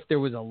don't know if there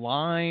was a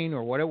line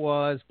or what it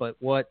was, but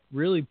what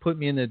really put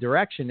me in the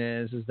direction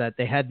is that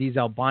they had these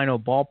albino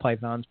ball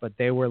pythons, but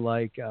they were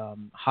like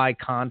high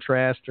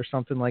contrast or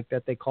something like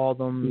that. They called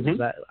them.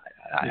 Mm-hmm.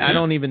 I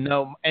don't even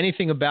know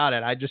anything about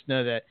it. I just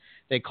know that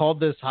they called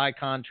this high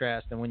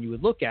contrast, and when you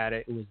would look at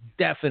it, it was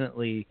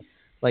definitely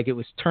like it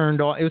was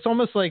turned on. It was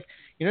almost like,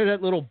 you know,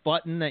 that little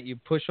button that you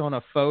push on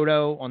a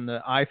photo on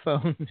the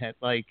iPhone that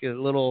like a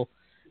little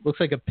looks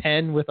like a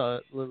pen with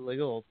a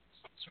little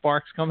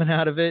sparks coming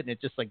out of it, and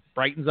it just like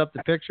brightens up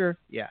the picture.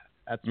 Yeah,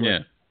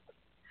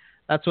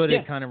 that's what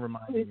it kind of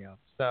reminded me of.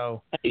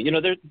 So, you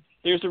know,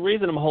 there's a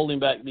reason I'm holding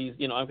back these.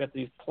 You know, I've got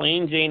these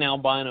plain Jane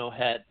albino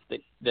heads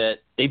that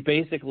they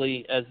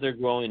basically, as they're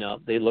growing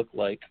up, they look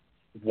like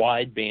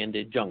wide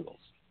banded jungles,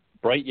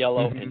 bright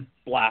yellow and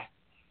black,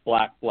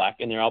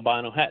 and they're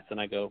albino hats.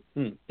 And I go,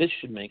 this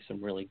should make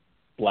some really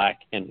black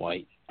and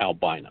white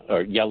albino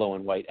or yellow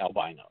and white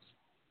albinos.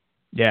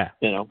 Yeah,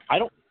 you know, I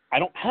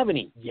don't have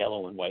any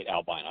yellow and white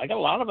albino. I got a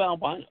lot of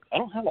albinos. I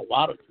don't have a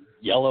lot of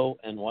yellow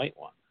and white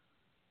ones.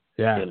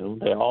 Yeah, you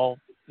know,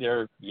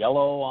 they're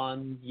yellow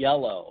on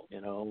yellow,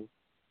 you know,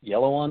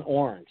 yellow on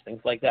orange,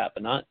 things like that,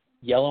 but not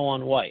yellow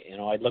on white. You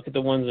know, I'd look at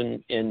the ones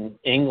in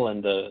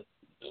England, the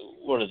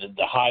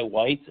high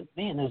whites, and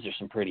man, those are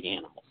some pretty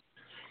animals.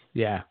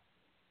 Yeah.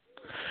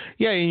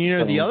 Yeah, and you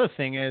know, the other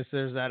thing is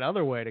there's that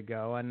other way to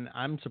go, and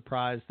I'm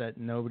surprised that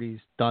nobody's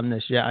done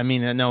this yet. I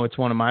mean, I know it's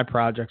one of my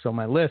projects on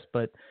my list,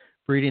 but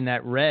breeding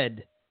that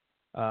red,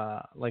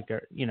 like a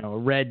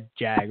red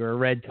jag or a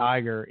red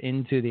tiger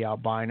into the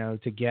albino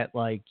to get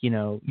like, you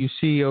know, you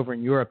see over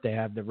in Europe they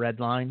have the red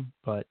line,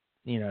 but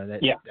you know that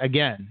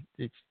again,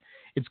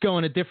 it's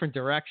going a different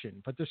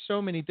direction. But there's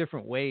so many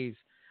different ways.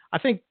 I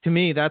think to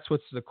me that's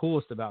what's the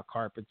coolest about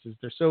carpets is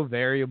they're so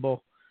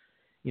variable,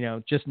 you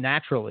know, just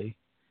naturally.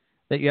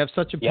 That you have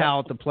such a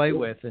palette to play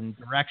with and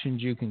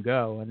directions you can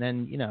go. And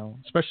then, you know,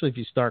 especially if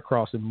you start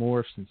crossing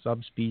morphs and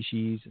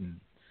subspecies and,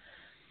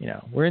 you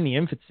know, we're in the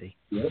infancy.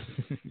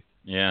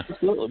 Yeah.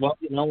 Absolutely. Well,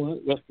 you know,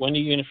 when are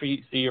you going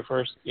to see your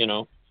first, you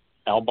know,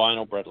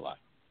 albino bred alive?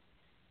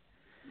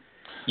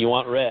 You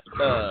want red?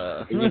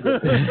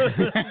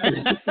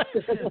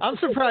 I'm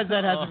surprised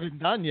that hasn't been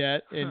done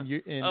yet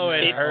in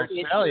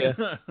Australia.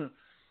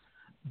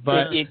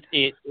 But it's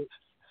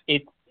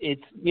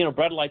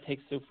Bred Light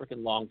takes so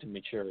freaking long to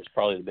mature is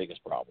probably the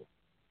biggest problem.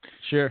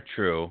 Sure.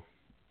 True.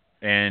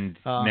 And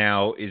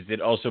now, is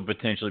it also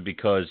potentially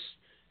because,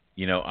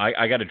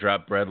 I got to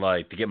drop Bred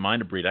Light to get mine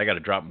to breed? I got to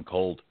drop them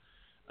cold.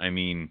 I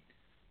mean,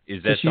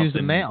 is that just something? Use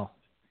a male.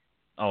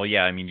 Oh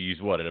yeah, I mean, you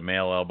use what? A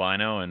male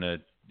albino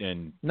and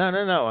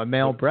No, a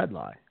male Bred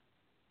Light.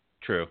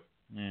 True.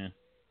 Yeah.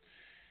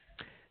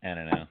 I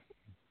don't know.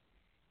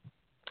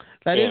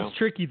 That is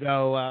tricky,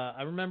 though.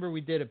 I remember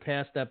we did a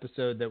past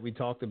episode that we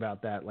talked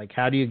about that. Like,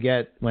 how do you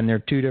get, when there are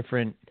two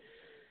different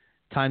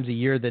times a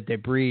year that they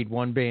breed,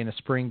 one being a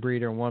spring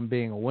breeder and one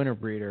being a winter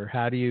breeder,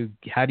 how do you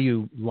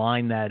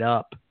line that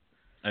up?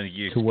 I think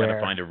you just got to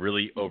find a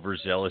really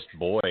overzealous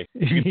boy.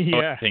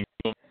 Yeah. You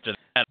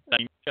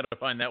got to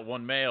find that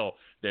one male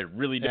that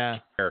really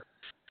doesn't care.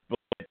 But,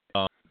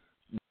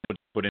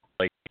 put in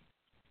like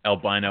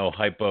albino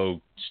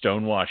hypo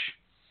stonewash.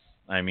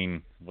 I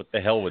mean, what the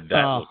hell would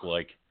that look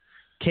like?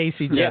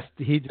 Casey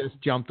he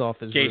just jumped off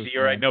his Casey, roof.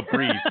 you're right. No,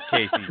 breathe,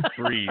 Casey,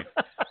 breathe.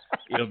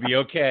 It'll be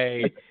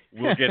okay.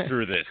 We'll get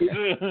through this.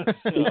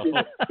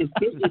 Is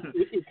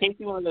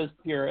Casey one of those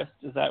purists?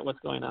 Is that what's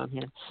going on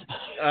here?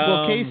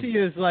 Well, Casey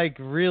is like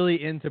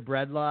really into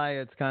Bred Light.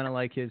 It's kind of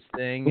like his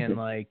thing, and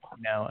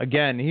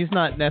again, he's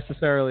not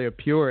necessarily a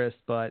purist,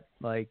 but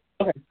like,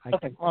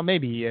 well,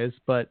 maybe he is,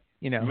 but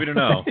we don't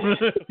know. we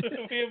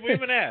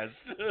haven't asked.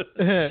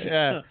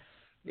 Yeah.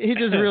 He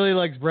just really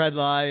likes Bred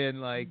Light,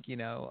 and I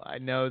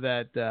know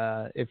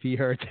that if he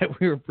heard that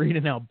we were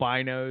breeding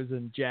albinos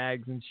and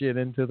jags and shit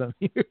into them,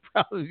 he would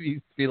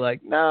probably be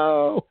like,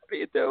 "No, what are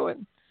you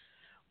doing?"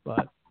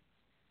 But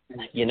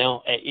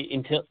until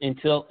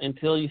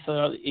you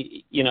saw,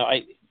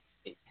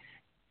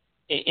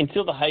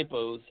 until the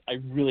hypos, I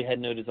really had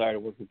no desire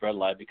to work with Bred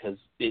Light because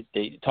they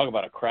talk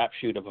about a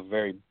crapshoot of a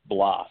very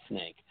blah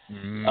snake.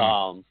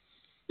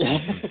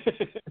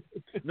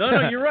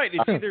 No, you're right.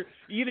 It's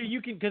either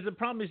you can, because the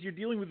problem is you're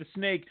dealing with a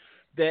snake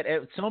that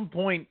at some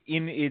point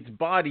in its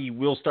body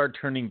will start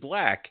turning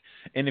black,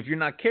 and if you're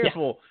not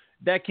careful,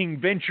 that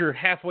can venture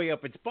halfway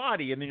up its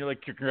body, and then you're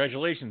like,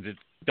 congratulations, it's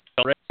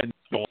red. It's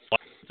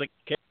like,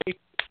 okay,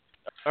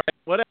 all right,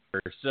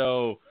 whatever.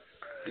 So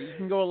you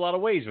can go a lot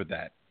of ways with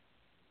that.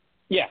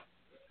 Yeah,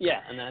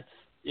 and that's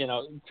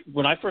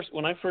when I first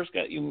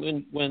got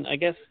you, when I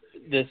guess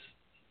this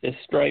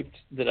striped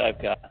that I've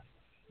got.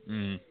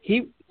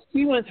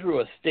 He went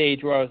through a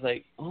stage where I was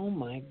like, "Oh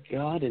my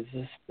God, is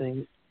this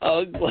thing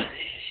ugly?"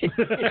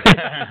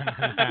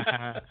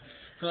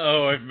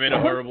 Oh, I've made a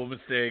horrible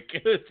mistake.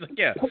 It's like,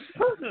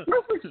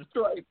 perfect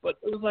stripe, but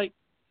it was like,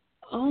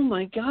 "Oh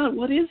my God,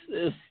 what is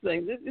this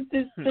thing?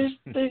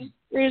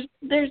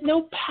 There's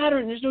no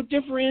pattern, there's no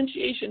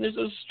differentiation, there's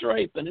a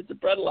stripe, and it's a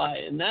Bred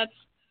Light, and that's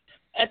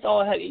all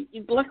I had."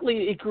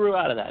 Luckily, it grew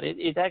out of that.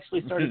 It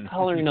actually started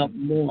coloring up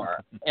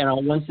more,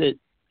 and once it,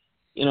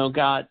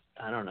 got,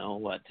 I don't know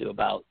what, to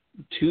about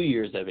 2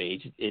 years of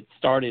age, it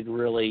started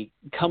really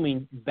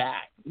coming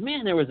back.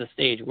 Man, there was a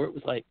stage where it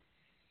was like,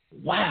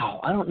 wow,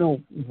 I don't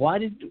know, why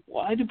do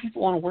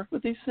people want to work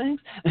with these things?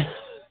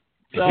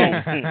 So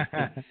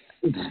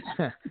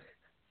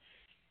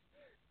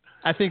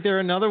I think they're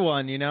another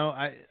one,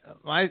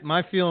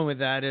 my feeling with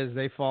that is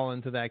they fall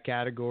into that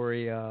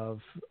category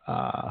of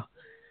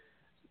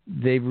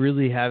they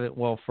really haven't,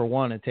 well, for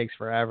one, it takes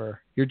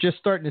forever. You're just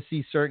starting to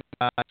see certain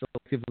guys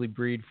selectively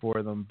breed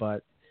for them,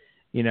 but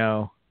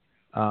I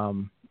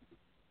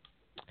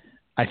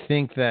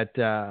think that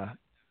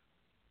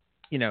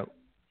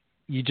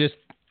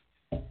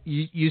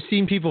you've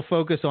seen people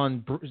focus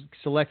on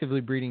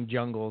selectively breeding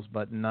jungles,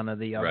 but none of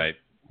the other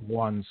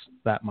ones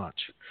that much.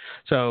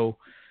 So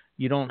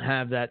you don't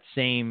have that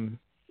same,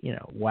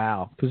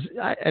 wow. Because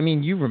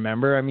you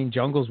remember,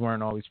 jungles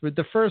weren't always, but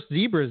the first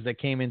zebras that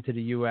came into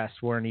the U.S.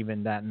 weren't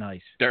even that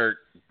nice. Dirt.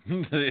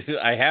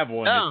 I have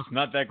one. Oh, it's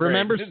not that great.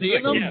 Remember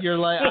seeing them? Yeah. You're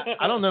like,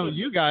 I don't know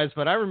you guys,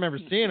 but I remember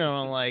seeing them.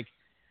 I'm like,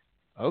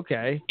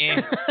 okay.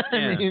 It's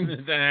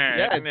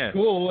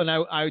cool, and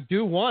I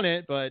do want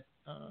it, but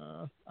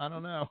I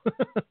don't know.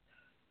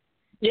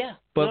 Yeah.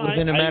 But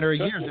within a matter of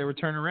years, they were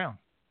turning around.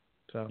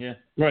 So yeah,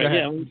 right.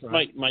 Yeah,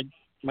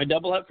 my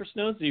double hat for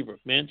snow zebra,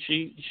 man.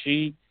 She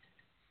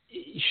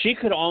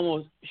could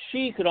almost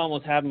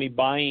have me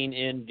buying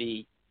in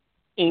the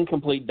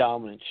incomplete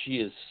dominance. She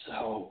is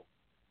so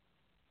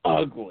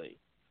ugly.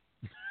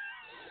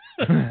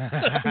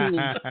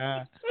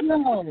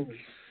 No,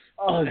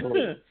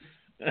 ugly.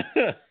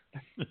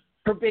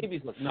 Her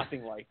babies look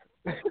nothing like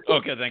her.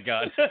 Okay, thank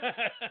God.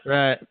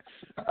 Right.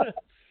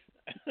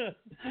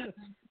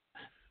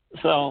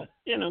 So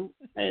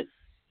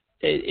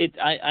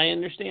I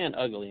understand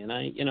ugly, and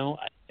I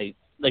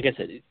like I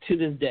said, to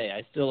this day,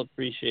 I still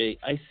appreciate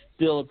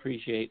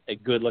a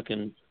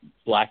good-looking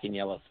black and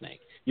yellow snake.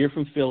 You're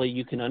from Philly.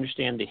 You can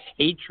understand the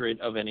hatred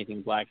of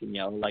anything black and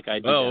yellow, like I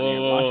do.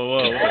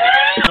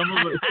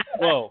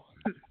 Whoa.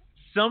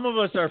 some of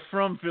us are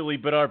from Philly,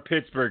 but are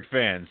Pittsburgh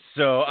fans,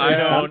 so I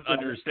don't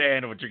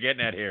understand what you're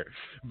getting at here.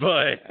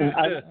 But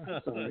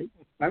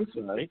I'm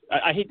sorry.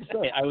 I hate to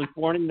say it. I was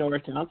born in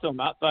Norristown, so I'm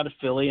outside of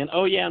Philly, and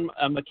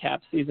I'm a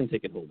Caps season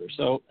ticket holder.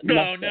 So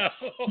no.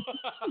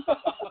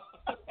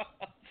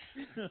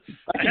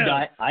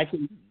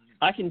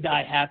 I can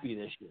die happy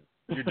this year.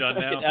 You're done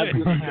now.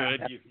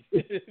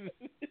 Good.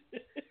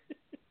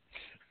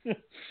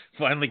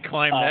 Finally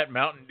climbed that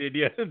mountain, did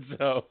you?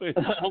 So.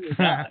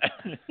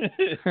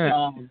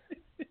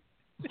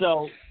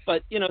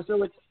 But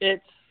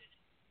it's.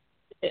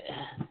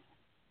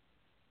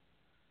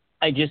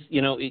 I just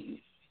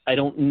I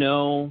don't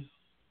know.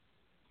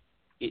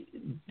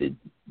 The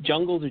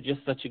jungles are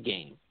just such a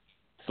game,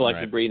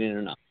 selective breeding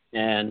or not,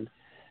 and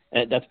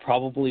that's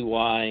probably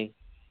why.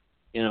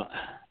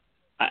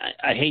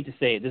 I hate to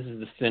say it. This is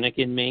the cynic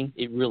in me.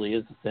 It really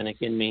is the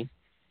cynic in me.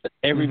 But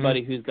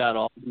everybody who's got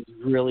all these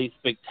really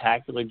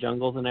spectacular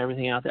jungles and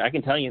everything out there, I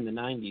can tell you in the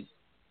 90s,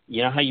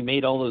 you know how you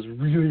made all those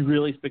really,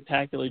 really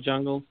spectacular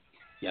jungles?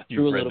 Yeah,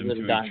 threw a little bit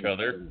of each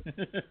other.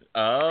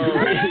 Oh.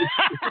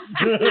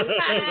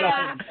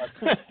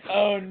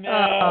 Oh,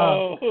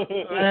 no.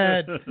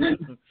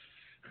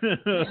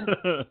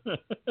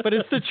 But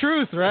it's the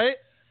truth, right?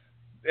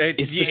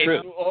 It's the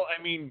truth. Well,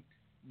 I mean,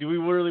 do we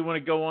really want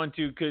to go on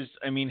to, because,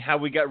 I mean, how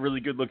we got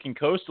really good-looking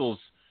coastals,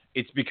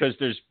 it's because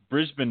there's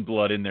Brisbane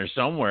blood in there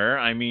somewhere.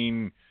 I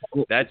mean,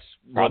 that's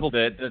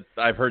that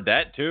I've heard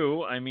that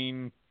too. I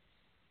mean,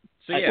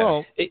 so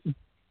yeah.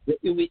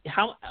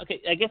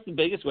 I guess the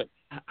biggest way.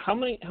 How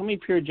many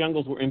pure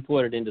jungles were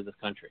imported into this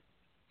country?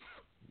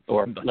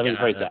 Or let me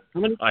phrase that.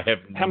 I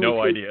have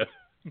no idea.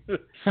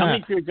 How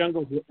many pure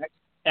jungles were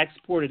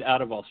exported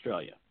out of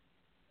Australia?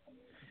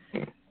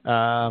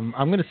 I'm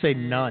going to say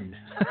none.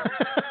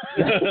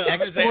 I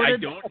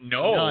don't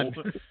know. None.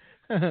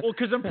 Well,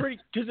 because I'm pretty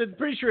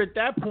sure at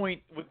that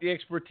point with the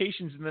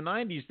exportations in the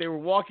 90s, they were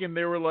walking,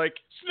 they were like,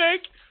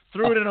 snake,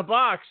 threw it in a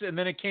box, and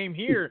then it came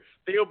here.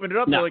 They opened it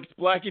up, they're like, it's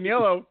black and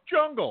yellow,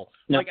 jungle.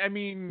 No. Like, I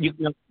mean, you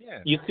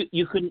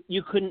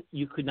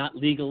could not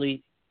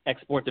legally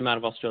export them out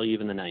of Australia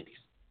even in the 90s.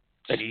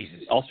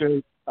 Jesus.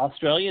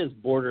 Australia's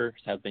borders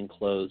have been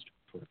closed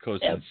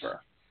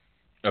forever.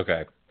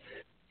 Okay.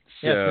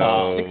 So,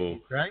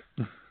 60s, right?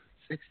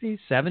 60s,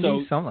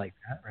 70s, something like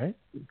that, right?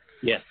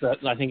 Yes,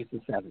 I think it's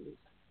the 70s.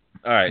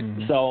 All right.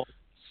 Mm-hmm. So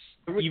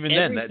even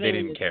then, they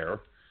didn't care.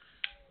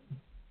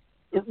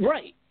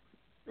 Right.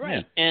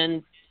 Yeah.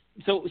 And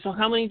so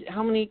how many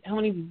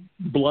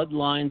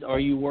bloodlines are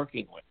you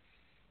working with?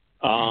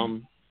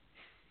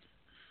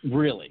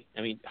 Really,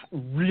 I mean,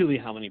 really,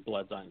 how many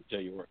bloodlines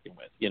are you working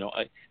with?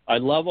 I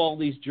love all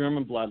these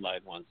German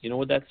bloodline ones. You know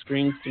what that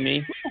screams to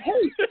me?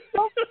 Hey,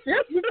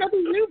 we've got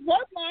these new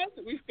bloodlines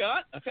that we've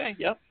got. Okay,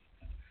 yep.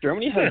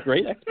 Germany has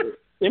great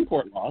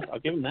import laws. I'll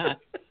give them that.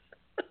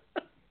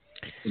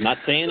 I'm not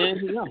saying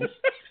anything else.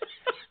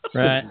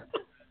 Right.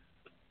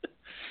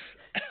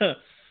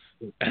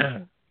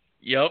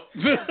 Yep.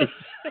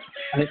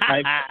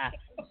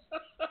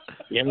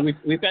 Yeah,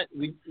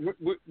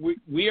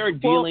 we are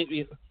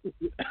dealing.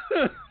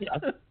 Yeah.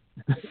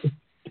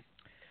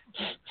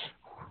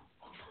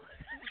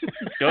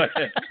 Go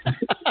ahead.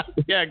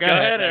 Yeah, go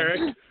ahead,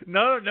 Eric.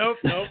 No, nope.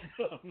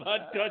 I'm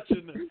not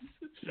touching this.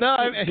 No,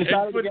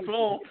 it's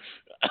full.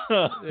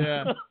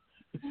 Yeah.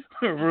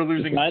 We're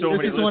losing so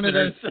many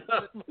listeners.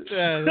 This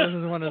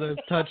is one of those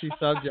touchy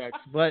subjects.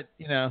 But,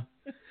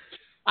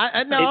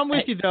 I'm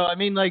with you, though. I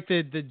mean, like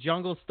the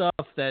jungle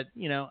stuff that,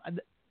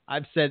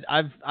 I've said,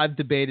 I've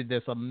debated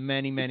this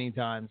many, many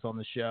times on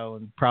the show,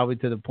 and probably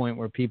to the point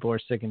where people are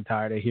sick and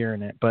tired of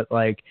hearing it. But,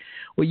 like,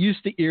 what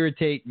used to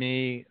irritate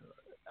me,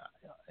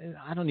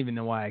 I don't even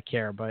know why I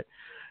care, but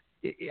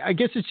I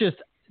guess it's just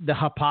the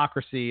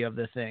hypocrisy of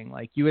the thing.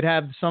 Like, you would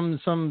have some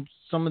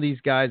of these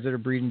guys that are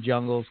breeding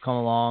jungles come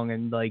along,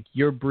 and like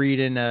you're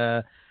breeding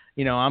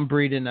I'm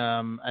breeding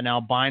an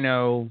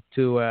albino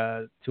to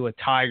a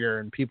tiger,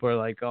 and people are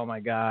like, oh my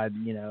God,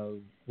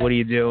 what are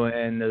you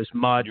doing? Those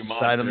mutts.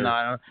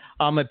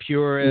 I'm a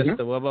purist.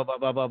 Mm-hmm. Blah blah blah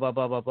blah blah blah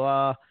blah blah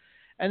blah.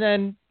 And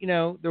then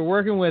they're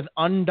working with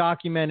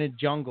undocumented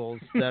jungles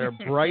that are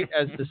bright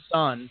as the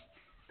sun.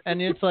 And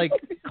it's like,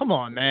 come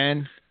on,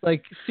 man.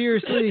 Like,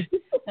 seriously?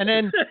 And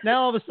then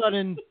now all of a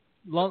sudden,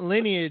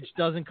 lineage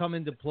doesn't come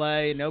into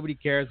play. Nobody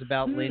cares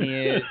about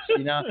lineage,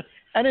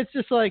 And it's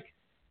just like,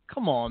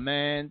 come on,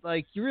 man.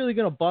 Like, you're really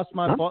going to bust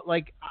my balls?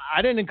 Like,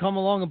 I didn't come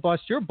along and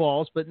bust your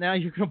balls, but now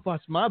you're going to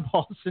bust my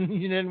balls.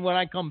 And then when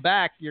I come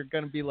back, you're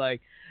going to be like,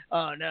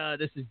 oh, no,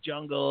 this is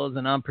jungles,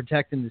 and I'm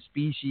protecting the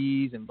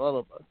species, and blah,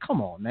 blah, blah. Come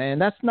on, man.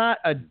 That's not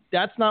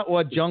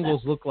what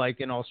jungles look like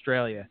in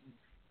Australia.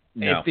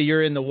 No. If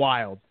you're in the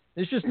wild.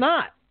 It's just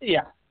not.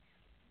 Yeah.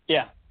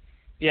 It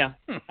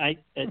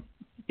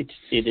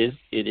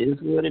is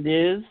what it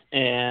is,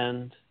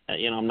 and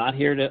I'm not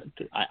here to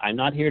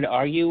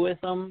argue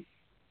with them.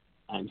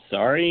 I'm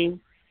sorry,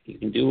 You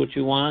can do what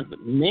you want,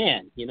 but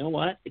man, you know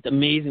what? It's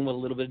amazing what a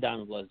little bit of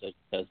Diamond Blood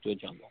does to a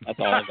jungle. That's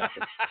all I got to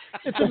say.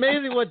 It's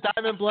amazing what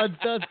Diamond Blood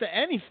does to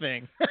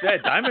anything. Yeah,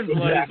 Diamond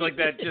Blood is like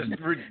that.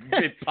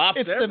 It pops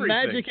it's everything. the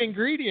magic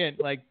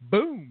ingredient. Like,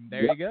 boom,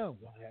 there you go.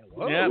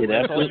 Whoa. Yeah,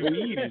 that's all you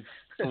need. Is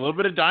a little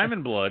bit of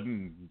Diamond Blood,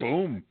 and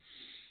boom.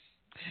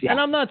 Yeah. And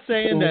I'm not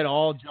saying that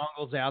all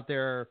jungles out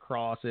there are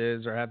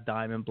crosses or have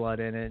Diamond Blood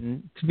in it.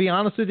 And to be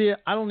honest with you,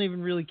 I don't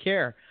even really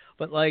care.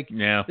 But like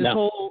this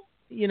whole,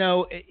 you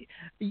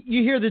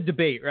hear the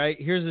debate, right?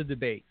 Here's the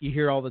debate you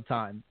hear all the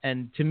time.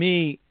 And to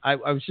me, I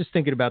was just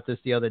thinking about this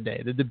the other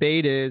day. The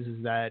debate is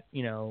that,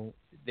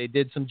 they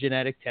did some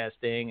genetic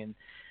testing and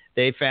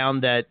they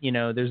found that,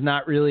 there's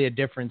not really a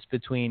difference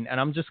between, and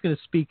I'm just going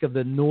to speak of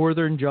the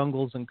northern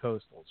jungles and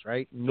coastals,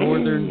 right?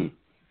 Northern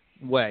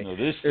way. No,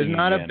 there's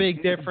not a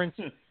big difference.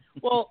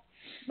 Well,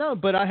 no,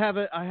 but I have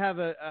a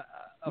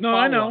no,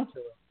 I know. To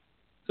it.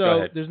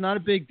 So there's not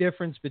a big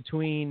difference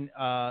between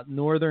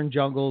northern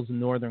jungles and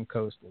northern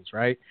coastals,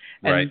 right?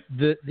 And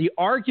the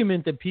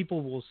argument that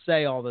people will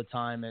say all the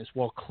time is,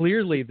 well,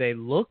 clearly they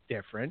look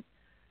different.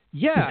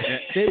 Yeah,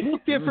 they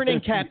look different in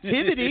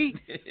captivity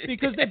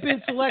because they've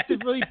been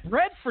selectively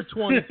bred for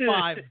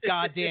 25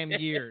 goddamn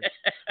years,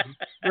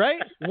 right?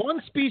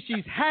 One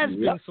species has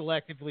been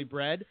selectively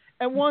bred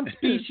and one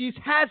species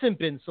hasn't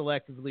been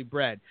selectively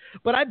bred.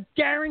 But I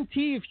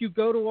guarantee if you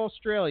go to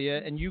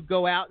Australia and you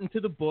go out into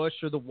the bush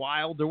or the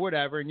wild or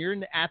whatever and you're in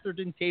the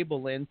Atherton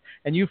Tablelands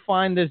and you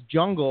find this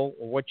jungle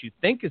or what you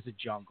think is a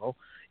jungle,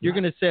 you're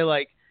going to say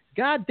like,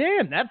 God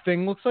damn, that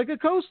thing looks like a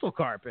coastal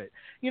carpet.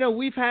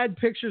 We've had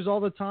pictures all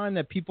the time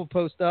that people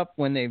post up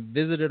when they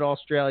visited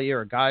Australia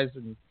or guys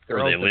and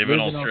girls they live in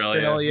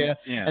Australia.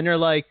 Yeah. And they're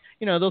like,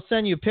 they'll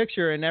send you a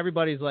picture and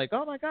everybody's like,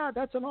 oh my God,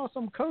 that's an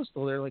awesome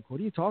coastal. They're like, what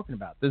are you talking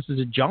about? This is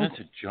a jungle. That's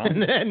a jungle.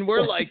 And then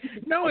we're like,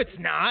 no, it's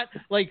not.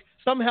 Like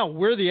somehow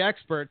we're the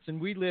experts and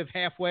we live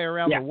halfway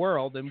around the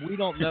world and we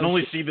don't know. You can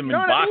only see them in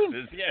boxes. I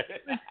mean?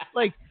 Yeah.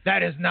 Like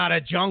that is not a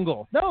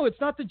jungle. No,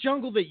 it's not the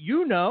jungle that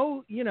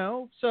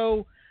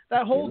so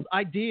that whole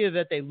idea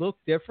that they look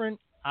different,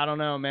 I don't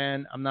know,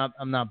 man. I'm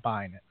not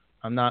buying it.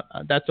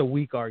 That's a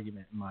weak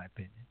argument in my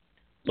opinion.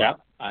 Yeah,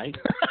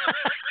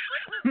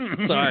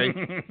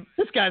 Sorry.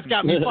 This guy's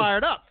got me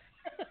fired up.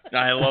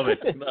 I love it.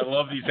 I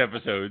love these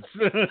episodes.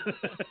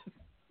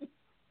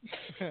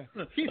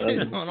 He's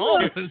hitting on all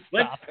those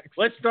topics.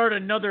 Let's start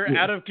another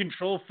out of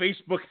control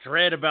Facebook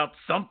thread about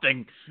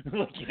something.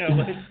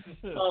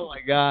 Oh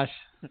my gosh.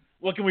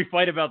 What can we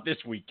fight about this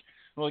week?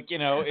 Like,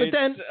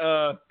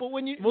 but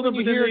when you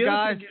hear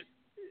guys,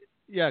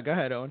 go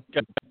ahead, Owen.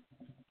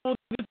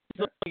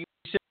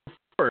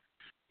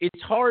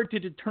 It's hard to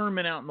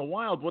determine out in the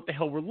wild what the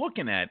hell we're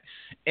looking at,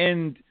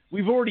 and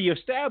we've already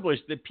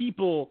established that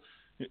people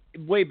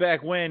way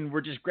back when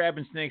were just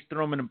grabbing snakes,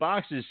 throwing them in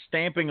boxes,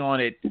 stamping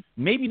on it,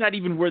 maybe not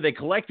even where they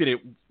collected it,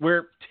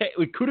 where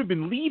it could have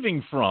been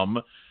leaving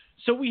from.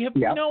 So we have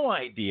no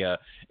idea,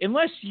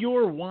 unless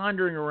you're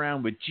wandering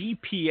around with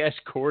GPS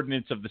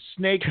coordinates of the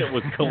snake that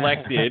was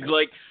collected,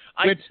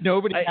 which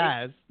nobody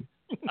has.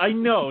 I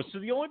know. So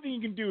the only thing you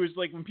can do is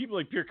like when people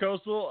like Pure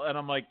Coastal, and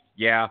I'm like,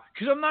 yeah,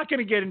 because I'm not going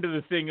to get into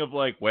the thing of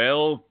like,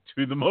 well,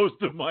 to the most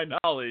of my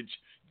knowledge,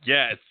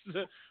 yes,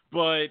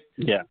 but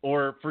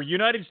or for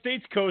United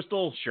States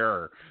Coastal,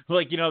 sure.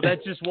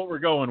 That's just what we're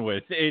going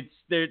with. It's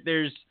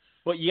there's,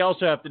 but you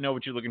also have to know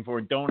what you're looking for,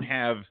 and don't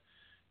have.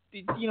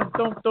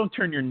 Don't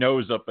turn your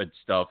nose up at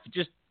stuff.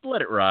 Just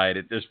let it ride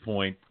at this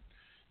point,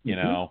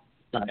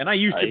 And I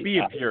used to be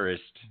a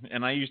purist,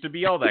 and I used to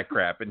be all that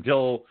crap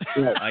until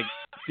I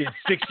did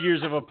 6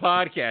 years of a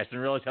podcast and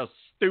realized how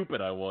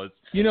stupid I was.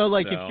 If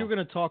you're going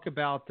to talk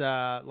about,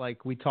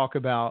 we talk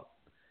about,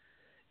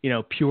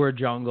 pure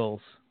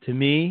jungles. To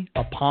me,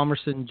 a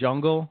Palmerston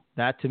jungle,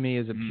 that to me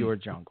is a pure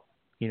jungle.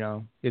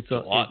 It's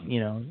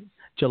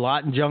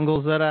gelatin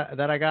jungles that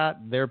I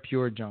got. They're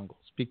pure jungles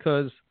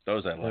because.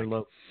 Those I like.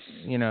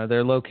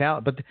 They're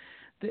local, but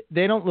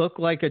they don't look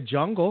like a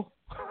jungle.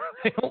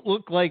 They don't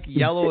look like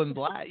yellow and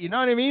black. You know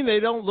what I mean? They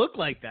don't look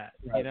like that.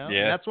 Right.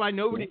 Yeah. That's why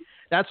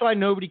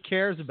nobody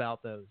cares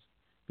about those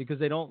because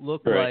they don't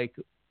look like.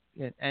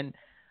 And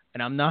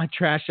I'm not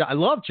trash. I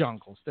love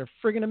jungles. They're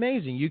friggin'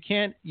 amazing. You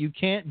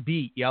can't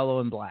beat yellow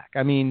and black.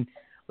 I mean,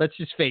 let's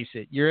just face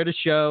it. You're at a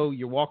show.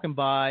 You're walking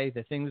by.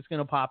 The thing that's going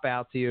to pop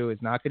out to you is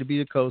not going to be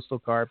the coastal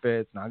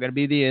carpet. It's not going to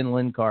be the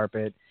inland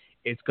carpet.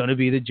 It's going to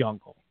be the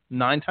jungle.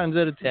 9 times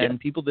out of 10,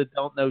 people that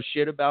don't know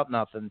shit about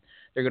nothing,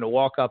 they're going to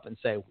walk up and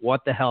say,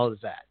 what the hell is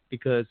that?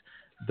 Because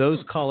those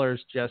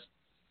colors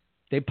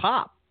they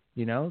pop,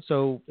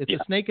 So it's a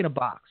snake in a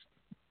box.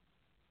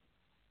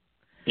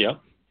 Yeah,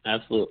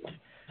 absolutely.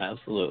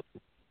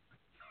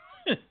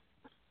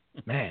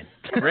 Man.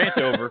 Rant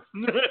over.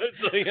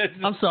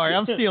 I'm sorry.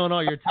 I'm stealing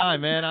all your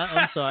time, man.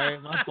 I'm sorry.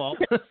 My fault.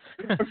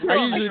 I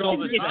usually all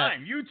the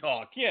time. You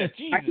talk. Yeah,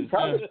 Jesus.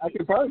 I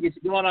could probably get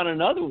you going on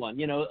another one.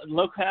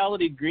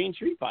 Locality green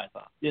tree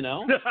python,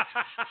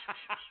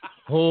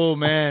 Oh,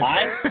 man.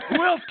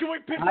 Who else can we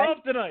pick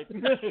up tonight?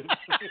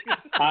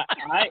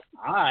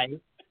 I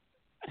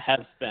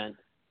have spent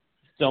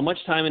so much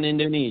time in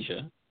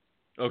Indonesia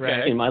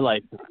Okay. in my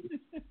lifetime.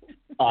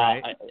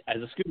 Right.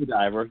 As a scuba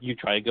diver, you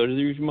try to go to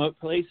these remote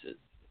places.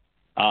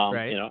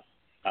 Right. You know,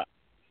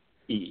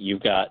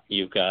 you've got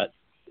Jayapura,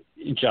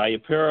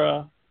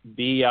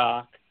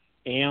 Biak,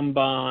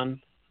 Ambon.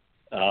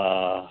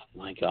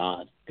 My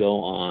God,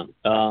 go on.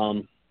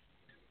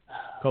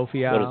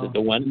 Kofi What is it? The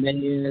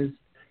Weneme is.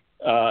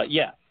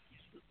 Yeah.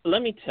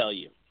 Let me tell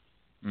you,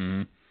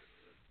 Mm-hmm.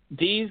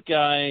 these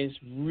guys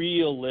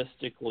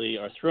realistically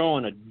are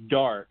throwing a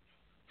dart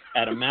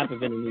at a map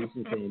of Indonesia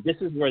and saying, this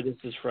is where this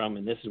is from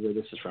and this is where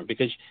this is from.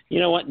 Because you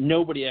know what?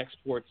 Nobody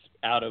exports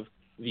out of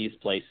these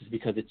places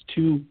because it's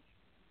too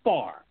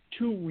far,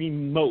 too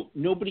remote.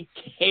 Nobody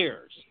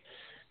cares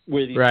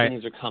where these Right.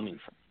 things are coming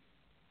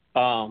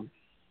from.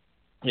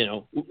 You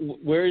know,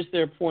 where's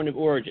their point of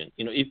origin?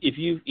 You know, if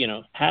you, you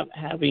know,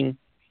 having,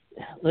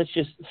 let's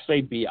just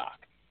say Biak.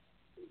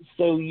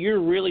 So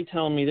you're really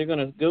telling me they're going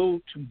to go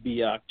to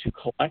Biak to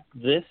collect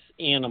this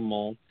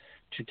animal,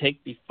 to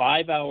take the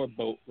 5-hour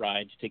boat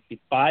ride, to take the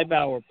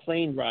 5-hour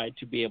plane ride,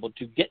 to be able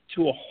to get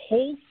to a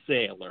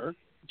wholesaler,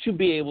 to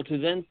be able to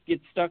then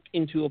get stuck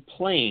into a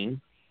plane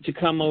to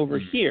come over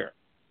here.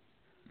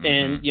 Mm-hmm.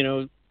 And, you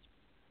know,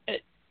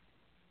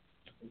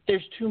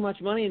 there's too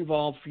much money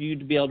involved for you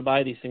to be able to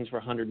buy these things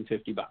for $150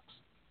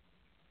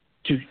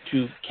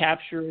 to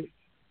capture it,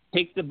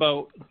 take the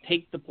boat,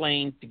 take the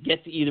plane to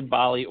get to either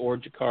Bali or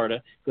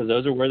Jakarta, because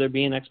those are where they're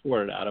being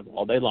exported out of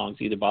all day long.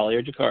 It's either Bali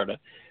or Jakarta.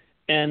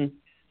 And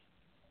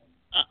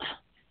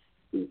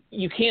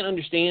you can't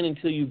understand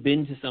until you've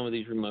been to some of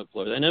these remote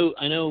floors. I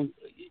know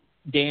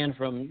Dan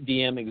from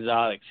DM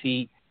Exotics,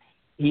 he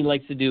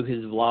likes to do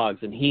his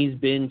vlogs, and he's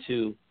been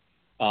to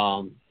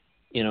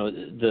you know,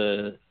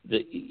 the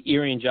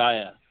Irian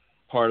Jaya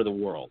part of the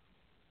world.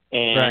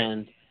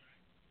 And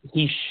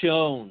he's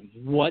shown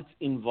what's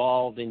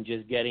involved in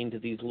just getting to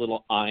these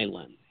little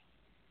islands.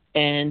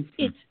 And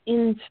it's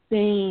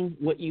insane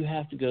what you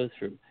have to go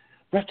through.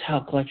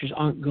 Reptile collectors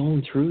aren't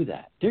going through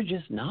that. They're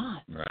just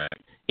not.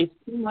 Right. It's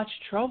too much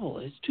trouble.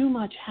 It's too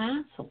much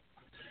hassle.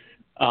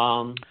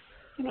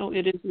 You know,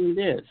 it is what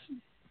it is.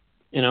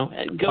 You know,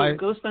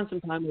 go spend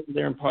some time over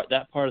there in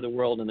that part of the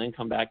world, and then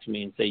come back to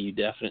me and say you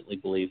definitely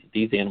believe that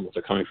these animals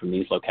are coming from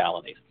these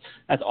localities.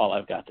 That's all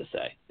I've got to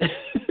say.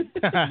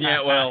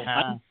 Yeah, well,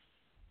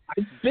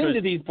 I've been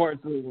to these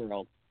parts of the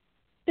world.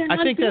 They're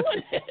not doing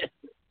it.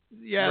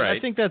 Yeah, Right. I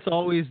think that's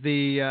always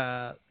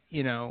the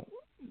you know,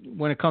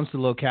 when it comes to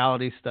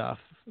locality stuff,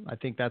 I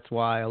think that's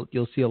why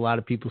you'll see a lot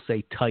of people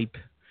say type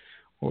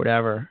or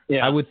whatever.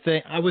 Yeah. I would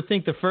think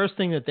the first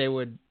thing that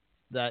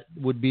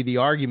would be the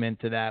argument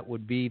to that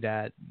would be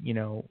that, you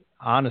know,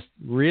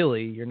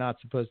 really, you're not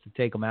supposed to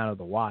take them out of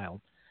the wild.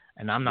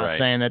 And I'm not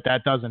saying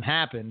that doesn't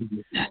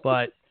happen,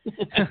 but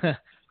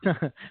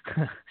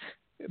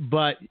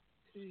but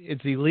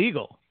it's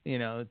illegal, you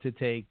know, to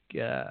take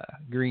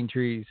green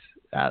trees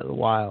out of the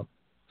wild,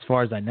 as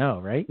far as I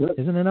know, right? Yep.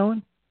 Isn't it,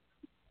 Owen?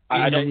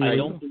 I don't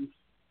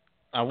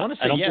want to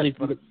say yes,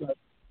 but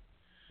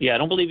I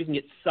don't believe you can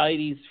get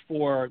CITES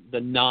for the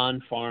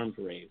non-farmed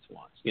raised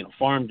ones. You know,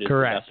 farmed is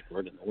Correct. the best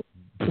word in the world.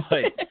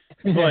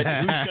 but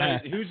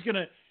who's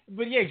gonna?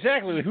 But yeah,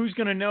 exactly. Who's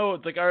gonna know?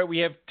 It's like, all right, we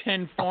have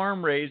 10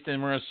 farm raised,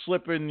 and we're gonna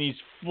slip in these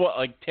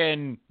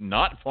 10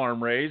 not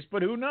farm raised.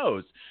 But who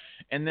knows?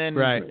 And then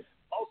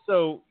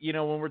also, you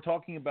know, when we're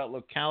talking about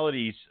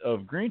localities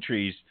of green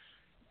trees,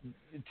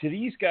 to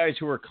these guys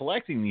who are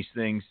collecting these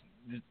things,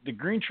 the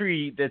green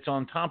tree that's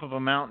on top of a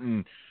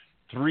mountain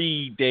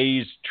 3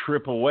 days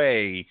trip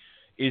away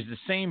is the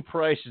same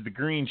price as the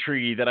green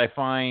tree that I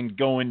find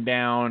going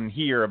down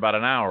here about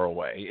an hour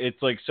away.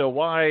 It's like, so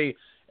why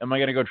am I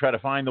going to go try to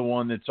find the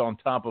one that's on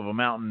top of a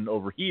mountain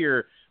over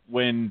here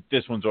when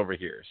this one's over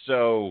here?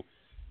 So,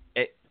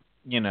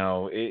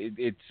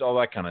 it's all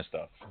that kind of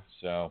stuff.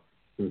 So,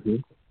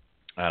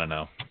 I don't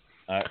know.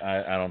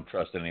 I don't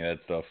trust any of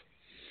that stuff.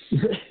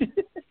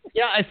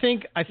 Yeah, I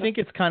think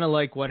it's kind of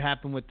like what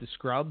happened with the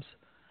scrubs.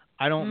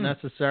 I don't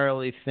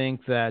necessarily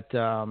think that,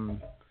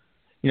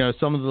 you know,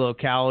 some of the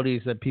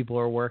localities that people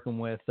are working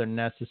with are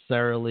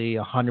necessarily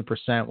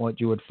 100%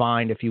 what you would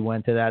find if you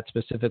went to that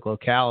specific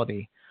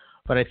locality.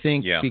 But I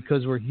think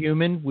because we're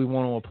human, we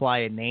want to apply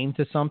a name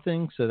to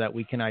something so that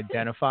we can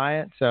identify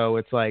it. So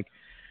it's like,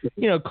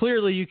 you know,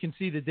 clearly you can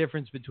see the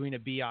difference between a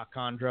Biak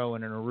chondro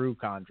and an Aru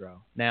chondro.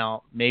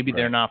 Now, maybe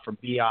they're not from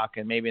Biak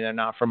and maybe they're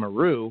not from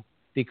Aru,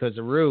 because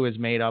Aru is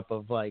made up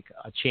of like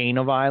a chain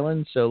of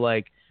islands. So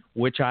like,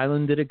 which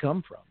island did it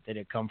come from? Did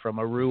it come from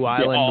Aru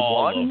Island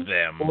all 1 of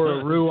them. or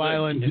Aru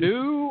Island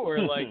 2? Or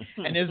like,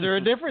 and is there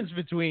a difference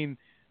between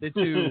the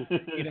two,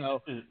 you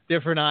know,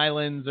 different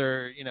islands,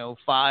 or, you know,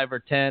 5 or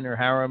 10 or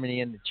however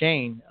many in the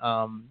chain?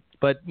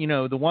 But, you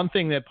know, the one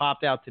thing that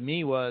popped out to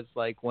me was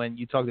like when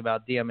you talked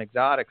about DM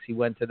Exotics, he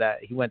went to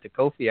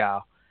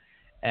Kofiau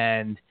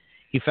and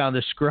he found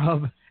a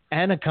scrub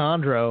and a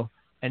chondro,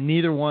 and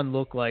neither one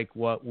looked like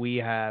what we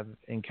have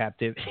in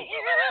captivity.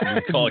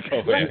 Call it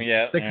Kofiau,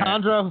 yeah. The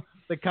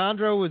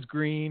chondro was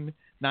green,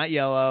 not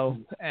yellow,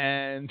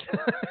 and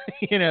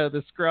you know,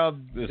 the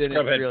scrub had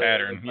really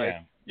pattern,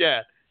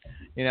 yeah.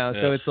 You know,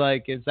 so it's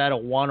like, is that a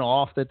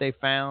one-off that they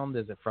found?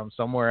 Is it from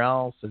somewhere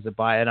else? Is it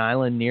by an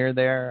island near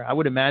there? I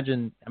would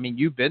imagine. I mean,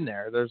 you've been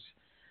there. There's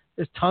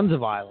tons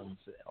of islands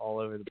all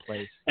over the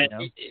place. You know?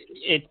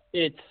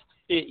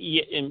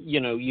 You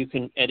know, you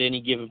can at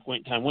any given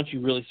point in time, once you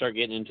really start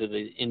getting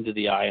into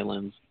the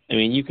islands. I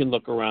mean, you can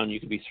look around. You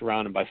could be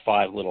surrounded by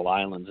 5 little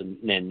islands and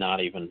then not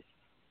even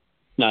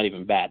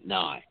bat an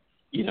eye.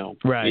 You know,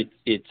 right?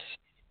 It's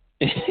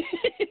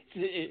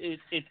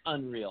it's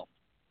unreal.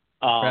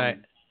 Right.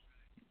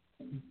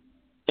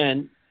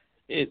 And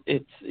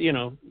it's, you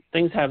know,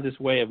 things have this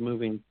way of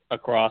moving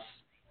across,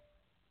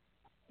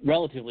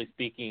 relatively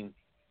speaking,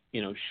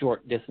 you know,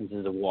 short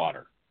distances of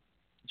water.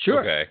 Sure.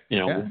 Okay. You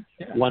know,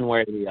 one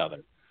way or the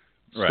other.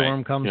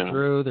 Storm comes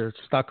through. They're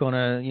stuck on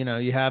a, you know,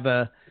 you have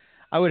a.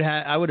 I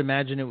would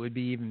imagine it would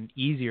be even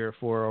easier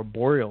for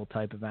arboreal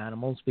type of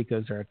animals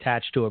because they're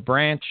attached to a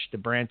branch. The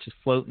branch is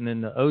floating in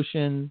the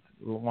ocean,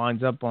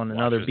 winds up on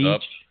another beach.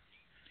 Up.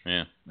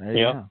 Yeah.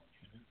 Yeah.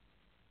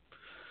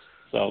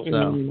 So all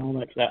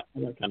that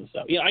kind of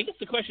stuff. Yeah, I guess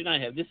the question I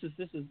have, this is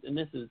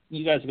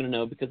you guys are going to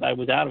know because I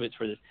was out of it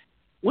for this.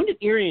 When did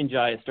Irian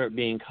Jaya start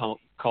being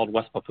called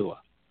West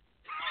Papua?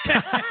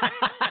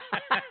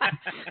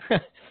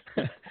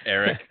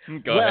 Eric,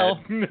 go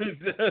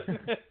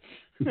ahead.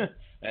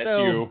 That's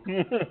you.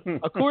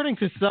 According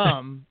to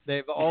some,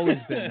 they've always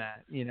been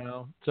that, you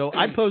know. So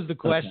I posed the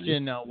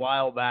question a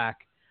while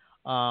back.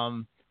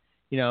 You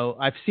know,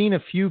 I've seen a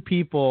few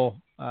people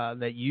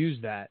that use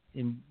that.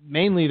 And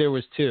mainly there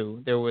was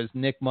 2. There was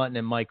Nick Mutton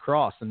and Mike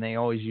Cross, and they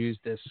always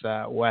used this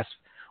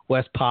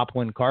West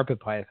Papuan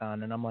carpet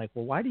python. And I'm like,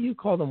 well, why do you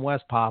call them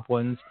West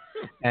Papuans?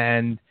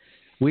 And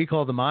we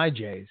call them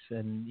IJs.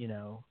 And, you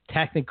know,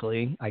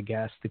 technically, I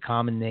guess the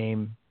common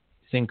name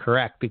is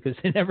incorrect because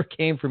it never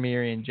came from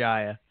Irian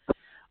Jaya.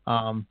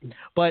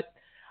 But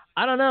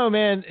I don't know,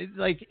 man.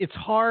 It's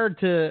hard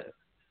to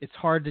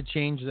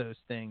change those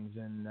things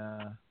in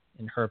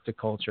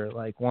herpetoculture.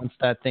 Like once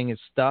that thing is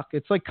stuck,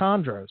 it's like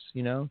chondros,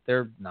 you know,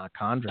 they're not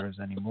chondros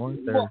anymore.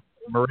 They're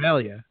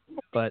Morelia,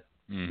 but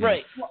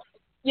right. Well,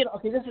 you know,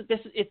 okay,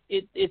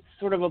 it's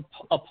sort of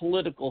a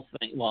political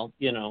thing. Well,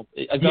 you know,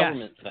 a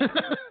government thing.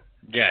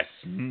 Yes.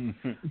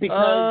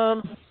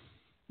 Because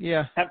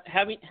yeah,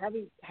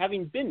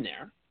 having been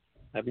there,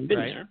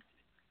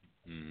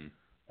 Mm-hmm.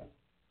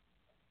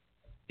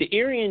 the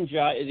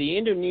the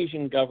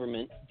Indonesian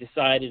government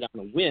decided on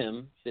a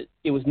whim that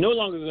it was no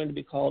longer going to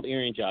be called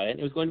Irian Jaya, and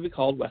it was going to be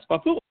called West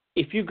Papua.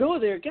 If you go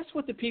there, guess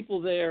what the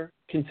people there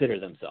consider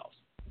themselves?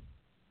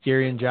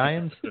 Irian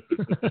Giants.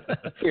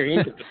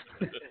 Irian.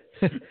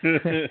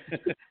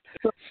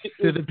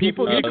 Do the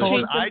people get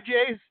called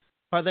IJs?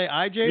 Are they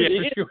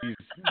IJs? For sure?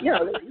 Yeah,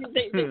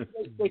 they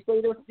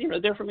say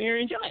they're from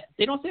Irian Jaya.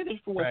 They don't say they're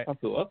from West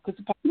Papua because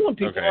the Papuan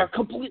people are a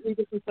completely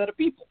different set of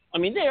people. I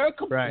mean, they are a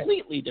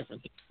completely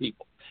different set of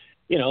people.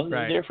 You know,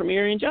 they're from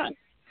Irian Jaya.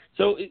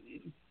 So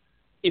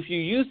if you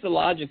use the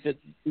logic that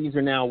these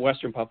are now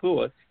Western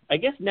Papua, I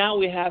guess now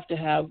we have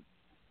to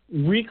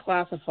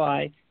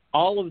reclassify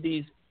all of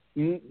these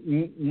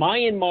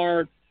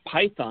Myanmar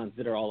pythons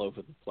that are all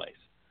over the place,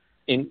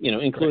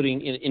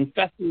 including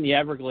infesting the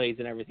Everglades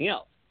and everything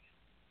else.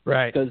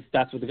 Right. Because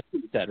that's what the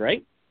government said,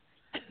 right?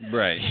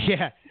 Right.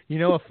 Yeah. You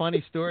know, a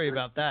funny story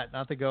about that,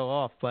 not to go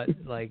off, but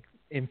like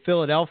in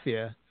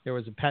Philadelphia, there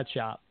was a pet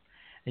shop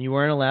and you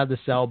weren't allowed to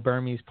sell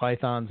Burmese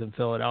pythons in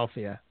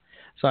Philadelphia.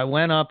 So I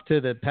went up to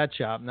the pet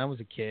shop and I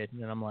was a kid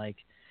and I'm like,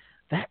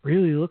 that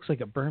really looks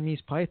like a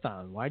Burmese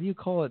python. Why do you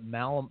call it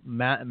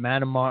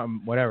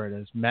Myanmar, whatever it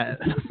is,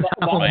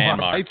 Myanmar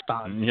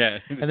python? Yeah.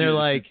 And they're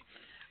like,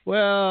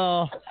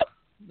 well,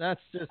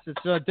 that's just,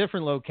 it's a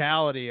different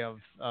locality of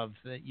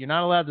you're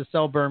not allowed to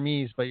sell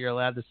Burmese, but you're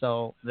allowed to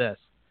sell this.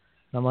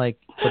 And I'm like,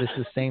 but it's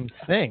the same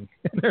thing.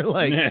 And they're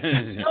like, no,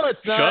 it's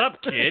not. Shut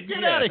up, kid.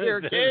 Get out of here,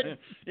 kid.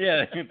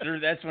 Yeah,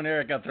 that's when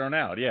Eric got thrown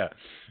out. Yeah.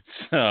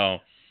 So.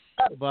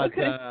 But,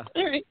 all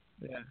right.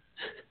 Yeah.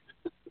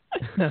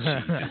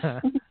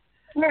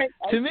 All right.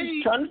 To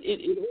me,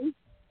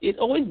 it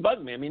always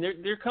bugged me. I mean,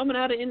 they're coming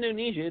out of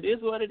Indonesia. It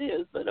is what it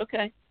is, but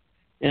okay.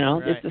 You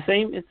know, it's the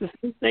same. It's the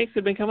same snakes that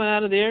have been coming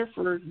out of there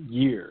for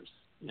years.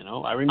 You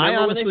know, I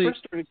remember when they first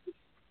started.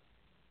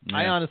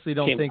 I honestly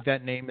don't think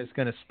that name is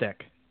going to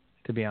stick.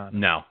 To be honest,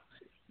 no.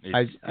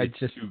 It's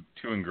just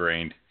too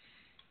ingrained.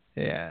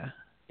 Yeah,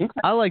 okay.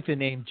 I like the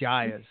name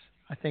Jayas.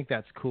 I think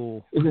that's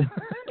cool.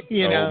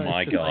 You know, oh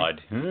my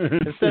God! Like,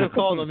 instead of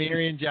calling them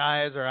Irian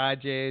Jayas or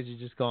IJs, you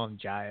just call them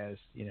Jayas.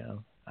 You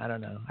know, I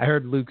don't know. I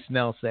heard Luke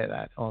Snell say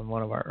that on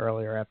one of our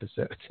earlier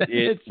episodes.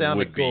 It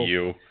sounded would cool. Be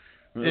you.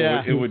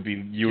 Yeah. It would be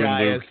you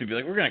Jayas. and Luke to be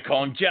like, we're going to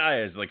call him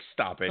Jayas. Like,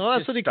 stop it. Well,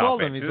 that's Just what he stop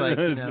called it. him. He's like,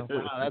 you know,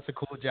 wow, that's a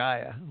cool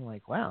Jaya. I'm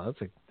like, wow,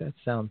 that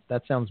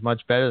sounds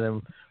much better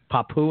than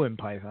Papuan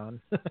python.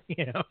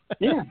 You know.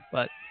 Yeah.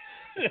 But.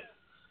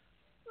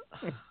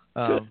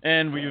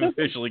 And we've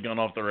officially gone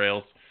off the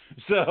rails.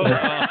 So.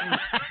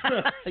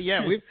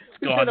 Yeah, we've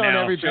gone on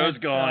now. every Show's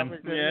gone.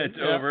 Yeah, it's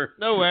over.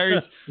 No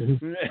worries.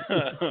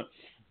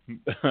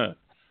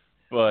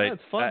 But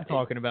it's fun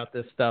talking about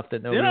this stuff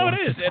that nobody. You know, wants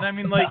it is, to and I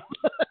mean, like,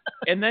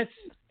 and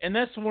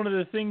that's one of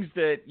the things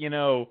that,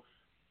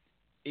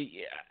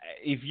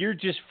 if you're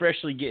just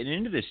freshly getting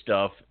into this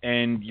stuff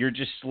and you're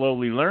just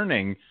slowly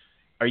learning,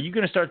 are you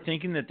going to start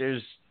thinking that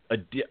there's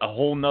a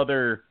whole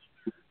nother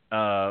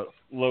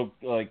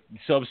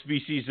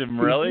subspecies of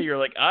Morelia? You're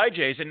like,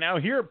 IJs, and now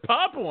here are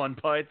Papuan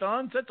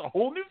pythons. That's a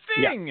whole new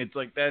thing. Yeah. It's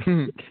like that.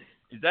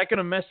 Is that going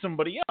to mess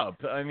somebody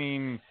up? I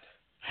mean,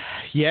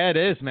 yeah, it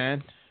is,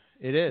 man.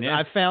 It is. Yeah.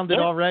 I've found it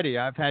already.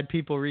 I've had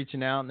people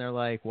reaching out and they're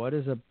like,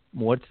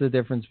 what's the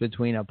difference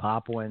between a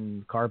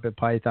Papuan carpet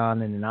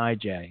python and an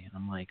IJ? And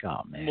I'm like,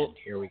 oh man,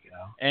 here we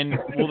go. And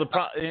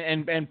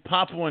and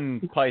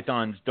Papuan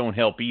pythons don't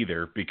help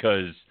either,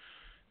 because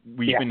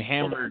we've been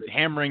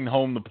hammering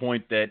home the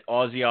point that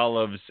Aussie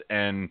olives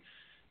and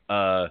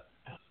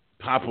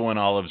Papuan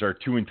olives are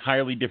two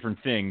entirely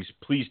different things.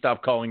 Please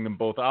stop calling them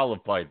both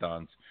olive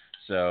pythons.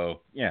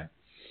 So yeah.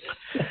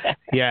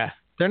 Yeah.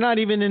 They're not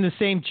even in the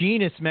same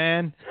genus,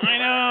 man. I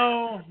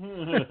know.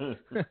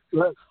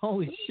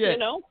 Holy shit.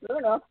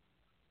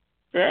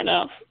 Fair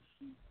enough.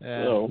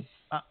 Yeah. So.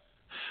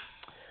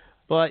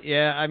 But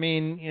yeah, I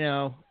mean,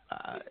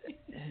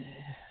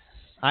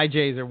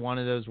 IJs are one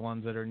of those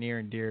ones that are near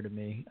and dear to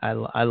me. I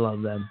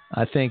love them.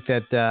 I think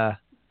that,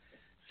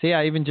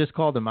 I even just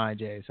called them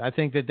IJs. I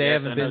think that they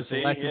haven't been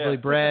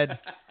selectively bred.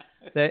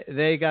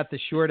 They got the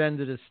short end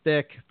of the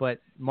stick,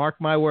 but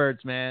mark my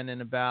words, man,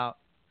 in about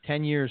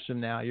 10 years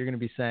from now, you're going to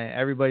be saying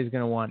everybody's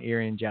going to want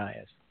Irian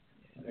Jayas.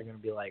 They're going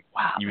to be like,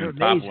 wow, you mean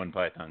Papuan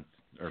pythons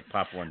or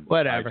Papuan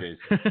whatever, IJs.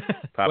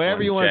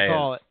 Whatever you want to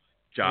call it.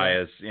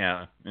 Jayas,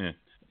 yeah.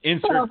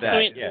 Insert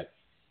that. Yeah.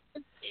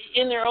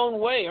 In their own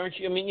way, aren't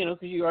you? I mean, because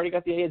you already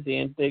got the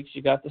Axanthics,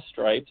 you got the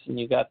stripes, and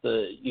you got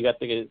the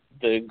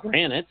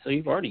granite, so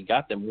you've already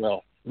got them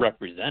well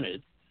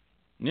represented.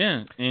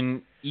 Yeah,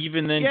 and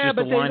even then, just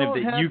a line of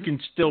that, you can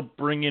still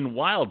bring in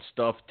wild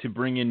stuff to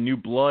bring in new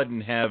blood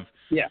and have,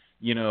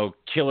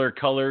 killer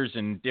colors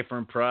and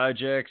different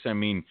projects. I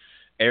mean,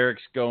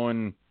 Eric's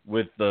going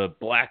with the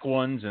black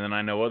ones, and then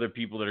I know other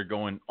people that are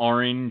going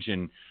orange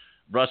and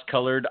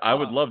rust-colored. I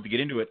would love to get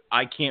into it.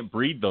 I can't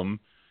breed them,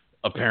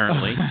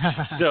 apparently,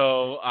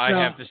 so I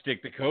have to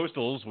stick to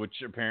coastals,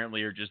 which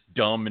apparently are just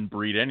dumb and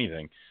breed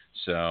anything.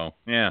 So,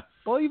 yeah.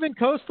 Well, even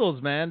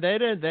coastals, man,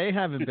 they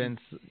haven't been,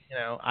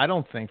 I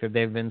don't think that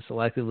they've been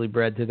selectively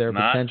bred to their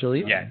potential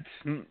either. Yet.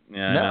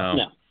 Yeah,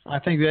 no. I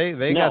think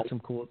they got some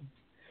cool.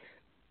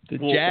 The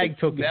Jag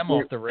took them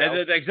off the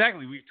rails.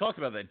 Exactly. We've talked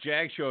about that.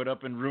 Jag showed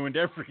up and ruined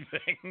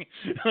everything.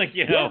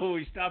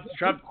 We stopped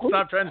trying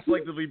to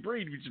selectively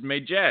breed. We just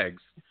made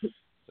Jags.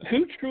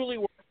 Who truly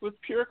works with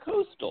pure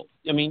coastal?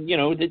 I mean,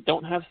 that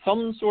don't have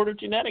some sort of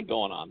genetic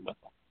going on with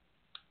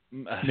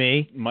them.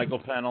 Me, Michael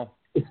Pennell,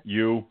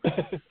 you,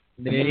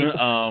 me.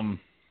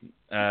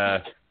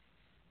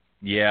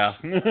 Yeah.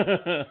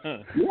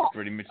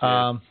 Pretty much.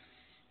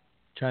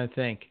 Trying to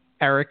think.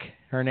 Eric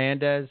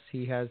Hernandez,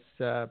 he has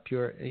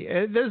pure.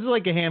 There's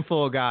like a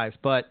handful of guys,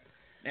 but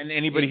and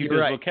anybody who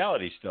does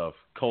locality stuff,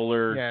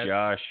 Kohler,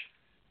 Josh,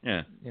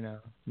 yeah,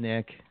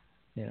 Nick,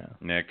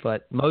 Nick.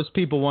 But most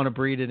people want to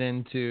breed it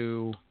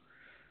into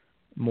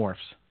morphs,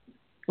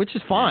 which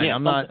is fine. Yeah,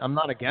 I'm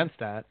not against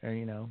that.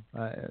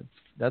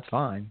 That's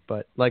fine.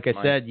 But like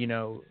I said,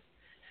 you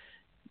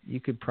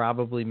could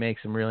probably make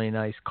some really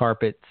nice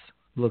carpets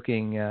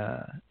looking,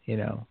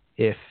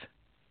 if.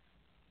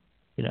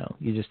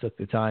 You just took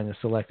the time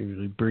to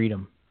selectively breed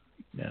them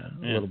a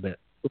little bit.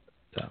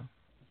 So,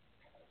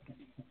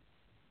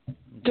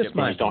 just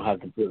don't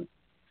have the blue.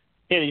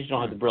 Yeah, you just don't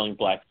have the brilliant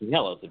blacks and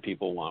yellows that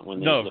people want when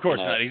they. No, of course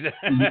not.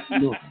 Exactly.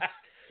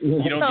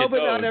 You don't get but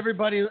those.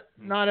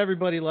 not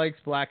everybody likes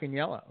black and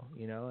yellow.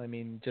 I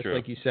mean, just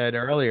like you said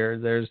earlier,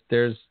 there's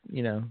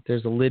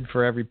a lid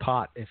for every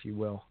pot, if you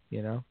will.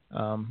 Yep.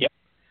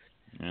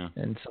 Yeah.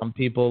 And some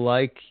people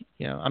like,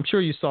 I'm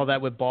sure you saw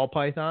that with ball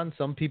python.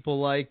 Some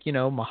people like,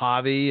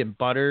 Mojave and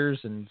butters,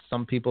 and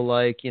some people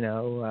like,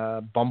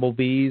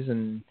 bumblebees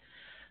and,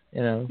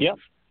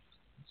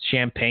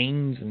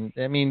 champagnes. And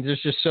I mean,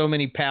 there's just so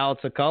many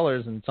palettes of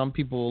colors, and some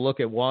people will look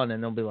at one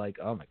and they'll be like,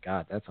 oh my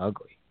God, that's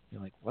ugly.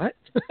 You're like, what?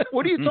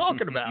 What are you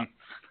talking about?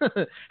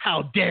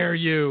 How dare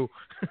you?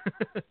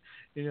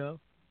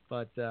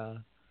 But I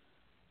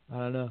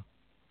don't know.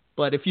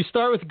 But if you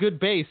start with a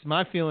good base,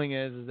 my feeling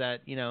is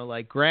that,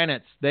 like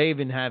granites, they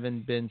even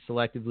haven't been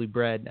selectively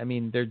bred. I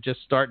mean, they're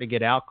just starting to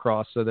get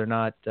outcrossed, so they're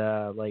not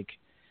they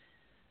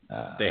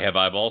have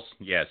eyeballs?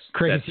 Yes.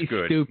 Crazy, that's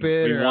good.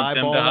 Stupid, we want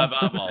eyeball. them to have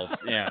eyeballs.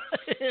 Yeah.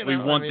 We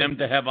want them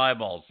to have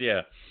eyeballs.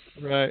 Yeah.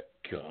 Right.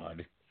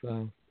 God.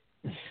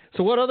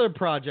 So what other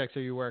projects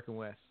are you working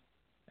with?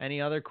 Any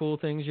other cool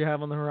things you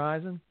have on the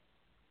horizon?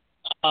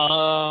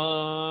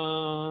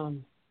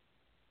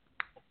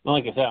 Well,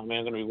 like I said, I'm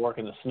going to be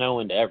working the snow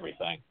into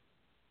everything.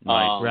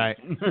 Nice. Right.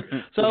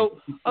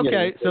 So,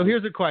 okay. So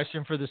here's a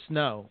question for the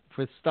snow,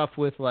 for stuff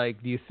with do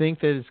you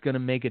think that it's going to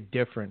make a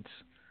difference?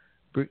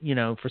 For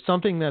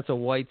something that's a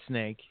white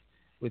snake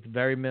with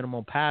very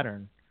minimal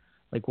pattern,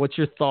 what's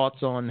your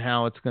thoughts on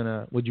how it's going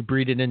to, would you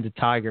breed it into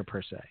tiger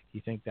per se? Do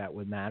you think that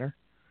would matter?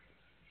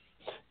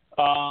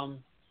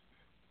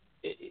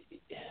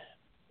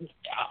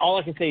 all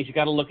I can say is you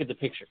got to look at the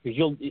picture, because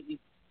you'll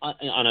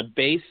on a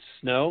base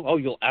snow.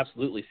 You'll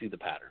absolutely see the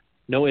pattern.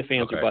 No ifs,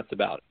 ands, or buts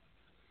about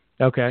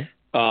it. Okay.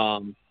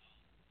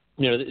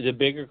 The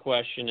bigger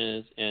question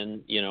is,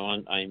 and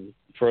I'm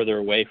further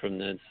away from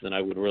this than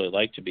I would really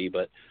like to be,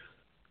 but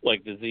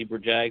like the zebra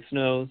jag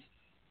snows,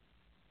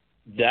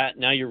 that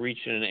now you're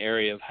reaching an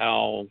area of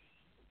how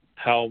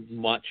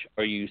much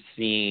are you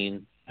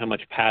seeing, how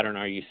much pattern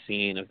are you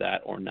seeing of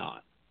that or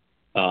not?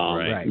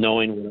 Right.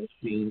 Knowing what I've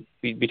seen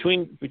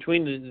between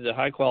the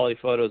high quality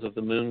photos of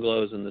the moon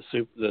glows and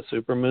the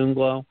super moon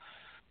glow,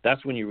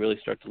 that's when you really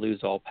start to lose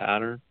all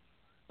pattern.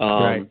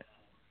 Right.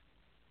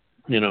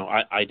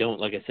 I don't,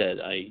 like I said,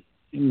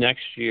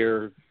 next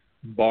year,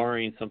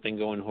 barring something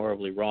going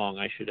horribly wrong,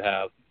 I should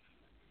have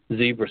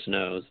zebra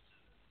snows.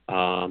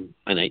 And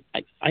I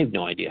have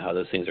no idea how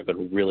those things are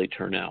going to really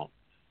turn out.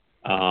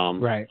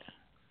 Right.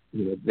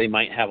 They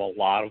might have a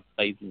lot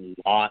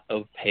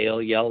of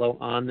pale yellow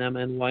on them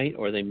and white,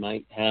 or they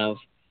might have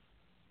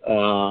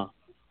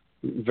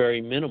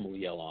very minimal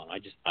yellow on.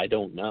 I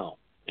don't know.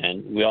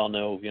 And we all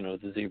know,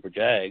 the zebra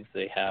jags,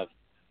 they have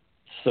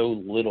so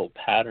little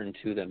pattern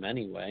to them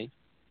anyway.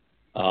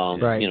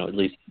 Right. At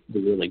least the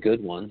really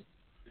good ones.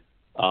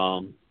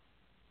 So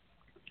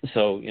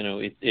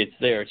it's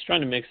there. It's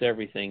trying to mix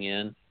everything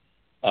in.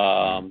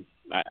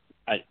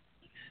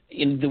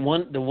 In the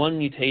one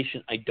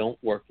mutation I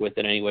don't work with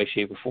in any way,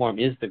 shape, or form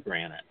is the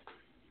granite.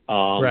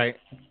 Right.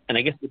 And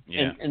I guess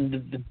and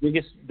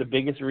the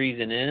biggest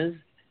reason is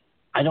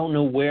I don't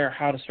know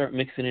how to start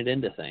mixing it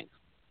into things.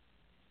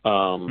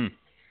 I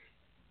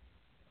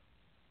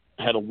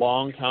had a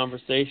long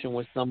conversation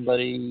with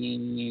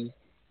somebody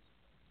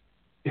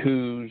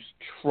who's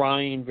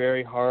trying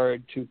very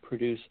hard to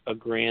produce a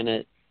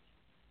granite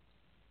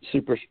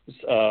super.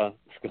 I was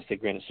going to say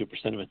granite super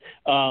cinnamon.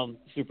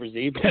 Super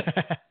zebra.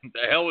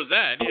 The hell was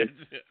that?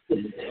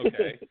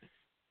 Okay.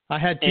 I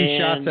had two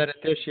shots at it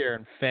this year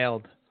and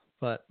failed,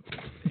 but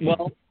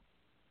well,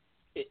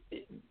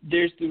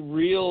 there's the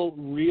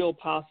real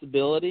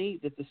possibility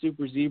that the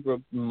super zebra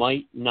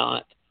might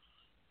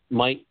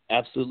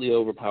absolutely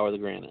overpower the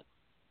granite.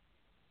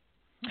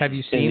 Have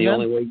you seen them?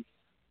 Only way,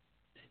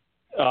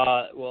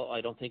 well, I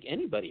don't think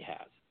anybody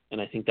has,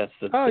 and I think that's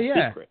the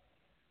secret.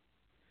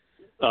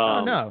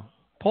 No,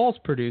 Paul's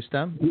produced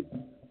them.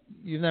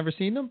 You've never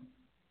seen them?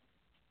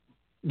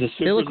 The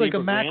super they look like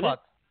a granite? Macklot.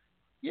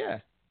 Yeah,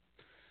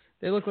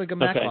 they look like a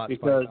Macklot.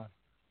 Because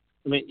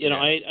I mean,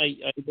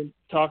 I've been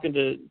talking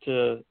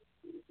to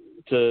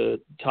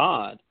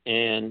Todd,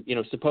 and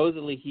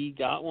supposedly he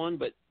got one,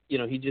 but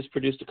he just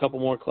produced a couple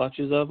more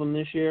clutches of them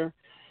this year.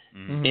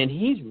 Mm-hmm. And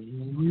he's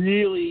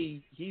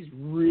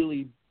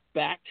really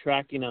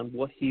backtracking on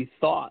what he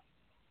thought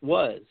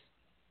was,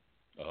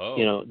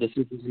 the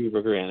super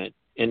zebra granite,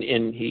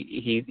 and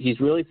he's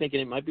really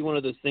thinking it might be one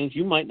of those things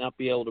you might not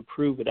be able to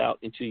prove it out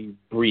until you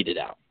breed it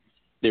out.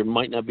 There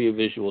might not be a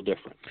visual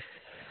difference.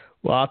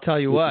 Well, I'll tell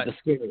you what. The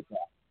scary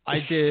part. I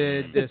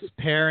did this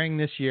pairing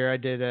this year. I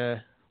did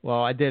a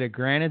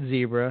granite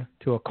zebra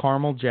to a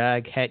caramel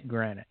jag het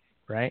granite,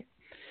 right?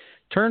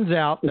 Turns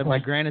out that my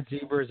granite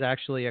zebra is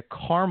actually a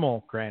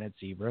caramel granite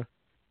zebra,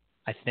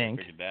 I think.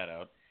 Figured that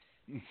out.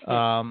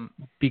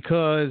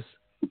 Because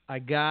I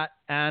got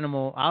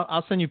animal.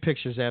 I'll send you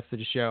pictures after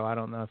the show. I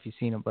don't know if you've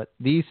seen them, but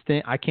these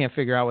things, I can't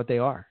figure out what they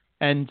are.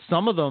 And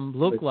some of them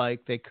look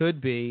like they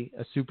could be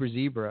a super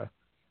zebra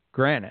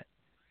granite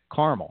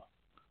caramel,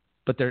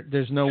 but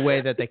there's no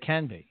way that they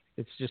can be.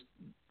 It's just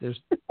there's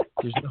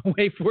no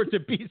way for it to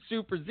be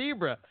super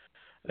zebra.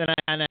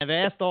 And I've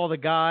asked all the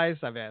guys.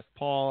 I've asked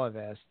Paul. I've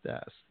asked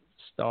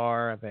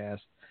Star. I've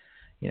asked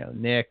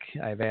Nick.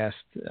 I've asked.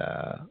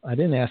 I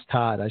didn't ask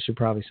Todd. I should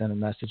probably send a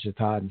message to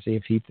Todd and see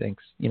if he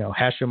thinks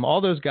Hashem.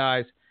 All those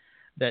guys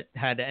that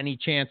had any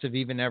chance of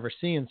even ever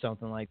seeing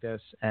something like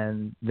this,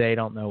 and they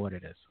don't know what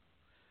it is.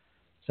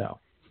 So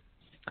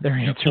their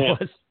answer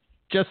was,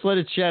 just let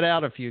it shed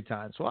out a few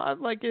times. Well,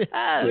 I'm like, it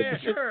has. Yeah,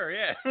 sure,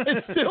 yeah.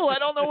 It's still, I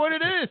don't know what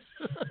it is.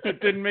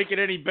 It didn't make it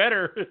any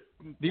better.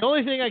 The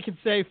only thing I can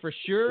say for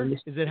sure is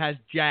it has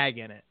jag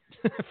in it.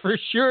 For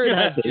sure it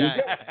has jag.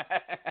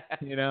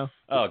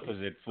 Oh,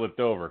 because it flipped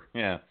over.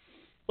 Yeah.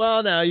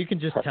 Well, no, you can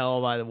just tell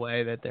by the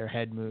way that their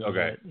head moves.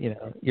 Okay.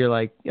 That, you're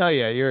like, oh,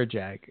 yeah, you're a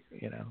jag,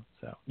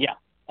 so. Yeah,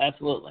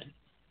 absolutely.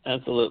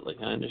 Absolutely.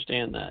 I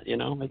understand that,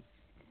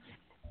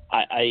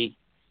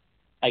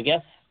 I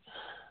guess.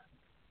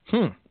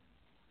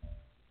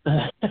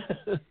 That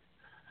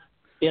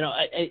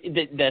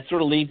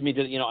sort of leads me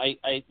to, I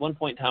at one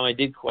point in time I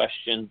did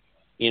question,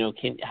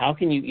 how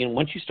can you,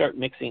 once you start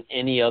mixing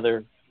any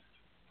other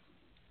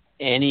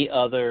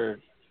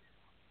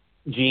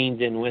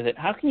genes in with it,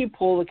 how can you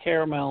pull the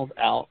caramels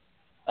out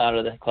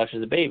of the clutch of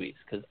the babies?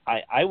 Because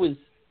I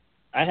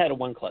had a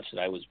one clutch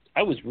that I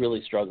was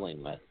really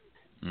struggling with,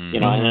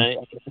 and I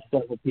asked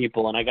several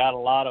people, and I got a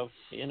lot of,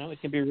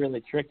 it can be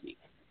really tricky.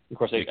 Of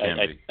course,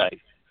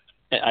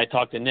 I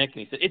talked to Nick, and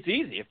he said, it's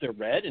easy. If they're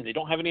red and they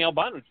don't have any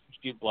albino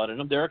blood in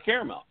them, they're a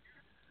caramel.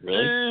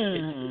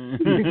 Really?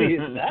 It's easy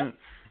as that?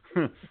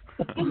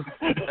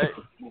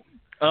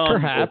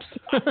 Perhaps.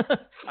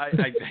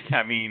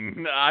 I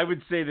mean, I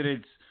would say that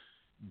it's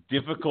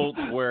difficult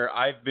where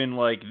I've been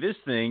like, this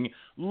thing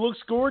looks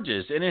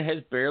gorgeous and it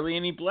has barely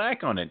any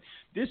black on it.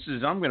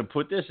 I'm going to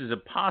put this as a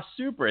POS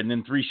Super. And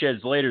then 3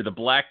 sheds later, the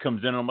black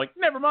comes in and I'm like,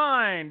 never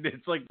mind.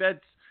 It's like,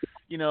 that's,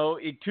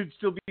 it could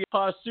still be a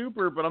POS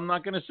Super, but I'm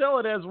not going to sell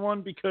it as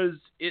one because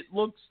it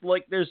looks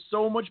like there's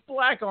so much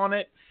black on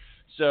it.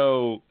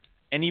 So,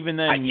 and even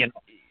then,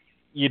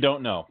 you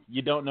don't know.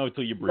 You don't know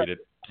until you breed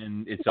it,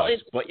 and it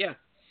sucks. But yeah.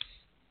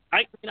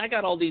 I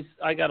got all these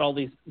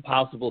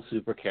possible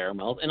super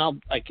caramels, and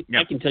I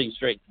can tell you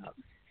straight up.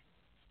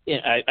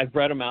 Yeah, I've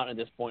bred them out at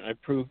this point.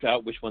 I've proved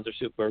out which ones are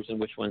supers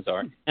and which ones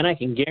aren't, and I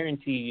can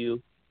guarantee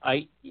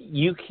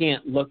you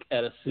can't look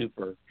at a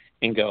super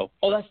and go,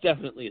 oh, that's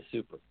definitely a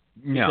super,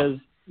 because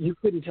you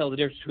couldn't tell the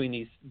difference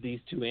between these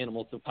two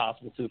animals, the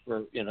possible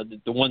super,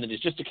 the one that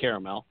is just a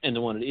caramel and the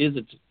one that is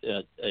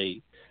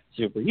a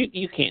super.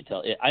 You can't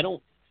tell it.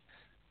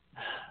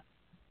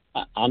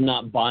 I'm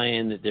not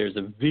buying that there's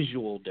a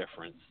visual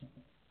difference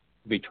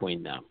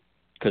between them,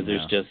 because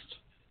there's just,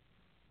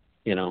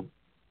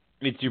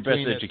 it's your best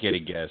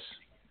educated guess.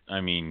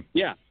 I mean,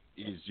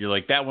 you're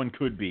like, that one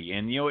could be,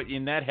 and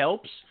and that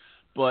helps,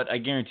 but I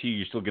guarantee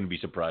you're still going to be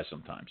surprised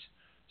sometimes.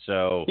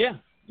 So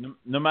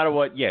no matter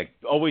what,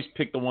 always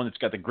pick the one that's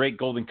got the great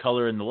golden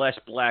color and the less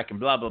black and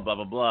blah blah blah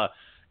blah blah,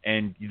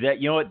 and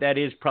that that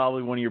is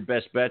probably one of your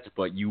best bets,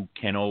 but you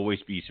can always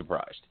be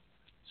surprised.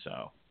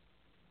 So,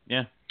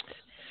 yeah.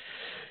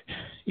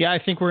 Yeah, I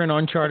think we're in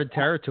uncharted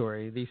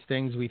territory. These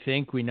things, we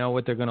think we know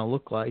what they're going to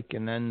look like,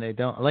 and then they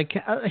don't. Like,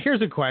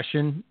 here's a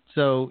question.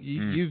 So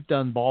you've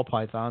done ball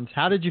pythons.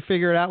 How did you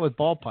figure it out with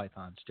ball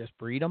pythons? Just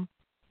breed them?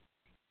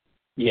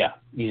 Yeah,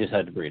 you just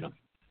had to breed them.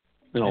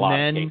 In a lot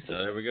of cases.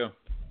 There we go.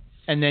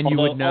 And then you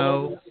would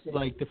know,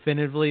 like,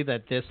 definitively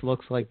that this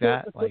looks like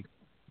that. Like,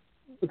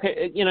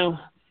 okay,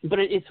 but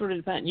it sort of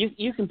depends.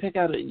 You can pick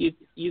out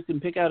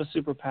a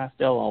super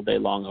pastel all day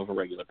long over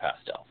regular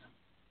pastels.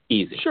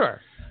 Easy.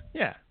 Sure.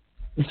 Yeah.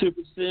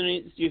 Super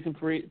Cities you can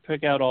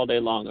pick out all day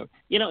long.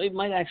 It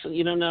might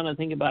actually, now that I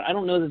think about it, I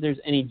don't know that there's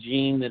any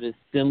gene that is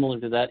similar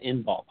to that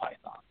in ball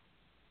python.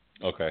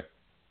 Okay.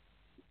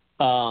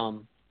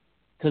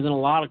 Because in a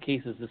lot of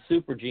cases, the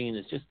super gene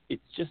is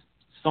just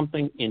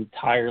something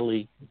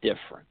entirely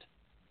different.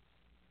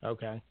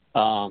 Okay.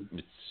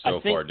 It's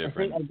far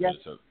different.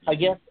 I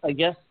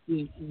guess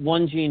the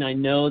one gene I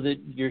know that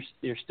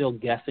you're still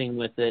guessing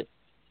with it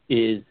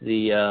is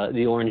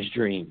the Orange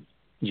Dream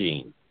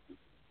gene.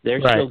 They're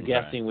still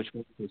guessing which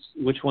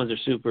ones are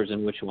supers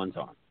and which ones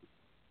aren't.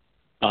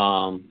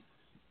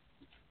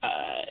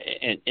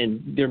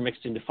 And they're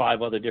mixed into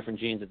 5 other different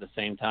genes at the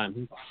same time.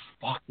 Who the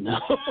fuck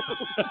no?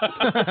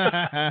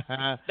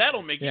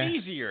 That'll make it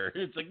easier.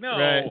 It's like,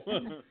 no.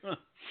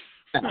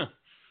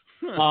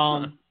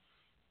 Right.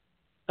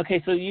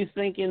 Okay, so you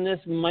thinking this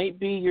might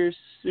be your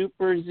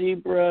super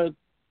zebra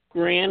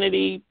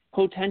granity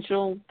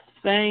potential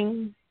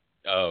thing?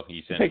 Oh,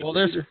 he said. Well,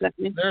 there's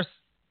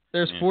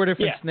 4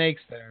 different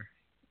snakes there.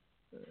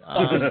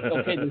 Okay,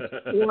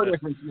 there's 4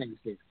 different snakes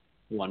here.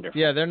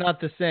 Wonderful. Yeah, they're not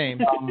the same.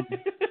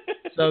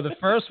 So the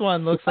first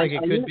one looks like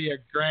it could be a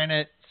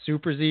granite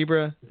super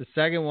zebra. The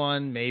second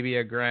one, maybe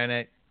a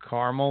granite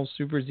caramel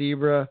super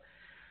zebra.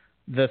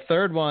 The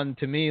third one,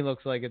 to me,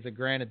 looks like it's a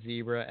granite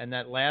zebra. And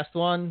that last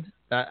one,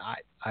 that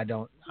I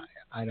don't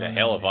the know.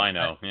 Hell if I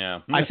know,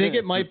 yeah. I think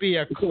it might be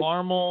a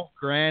caramel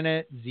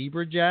granite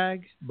zebra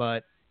jag,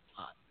 but,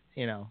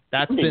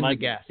 that's been the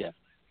guess.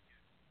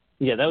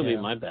 Yeah, that would be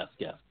my best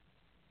guess.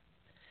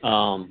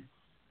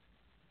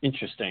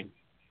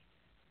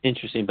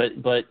 Interesting,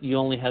 but you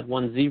only had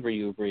one zebra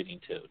you were breeding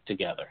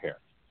together here,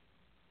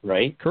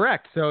 right?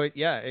 Correct. So it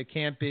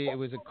can't be. It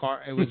was a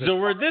car. It was. So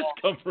where'd this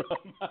come from?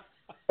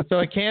 So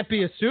it can't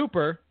be a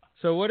super.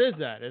 So what is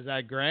that? Is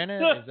that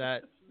granite? Is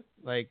that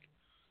like?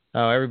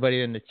 Oh,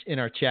 everybody in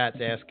our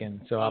chat's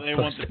asking. So they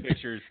want the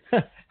pictures.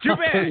 Too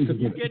bad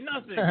you get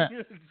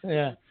nothing.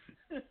 Yeah.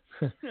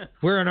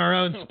 We're in our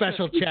own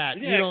special chat.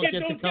 You don't get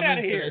to come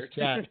into this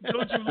chat.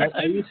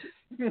 Are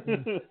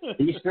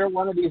you sure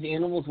one of these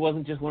animals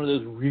wasn't just one of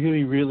those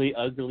really, really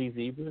ugly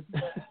zebras?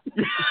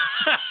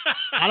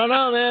 I don't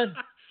know, man.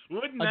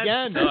 Wouldn't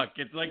that suck?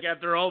 It's like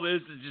after all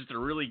this, it's just a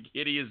really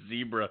hideous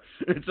zebra.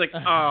 It's like,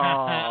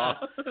 oh.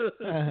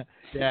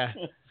 Yeah.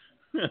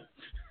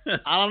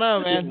 I don't know,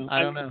 man.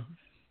 I don't know.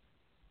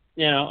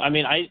 I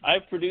mean,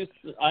 I've produced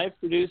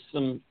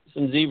some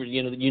zebras.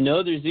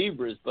 They're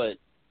zebras, but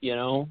they're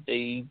not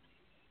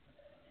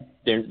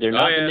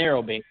the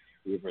narrow band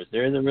zebras.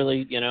 They're the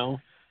really,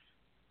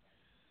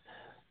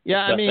 Yeah,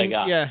 I mean,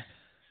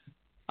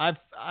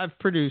 I've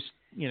produced,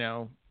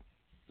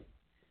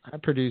 I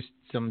produced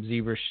some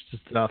zebra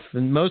stuff,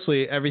 and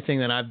mostly everything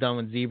that I've done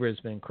with zebra has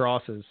been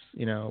crosses,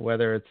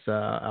 whether it's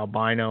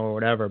albino or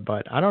whatever.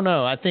 But I don't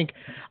know. I think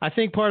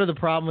part of the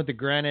problem with the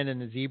granite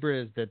and the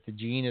zebra is that the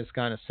gene is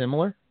kind of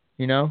similar,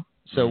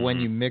 So when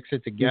you mix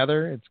it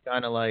together, it's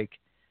kind of like.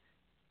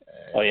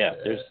 Oh yeah,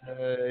 there's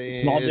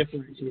small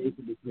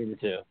differentiation between the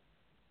two.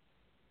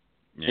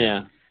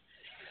 Yeah.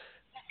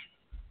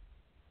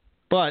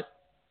 But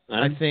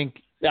I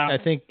think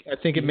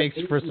it makes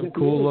for some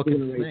cool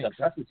looking snakes.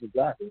 That's what you've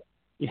got.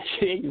 Yeah,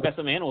 you've got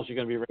some animals you're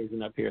going to be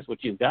raising up here. Is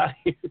what you've got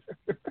here.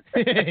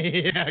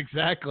 Yeah,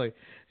 exactly.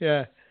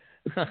 Yeah.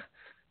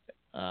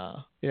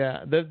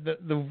 Yeah.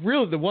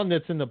 The one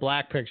that's in the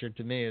black picture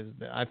to me is,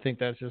 I think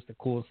that's just the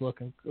coolest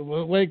looking.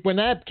 Like when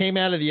that came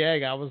out of the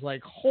egg, I was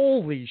like,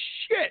 holy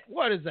shit,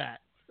 what is that?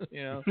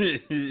 You know?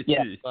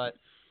 Yeah. But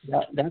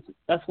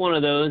that's one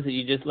of those that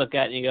you just look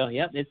at and you go,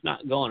 yep, it's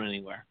not going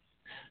anywhere.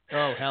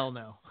 oh, hell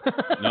no.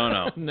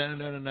 No.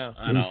 No.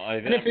 I know.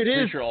 I'm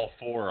pretty sure all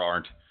four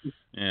aren't.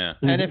 Yeah.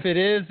 And if it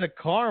is a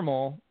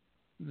caramel,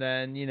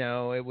 then, you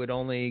know, it would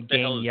only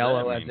gain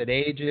yellow as it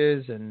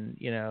ages, and,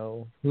 you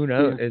know, who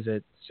knows? Is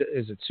it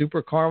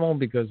super caramel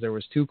because there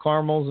was two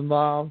caramels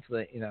involved?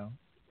 That, you know,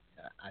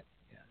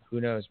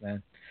 who knows,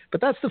 man?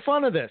 But that's the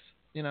fun of this,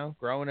 you know,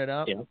 growing it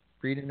up,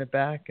 breeding it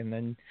back, and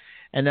then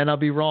I'll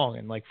be wrong.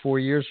 And like 4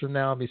 years from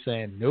now, I'll be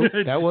saying, nope,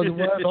 that wasn't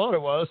what I thought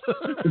it was.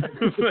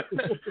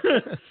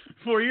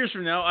 4 years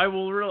from now, I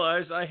will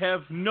realize I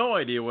have no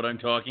idea what I'm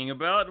talking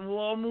about, and we'll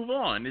all move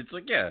on. It's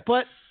like, yeah.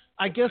 But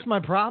I guess my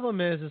problem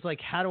is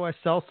like, how do I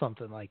sell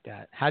something like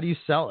that? How do you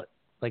sell it?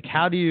 Like,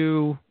 how do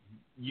you...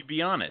 You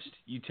be honest.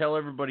 You tell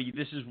everybody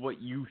this is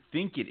what you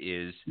think it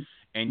is,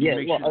 and you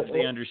make sure that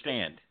they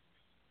understand.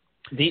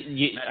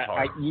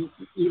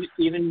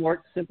 Even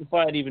more,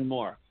 simplify it even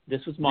more.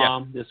 This was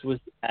mom. Yeah. This was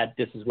dad.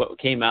 This is what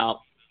came out.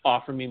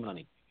 Offer me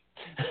money.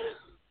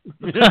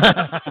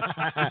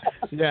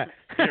 Yeah.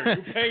 Here,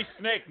 you pay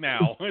Snake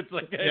now. It's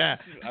like, yeah.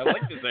 I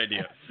like this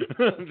idea.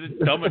 Just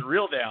dumb it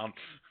real down.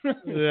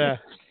 Yeah.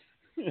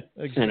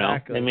 Exactly. You know,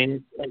 I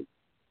mean,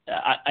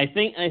 I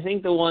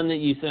think the one that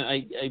you said,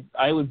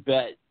 I would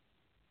bet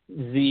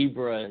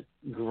zebra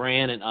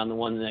granite on the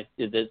one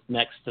that's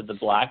next to the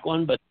black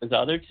one, but the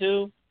other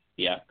two,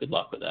 yeah, good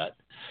luck with that.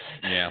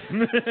 Yeah.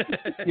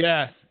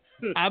 Yeah.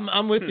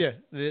 I'm with you.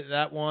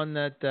 That one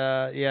that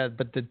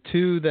but the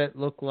two that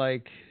look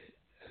like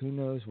who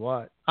knows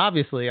what.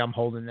 Obviously, I'm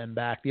holding them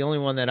back. The only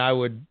one that I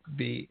would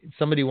be,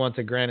 somebody wants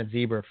a granite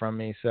zebra from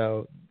me,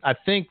 so I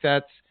think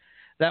that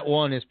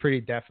one is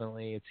pretty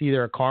definitely, it's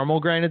either a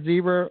caramel granite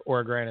zebra or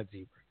a granite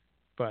zebra,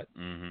 but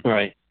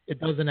right, it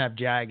doesn't have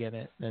jag in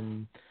it,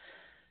 and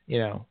you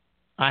know,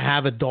 I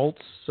have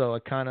adults, so I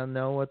kind of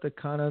know what the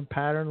kind of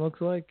pattern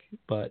looks like,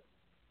 but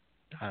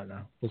I don't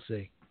know. We'll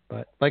see.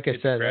 But like I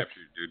said,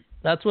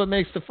 that's what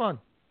makes the fun,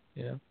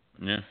 you know?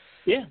 Yeah.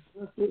 Yeah,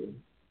 absolutely.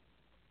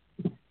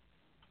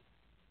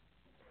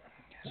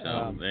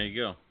 So there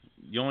you go.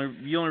 You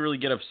only really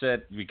get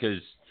upset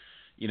because,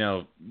 you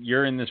know,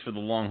 you're in this for the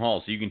long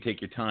haul, so you can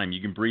take your time.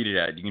 You can breed it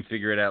out. You can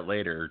figure it out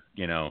later.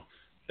 You know,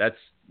 that's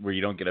where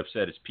you don't get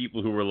upset. It's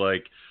people who were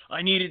like,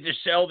 I needed to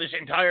sell this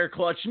entire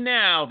clutch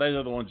now. Those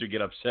are the ones who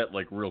get upset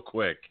like real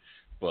quick.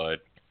 But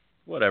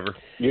whatever.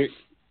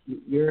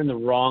 You're in the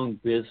wrong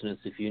business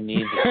if you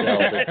need to sell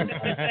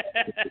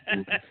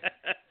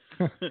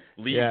this.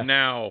 Leave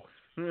now.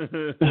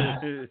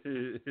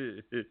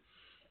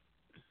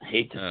 I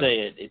hate to say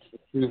it, it's the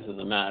truth of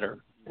the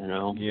matter. You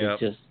know, Yep.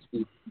 It's just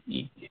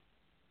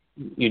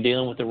you're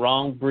dealing with the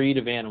wrong breed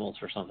of animals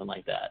for something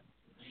like that.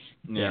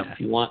 Yeah. If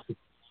you want, you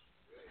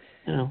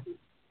know,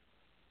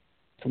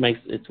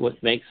 it's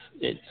what makes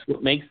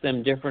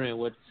them different, and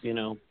what's, you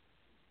know,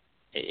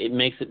 it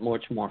makes it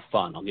much more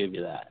fun. I'll give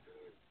you that.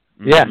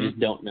 Yeah. You just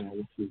don't know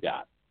what you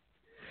got.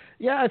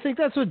 Yeah, I think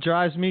that's what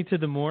drives me to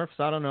the morphs.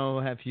 I don't know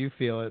if you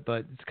feel it,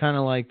 but it's kind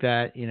of like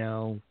that, you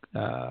know,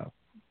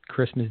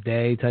 Christmas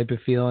Day type of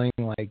feeling.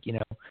 Like, you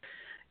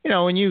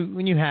know, when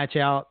you hatch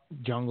out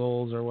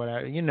jungles or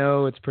whatever, you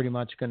know, it's pretty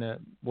much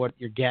what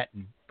you're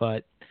getting.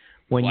 But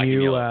when Black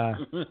you,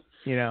 and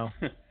you know,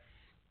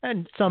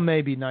 and some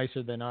may be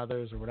nicer than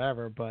others or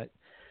whatever, but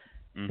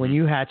when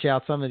you hatch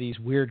out some of these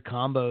weird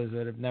combos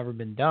that have never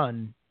been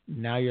done,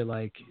 now you're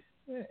like,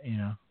 you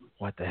know,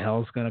 what the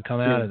hell's going to come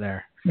out of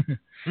there?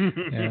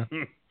 Yeah.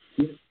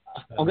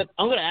 I'm going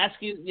to ask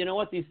you, you know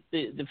what,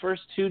 the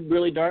first two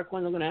really dark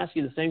ones, I'm going to ask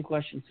you the same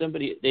question.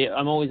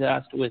 I'm always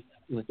asked with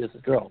this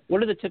girl,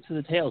 what do the tips of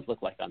the tails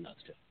look like on those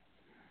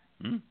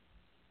two?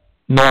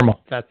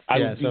 Normal.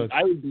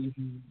 I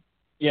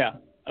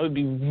would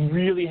be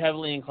really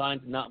heavily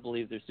inclined to not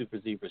believe they're super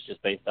zebras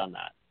just based on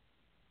that.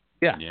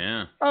 Yeah.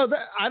 Yeah. Oh,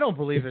 I don't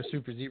believe they're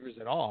super zebras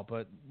at all.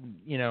 But,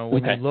 you know,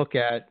 when you look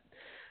at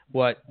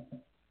what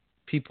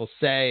people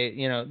say,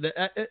 you know,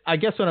 I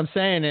guess what I'm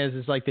saying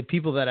is like the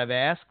people that I've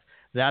asked,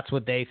 that's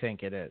what they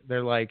think it is.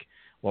 They're like,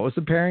 what was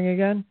the pairing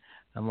again?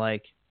 I'm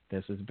like,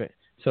 this is big.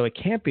 So it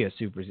can't be a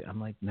super zebra. I'm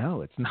like,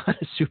 no, it's not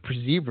a super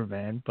zebra,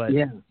 man. But,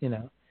 you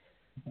know.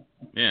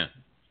 Yeah.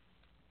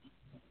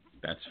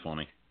 That's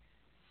funny.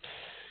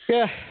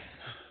 Yeah,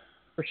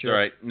 for sure. All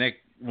right, Nick,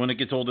 when it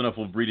gets old enough,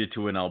 we'll breed it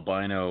to an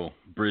albino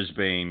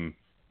Brisbane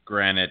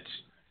granite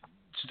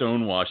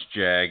stonewash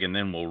jag, and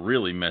then we'll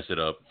really mess it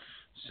up.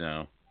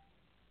 So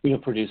you'll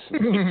produce some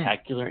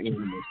spectacular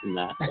animals from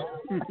that.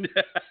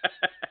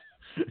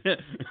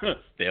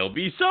 There'll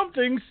be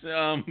somethings,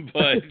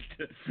 but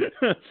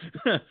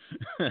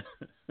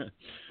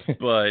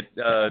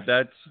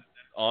that's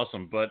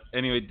awesome. But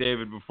anyway,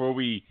 David, before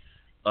we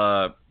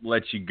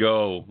let you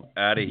go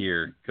out of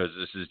here, because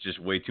this is just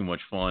way too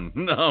much fun,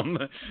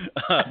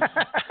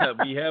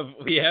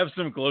 we have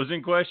some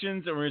closing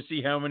questions, and we're gonna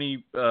see how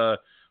many.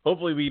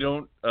 Hopefully, we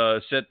don't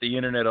set the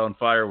internet on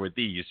fire with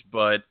these.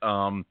 But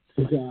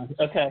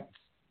okay.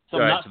 So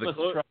I'm not supposed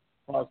to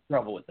cause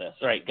trouble with this.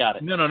 Right, got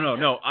it. No.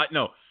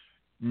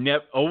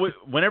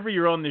 Whenever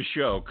you're on this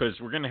show, because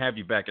we're gonna have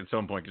you back at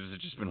some point, because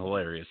it's just been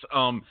hilarious.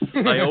 I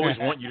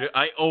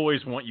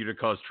always want you to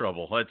cause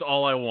trouble. That's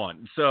all I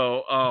want.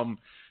 So,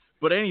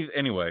 but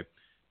anyway,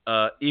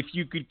 if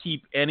you could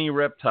keep any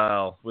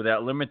reptile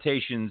without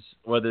limitations,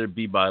 whether it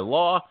be by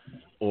law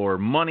or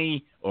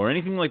money or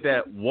anything like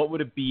that, what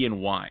would it be and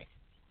why?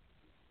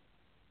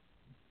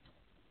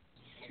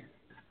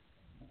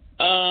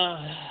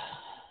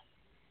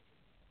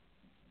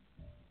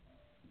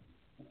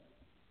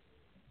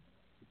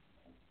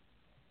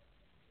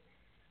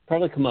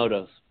 Probably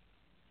Komodos.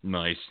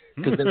 Nice.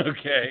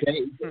 Okay.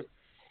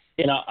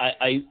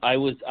 I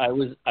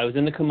was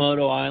in the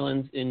Komodo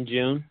Islands in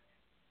June.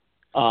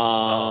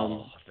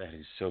 That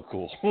is so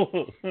cool.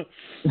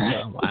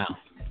 Wow.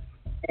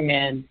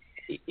 And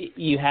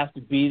you have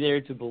to be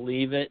there to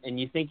believe it. And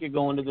you think you're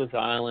going to this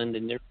island,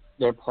 and there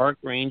are park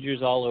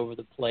rangers all over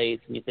the place,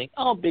 and you think,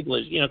 oh, big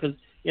lizard, because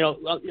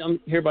I'm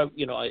here by,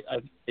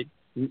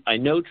 I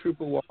know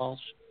Trooper Walsh.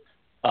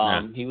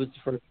 He was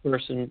the first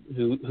person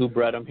who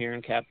bred them here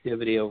in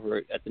captivity over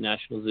at the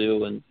National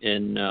Zoo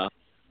in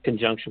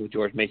conjunction with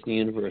George Mason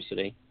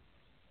University.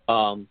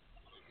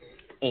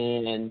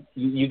 And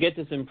you get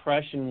this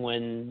impression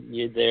when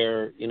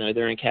they're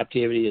in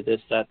captivity of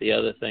this, that, the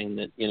other thing,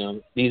 that,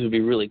 these would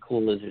be really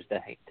cool lizards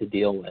to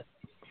deal with.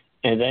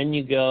 And then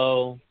you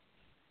go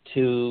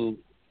to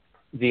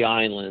the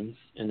islands,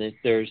 and the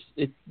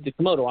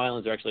Komodo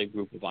Islands are actually a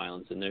group of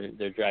islands, and there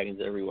are dragons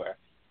everywhere.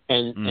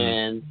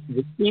 And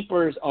the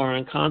keepers are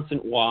on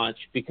constant watch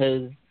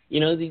because,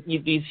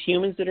 these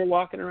humans that are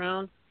walking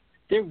around,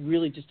 they're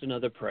really just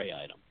another prey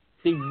item.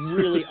 They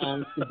really,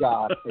 honest to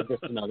God, are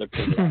just another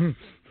prey item.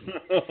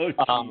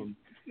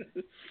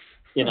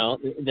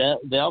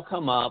 They'll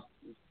come up,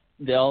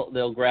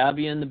 they'll grab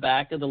you in the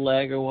back of the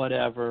leg or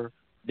whatever.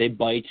 They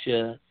bite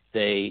you.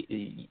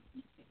 They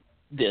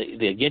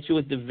get you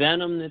with the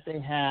venom that they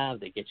have.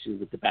 They get you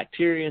with the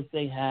bacteria that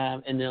they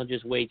have, and they'll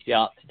just wait you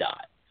out to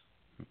die.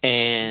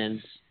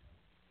 And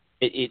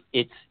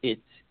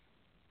it's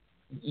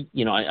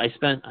I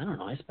spent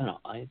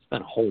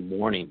a whole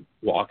morning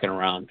walking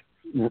around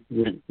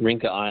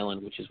Rinka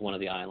Island, which is one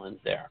of the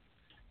islands there,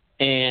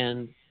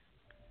 and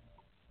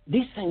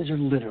these things are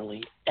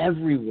literally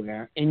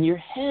everywhere, and your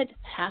head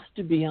has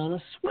to be on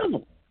a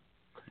swivel.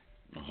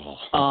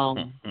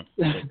 And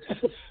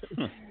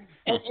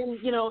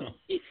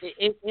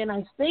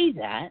I say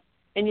that,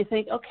 and you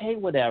think, okay,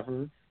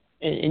 whatever,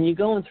 and you're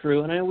going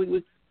through, and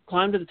we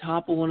climb to the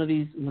top of one of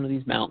these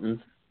mountains,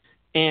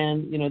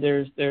 and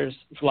there's,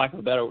 for lack of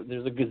a better,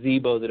 there's a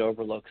gazebo that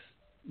overlooks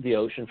the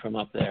ocean from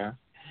up there,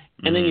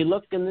 and then you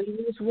look, and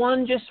there's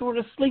one just sort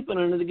of sleeping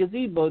under the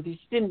gazebo that you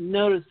didn't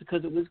notice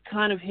because it was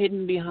kind of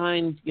hidden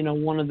behind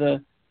one of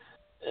the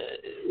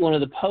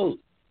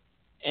posts,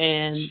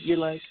 and you're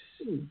like,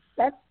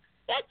 that's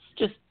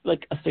just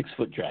like a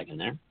 6-foot dragon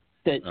there.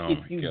 That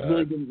if you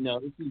really didn't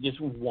notice, you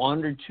just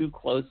wandered too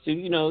close to,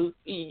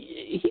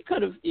 he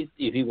could have, if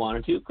he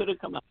wanted to, could have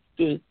come out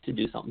to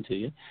do something to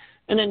you.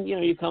 And then,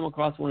 you come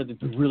across one of the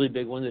really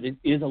big ones that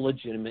is a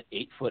legitimate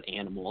 8-foot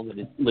animal that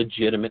is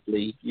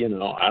legitimately,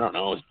 I don't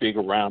know, is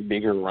bigger around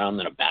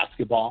than a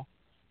basketball.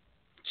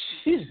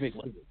 These are big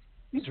lizards.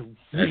 These are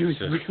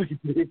really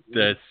big.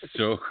 That's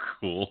so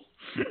cool.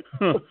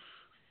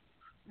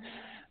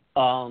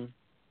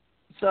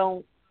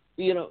 So,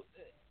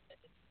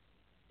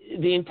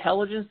 the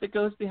intelligence that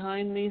goes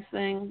behind these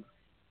things,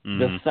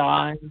 the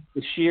size,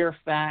 the sheer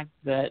fact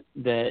that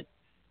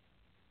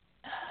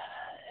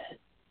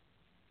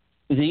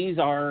these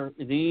are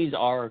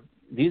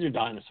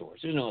dinosaurs.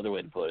 There's no other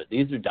way to put it.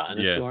 These are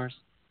dinosaurs.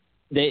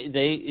 Yeah.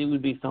 It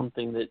would be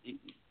something that,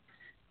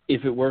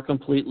 if it were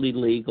completely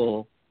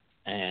legal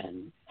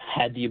and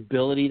had the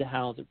ability to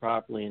house it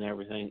properly and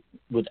everything,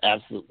 would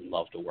absolutely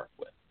love to work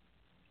with.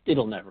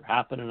 It'll never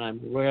happen, and I'm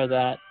aware of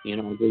that. They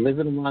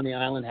visit them on the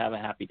island. Have a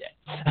happy day.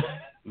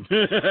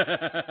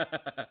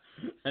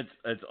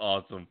 That's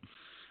awesome,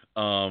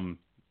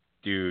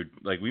 dude.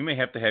 Like, we may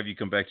have to have you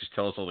come back, just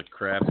tell us all the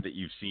crap that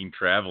you've seen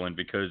traveling,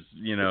 because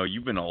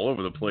you've been all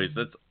over the place.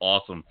 That's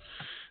awesome.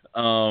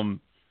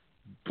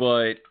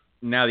 But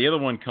now the other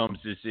one comes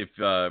is, if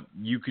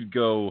you could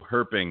go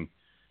herping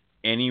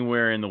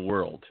anywhere in the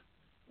world,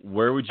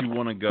 where would you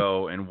want to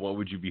go, and what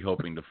would you be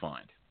hoping to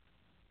find?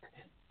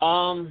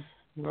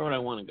 Where would I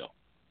want to go?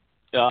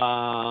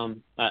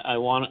 I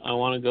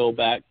want to go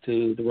back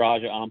to the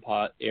Raja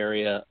Ampat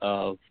area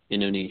of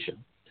Indonesia.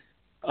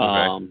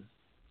 Okay.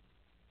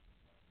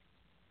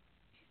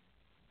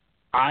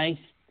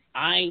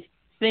 I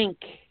think,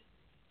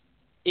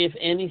 if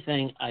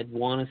anything, I'd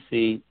want to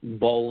see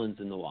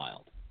Bolins in the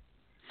wild.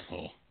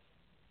 Oh.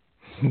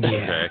 Yeah.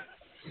 Okay.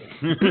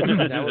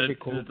 That would be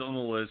cool. It's on the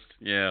list.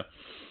 Yeah.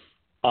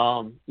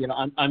 You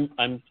know, I'm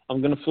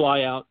going to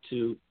fly out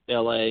to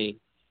LA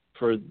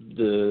for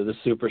the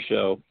Super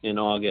Show in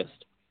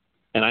August,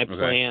 and I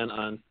plan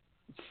on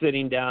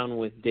sitting down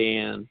with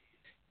Dan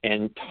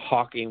and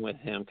talking with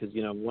him because,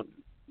 you know,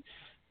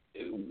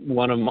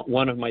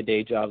 one of my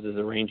day jobs is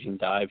arranging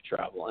dive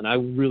travel, and I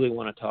really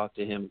want to talk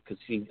to him because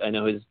I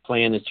know his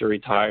plan is to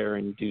retire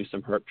and do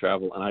some herp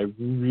travel, and I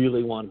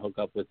really want to hook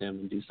up with him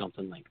and do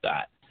something like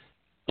that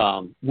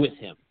with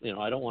him. You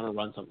know, I don't want to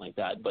run something like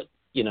that, but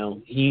you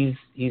know, he's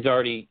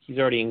already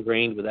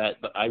ingrained with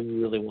that. But I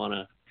really want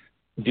to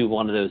do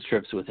one of those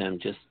trips with him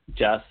just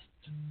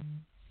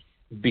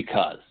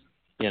because,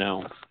 you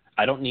know,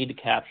 I don't need to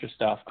capture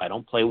stuff. I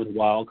don't play with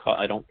wild caught.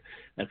 Okay,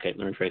 let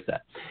me rephrase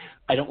that.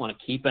 I don't want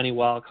to keep any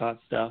wild caught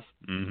stuff.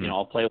 Mm-hmm. You know,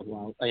 I'll play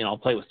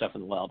with stuff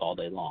in the wild all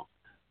day long.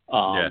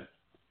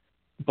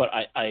 But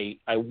I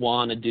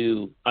want to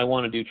do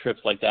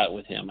trips like that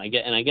with him. I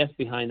guess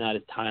behind that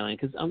is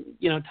Thailand because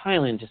you know,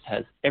 Thailand just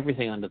has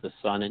everything under the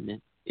sun,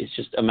 and it's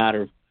just a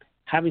matter of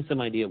having some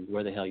idea of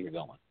where the hell you're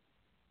going.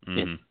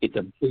 Mm-hmm. It's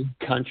a big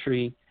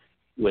country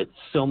with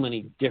so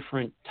many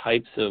different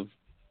types of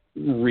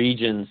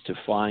regions to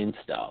find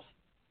stuff.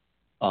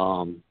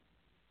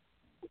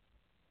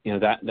 You know,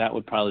 that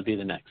would probably be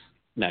the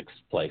next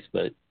place.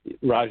 But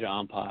Raja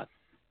Ampat,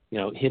 you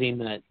know, hitting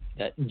that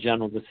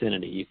general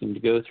vicinity. You can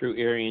go through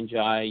Irian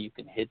Jaya. You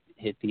can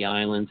hit the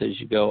islands as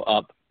you go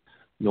up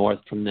north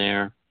from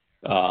there.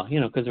 You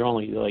know, because there are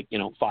only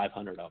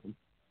 500 of them.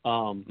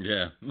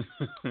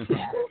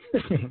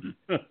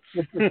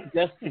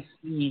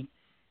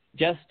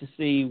 just to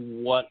see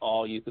what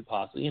all you could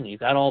possibly. You know, you've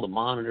got all the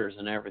monitors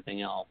and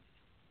everything else.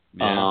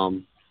 Yeah.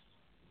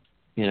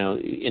 You know,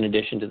 in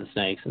addition to the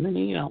snakes, and then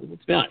you know,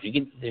 let's be honest,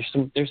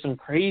 there's some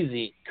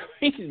crazy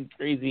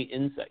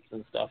insects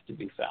and stuff to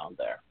be found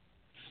there.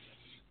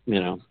 You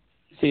know,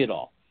 see it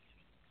all.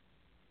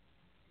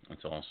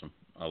 That's awesome.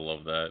 I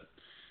love that.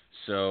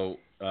 So,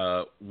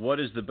 what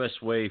is the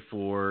best way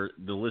for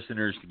the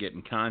listeners to get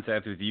in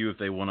contact with you if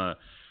they want to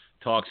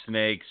talk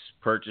snakes,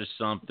 purchase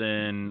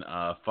something,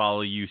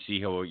 follow you, see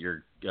how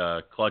your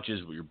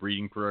clutches, what your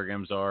breeding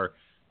programs are?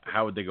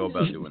 How would they go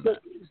about doing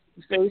that?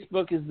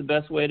 Facebook is the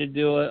best way to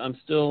do it. I'm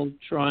still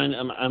trying.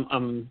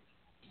 I'm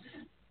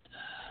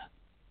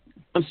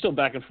still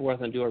back and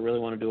forth on do I really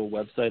want to do a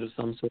website of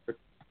some sort.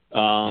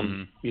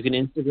 You can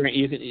Instagram.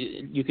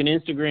 You can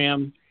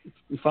Instagram.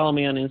 You follow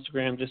me on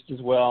Instagram just as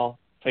well.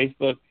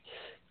 Facebook.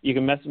 You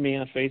can message me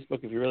on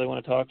Facebook if you really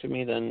want to talk to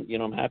me. Then you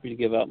know I'm happy to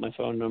give out my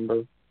phone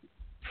number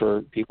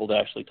for people to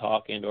actually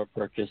talk and or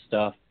purchase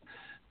stuff.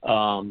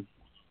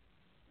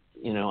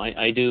 You know,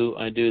 I do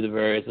the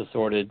various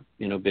assorted,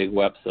 you know, big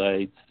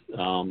websites,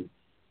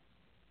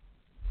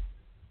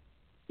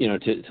 you know,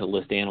 to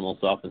list animals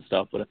up and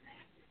stuff. But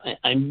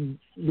I'm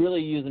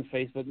really using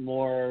Facebook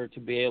more to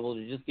be able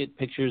to just get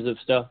pictures of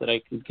stuff that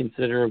I can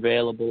consider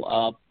available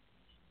up.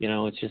 You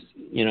know, it's just,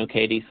 you know,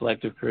 KD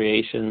Selective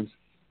Creations.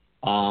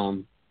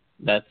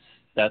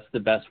 That's the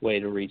best way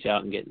to reach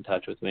out and get in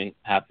touch with me.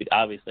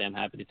 Obviously, I'm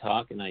happy to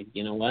talk, and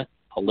you know what?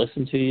 I'll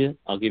listen to you.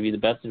 I'll give you the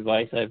best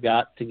advice I've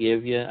got to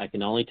give you. I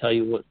can only tell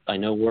you what I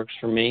know works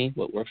for me.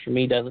 What works for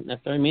me doesn't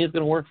necessarily mean it's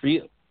going to work for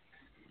you.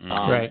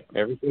 Right.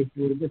 Every case is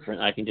a little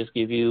different. I can just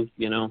give you,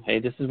 you know, hey,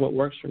 this is what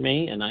works for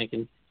me, and I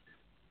can,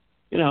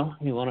 you know,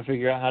 you want to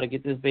figure out how to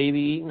get this baby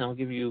eaten, I'll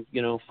give you,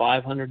 you know,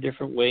 500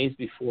 different ways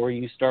before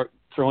you start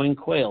throwing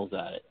quails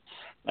at it,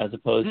 as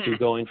opposed to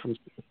going from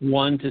step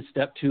 1 to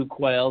step 2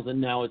 quails,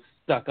 and now it's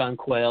stuck on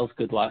quails.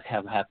 Good luck.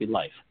 Have a happy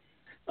life.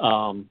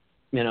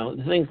 You know,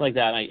 things like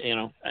that.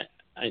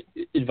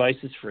 Advice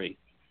is free.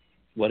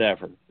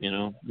 Whatever. You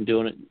know, I'm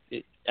doing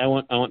it. I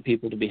want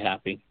people to be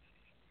happy.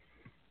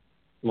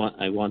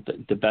 I want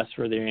the best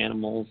for their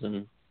animals,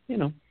 and you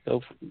know,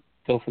 go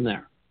from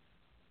there.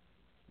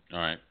 All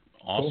right.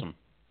 Awesome.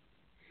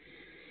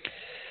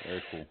 Cool.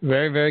 Very cool.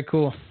 Very, very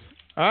cool.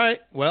 All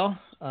right. Well,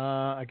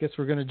 I guess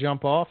we're going to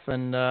jump off,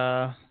 and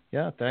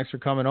yeah, thanks for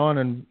coming on.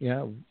 And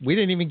yeah, we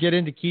didn't even get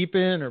into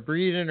keeping or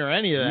breeding or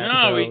any of that.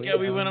 No, so,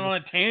 we went on a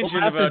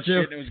tangent about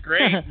shit. And it was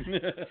great.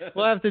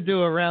 We'll have to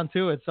do a round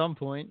 2 at some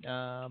point.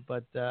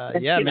 But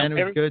yeah, man,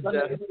 it was good.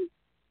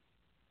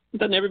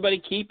 Doesn't everybody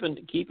keep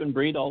and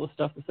breed all the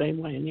stuff the same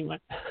way anyway?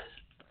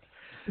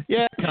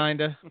 Yeah,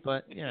 kinda.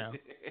 But you know,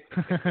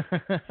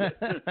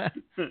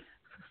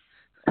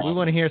 we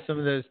want to hear some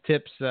of those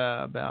tips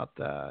about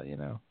you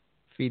know,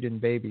 feeding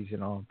babies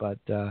and all. But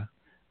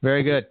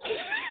very good.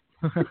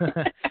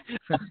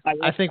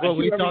 I think what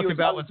we talked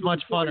about was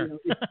much funner.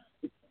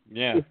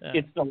 Yeah,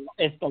 it's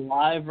the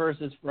live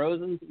versus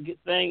frozen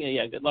thing.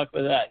 Yeah, good luck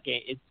with that.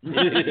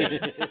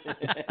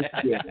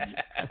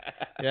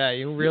 Yeah,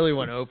 you really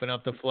want to open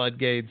up the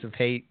floodgates of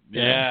hate.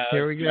 Yeah,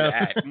 here we go.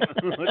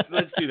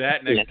 Let's do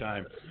that next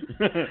time.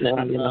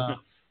 No, you know,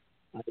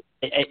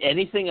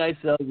 anything I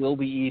sell will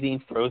be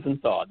eating frozen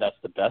thawed. That's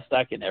the best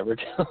I can ever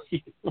tell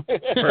you.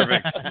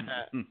 Perfect.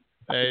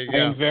 There you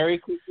go.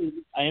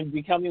 am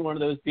becoming one of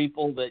those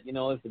people that,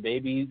 if the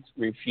babies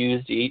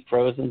refuse to eat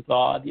frozen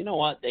thawed, you know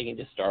what? They can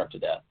just starve to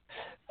death.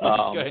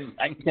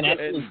 I can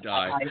actually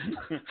die.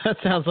 That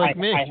sounds like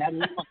me.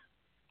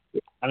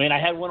 I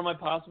had one of my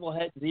possible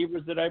het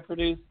zebras that I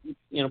produced,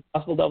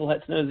 possible double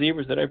het snow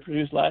zebras that I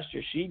produced last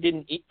year. She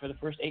didn't eat for the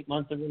first 8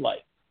 months of her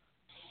life.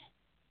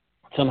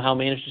 Somehow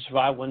managed to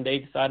survive. One day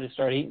decided to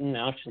start eating.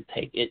 Now she'll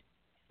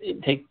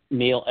take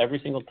meal every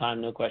single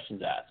time, no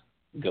questions asked.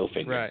 Go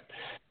figure. Right.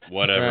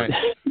 Whatever.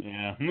 Right.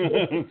 Yeah.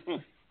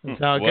 That's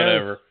how it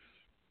Whatever.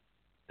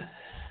 goes.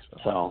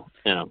 So,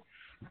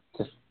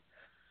 just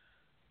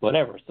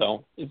whatever.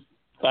 So,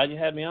 glad you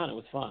had me on. It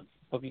was fun.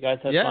 Hope you guys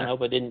had fun. I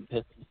hope I didn't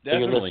piss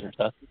your listeners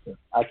off.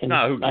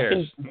 Who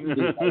cares?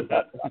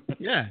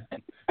 Yeah.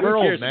 Who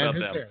We're cares old, man. about Who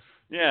them? cares?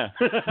 Yeah.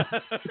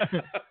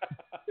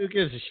 Who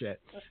gives a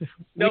shit?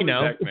 They'll We be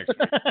know. back next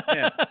week.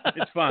 Yeah,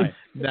 it's fine.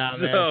 Nah,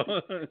 man.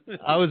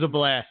 I was a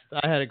blast.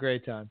 I had a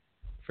great time.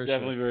 For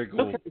Definitely sure. very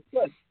cool. Okay,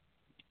 good.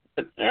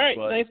 All right.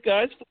 But- Thanks,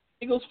 guys.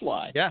 Eagles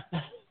fly. Yeah.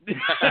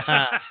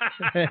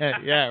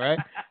 Yeah, right?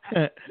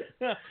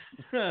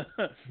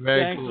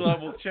 Very Thanks cool. a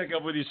lot. We'll check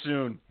up with you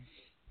soon.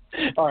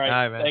 All right.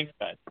 All right, man. Thanks,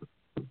 guys.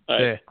 All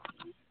right. Yeah.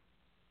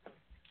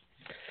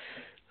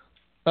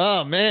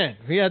 Oh man,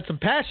 we had some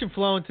passion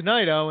flowing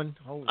tonight, Owen.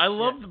 Holy I shit.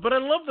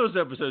 love those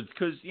episodes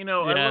because I Yeah,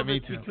 love me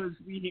it too. because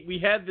we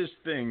had this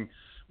thing.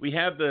 We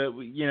have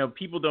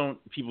people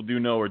do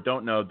know or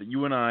don't know that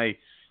you and I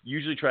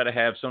usually try to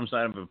have some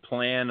sort of a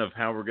plan of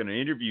how we're going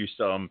to interview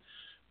some.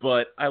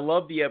 But I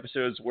love the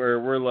episodes where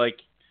we're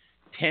like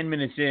 10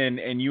 minutes in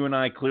and you and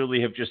I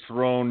clearly have just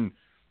thrown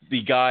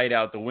the guide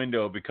out the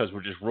window because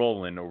we're just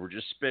rolling or we're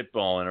just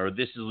spitballing or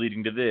this is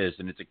leading to this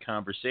and it's a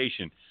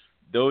conversation.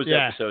 Those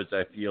episodes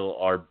I feel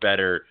are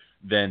better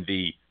than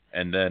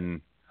and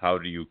then how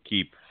do you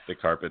keep the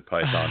carpet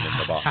python in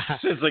the box?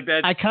 It's like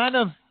that. I kind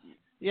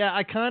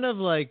of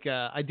like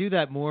I do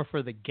that more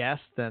for the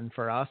guest than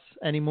for us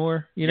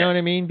anymore. You know what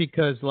I mean?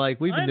 Because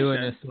like we've been doing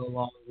this so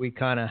long, we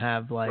kind of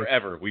have like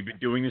forever. We've been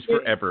doing this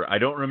forever. I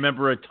don't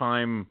remember a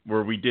time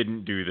where we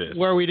didn't do this.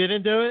 Where we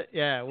didn't do it,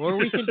 yeah. Where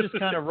we can just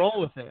kind of roll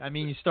with it. I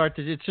mean, it's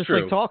just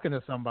True. like talking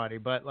to somebody.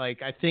 But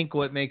like, I think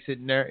what makes it,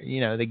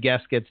 the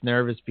guest gets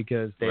nervous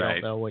because they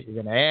don't know what you're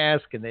going to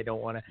ask, and they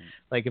don't want to.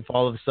 Like, if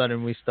all of a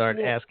sudden we start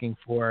asking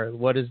for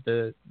what is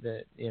the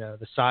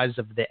size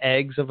of the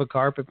eggs of a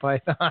carpet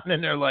python,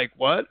 and they're like,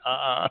 what?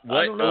 I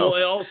don't know.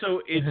 Well,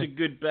 also, it's a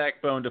good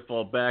backbone to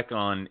fall back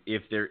on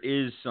if there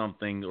is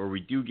something, or we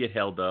do get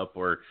held up,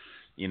 or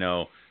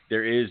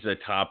there is a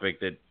topic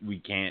that we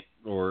can't,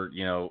 or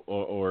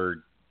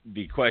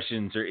the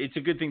questions, or it's a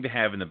good thing to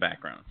have in the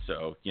background.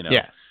 So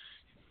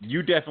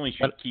you definitely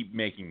should keep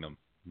making them.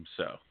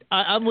 So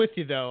I'm with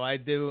you though. I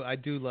do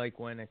like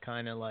when it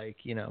kind of like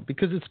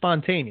because it's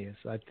spontaneous.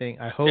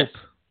 I hope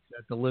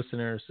that the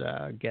listeners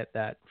get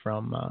that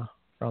from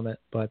it.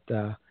 But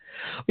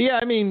yeah,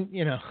 I mean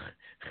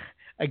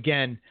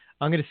again,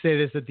 I'm going to say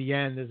this at the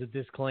end as a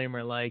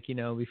disclaimer, like,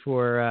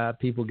 before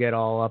people get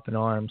all up in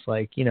arms,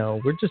 like,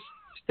 we're just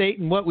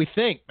stating what we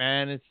think,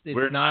 man. It's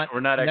we're not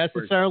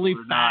necessarily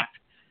fact.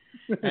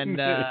 And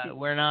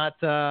we're not,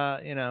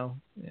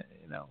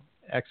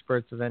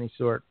 experts of any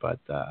sort, but,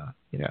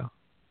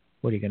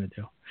 what are you going to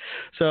do?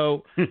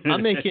 So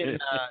I'm making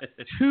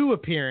 2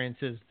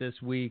 appearances this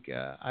week.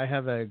 I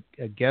have a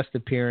guest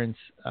appearance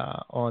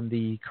on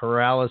the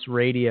Corrales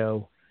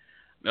Radio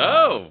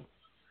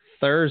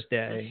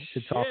Thursday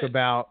to talk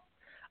about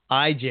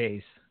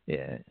IJs.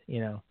 Yeah,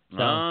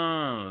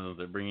 So,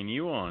 they're bringing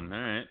you on. All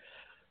right.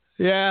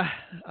 Yeah.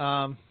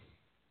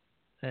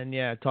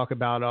 And talk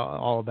about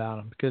all about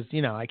them because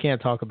I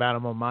can't talk about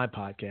them on my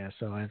podcast,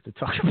 so I have to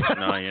talk about.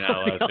 No, you're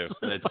not allowed to.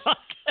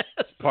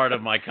 That's part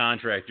of my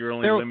contract. You're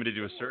only limited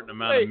to a certain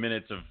amount of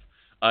minutes of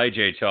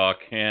IJ talk.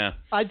 Yeah.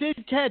 I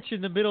did catch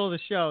in the middle of the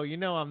show.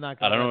 I'm not going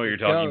to. I don't know what you're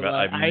talking about.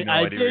 I have no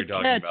idea what you're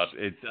talking about.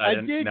 I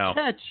did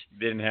catch.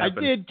 Didn't happen.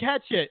 I did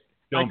catch it.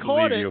 Don't I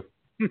caught believe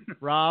you.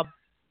 Rob,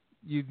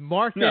 you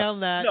mark down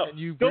that and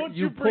you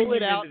pull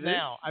it out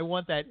now. I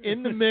want that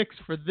in the mix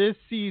for this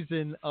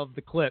season of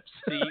the clips.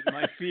 See,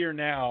 my fear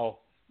now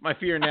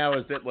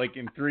is that like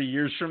in 3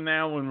 years from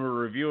now when we're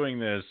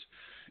reviewing this,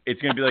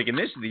 it's going to be like, and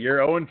this is the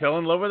year Owen fell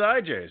in love with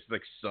IJ. It's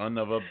like, son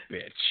of a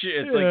bitch.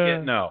 It's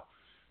like, no.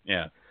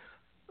 Yeah.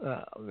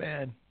 Oh,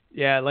 man.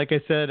 Yeah, like I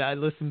said, I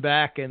listened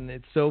back, and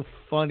it's so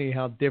funny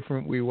how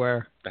different we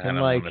were. I don't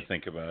want to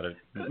think about it.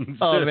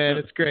 Oh, man,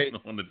 it's great.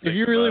 If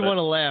you really want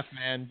to laugh,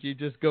 man, you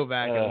just go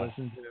back and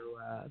listen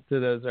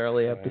to those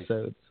early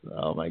episodes.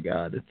 Oh, my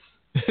God.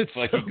 It's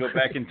like so you go great.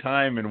 back in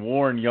time and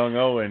warn young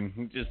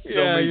Owen. Just so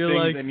many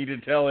things I need to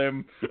tell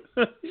him.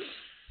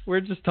 We're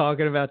just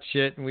talking about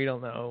shit, and we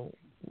don't know.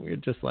 We're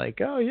just like,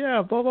 oh,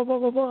 yeah, blah, blah, blah,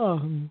 blah,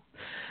 blah.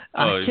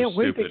 I can't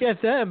wait to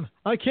get them.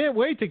 I can't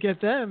wait to get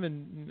them.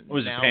 And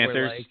was it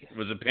Panthers?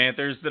 Was it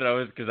Panthers that I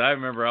was? Because I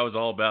remember I was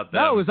all about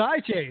them. No, it was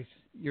IJs.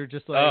 You're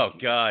just like, oh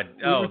God,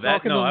 I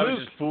was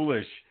just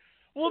foolish.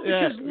 Well,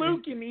 because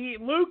Yeah.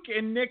 Luke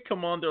and Nick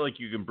come on, they're like,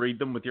 you can breed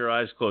them with your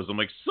eyes closed. I'm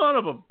like, son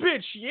of a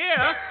bitch,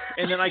 yeah.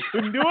 And then I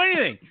couldn't do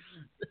anything.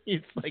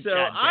 He's like, So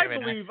God I damn it,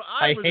 believe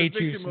I I was hate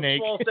a you, victim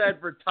Snake. of false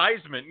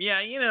advertisement. Yeah,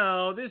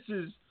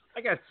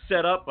 I got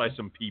set up by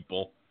some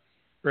people.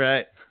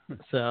 Right.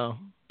 So,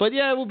 but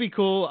yeah, it will be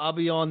cool. I'll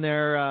be on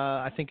there.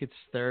 I think it's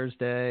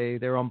Thursday.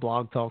 They're on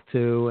Blog Talk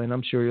too, and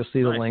I'm sure you'll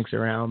see the Nice. links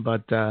around.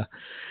 But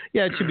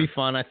yeah, it should be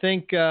fun. I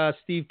think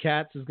Steve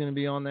Katz is going to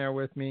be on there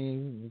with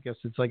me. I guess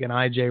it's like an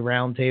IJ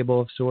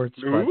roundtable of sorts.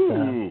 But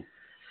Ooh.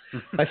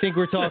 I think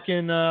we're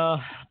talking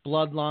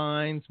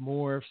bloodlines,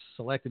 morphs,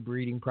 selected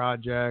breeding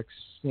projects.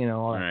 You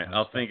know. All right,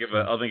 I'll think of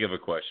a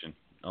question.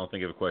 I'll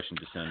think of a question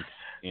to send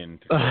in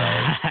to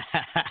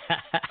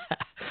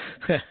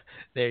Corrales.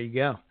 There you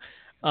go.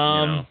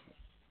 If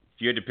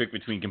you had to pick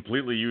between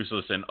completely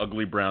useless and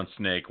ugly brown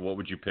snake, what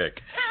would you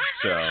pick?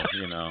 So,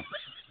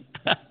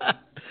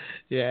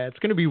 Yeah, it's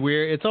gonna be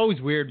weird. It's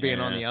always weird being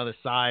on the other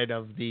side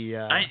of the.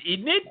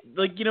 Isn't it?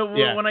 Like,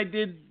 when I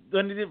did,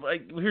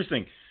 like, here's the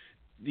thing.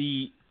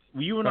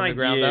 You and I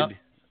did.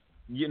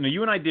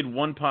 You and I did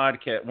one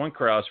podcast, one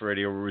Corrales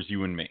Radio, where it was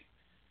you and me.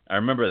 I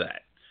remember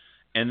that.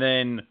 And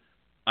then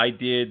I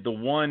did the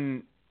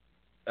one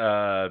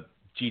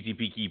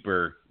GTP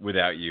Keeper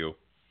without you.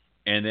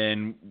 And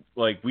then,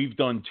 like, we've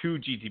done 2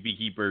 GTP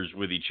Keepers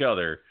with each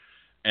other.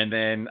 And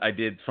then I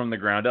did From the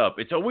Ground Up.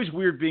 It's always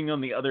weird being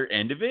on the other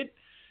end of it.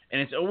 And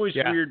it's always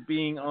weird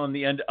being on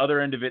the other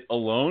end of it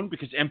alone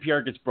because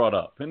NPR gets brought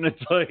up. And it's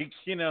like,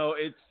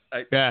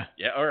 yeah,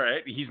 all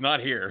right, he's not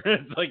here.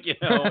 It's like,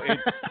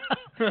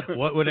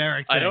 what would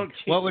Eric think?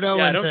 What would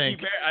Owen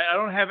think? I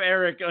don't have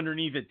Eric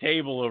underneath a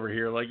table over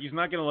here. Like, he's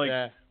not going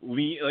to,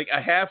 lean. Like, I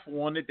half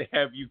wanted to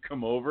have you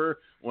come over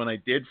when I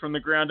did From the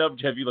Ground Up,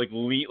 to have you,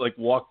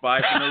 walk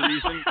by for no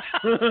reason.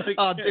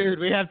 Oh, dude,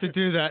 we have to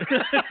do that.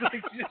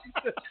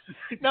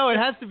 No, it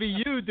has to be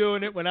you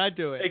doing it when I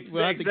do it.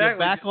 We'll have to get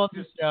back on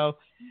the show,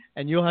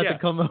 and you'll have to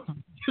come over.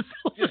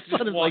 Just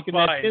walk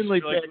by.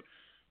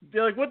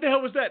 They're like, what the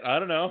hell was that? I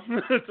don't know.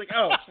 It's like,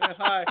 oh,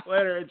 hi,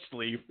 later, and just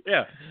leave.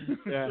 Yeah.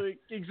 Like,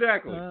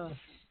 exactly.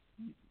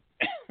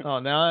 Oh,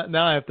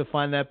 now I have to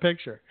find that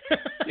picture.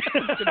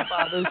 It's gonna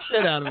bother the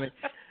shit out of me.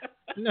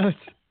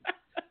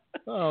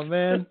 Oh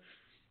man.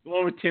 The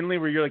one with Tinley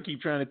where you're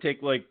keep trying to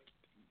take just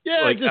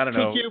I don't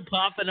know, you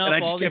popping up.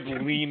 And I all just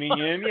kept leaning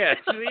in. Yeah.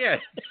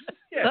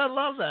 I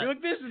love that. You're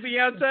like, this is the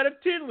outside of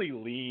Tinley.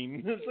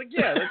 Lean. It's like,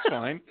 yeah, that's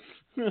fine.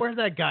 Where'd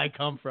that guy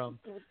come from?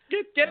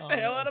 Get the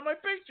hell out of my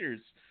pictures.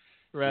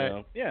 Right.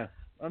 So, yeah,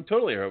 I'm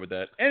totally alright with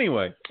that.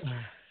 Anyway, let's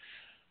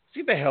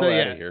get the hell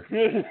out of here.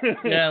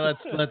 Yeah,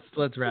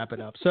 let's wrap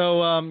it up.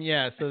 So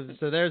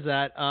so there's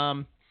that.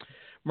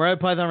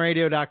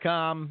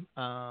 MoreliaPythonRadio.com.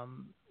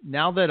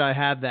 Now that I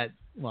have that,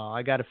 well,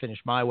 I got to finish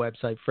my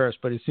website first,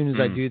 but as soon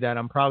as I do that,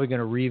 I'm probably going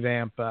to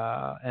revamp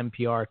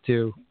NPR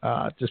too,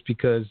 just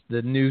because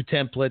the new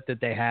template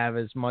that they have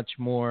is much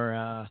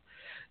more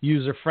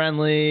user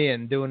friendly,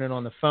 and doing it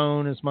on the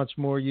phone is much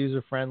more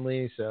user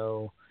friendly.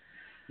 So.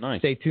 Nice.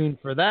 Stay tuned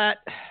for that.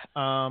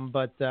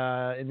 But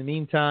in the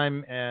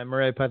meantime,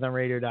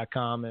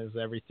 MoreliaPythonRadio.com is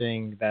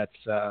everything that's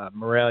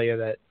Morelia,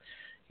 that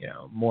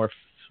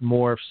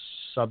morphs,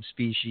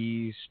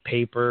 subspecies,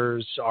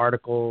 papers,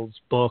 articles,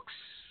 books,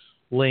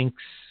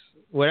 links,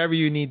 whatever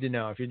you need to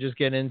know. If you're just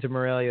getting into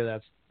Morelia,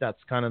 that's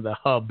kind of the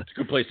hub. It's a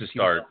good place to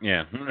start.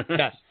 Yeah.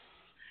 Yes.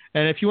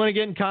 And if you want to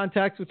get in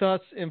contact with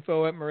us,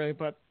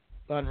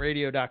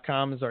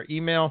 info@MoreliaPythonRadio.com is our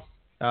email.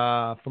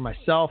 For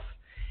myself,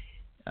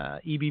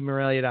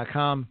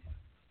 ebmorelia.com.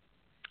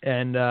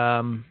 And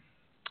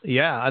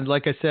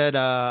like I said,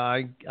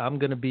 I'm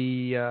going to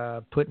be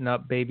putting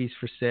up babies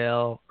for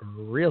sale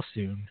real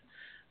soon.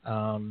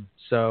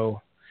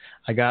 So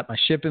I got my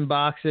shipping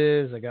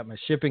boxes, I got my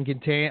shipping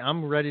container.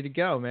 I'm ready to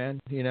go, man.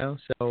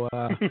 So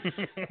I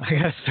got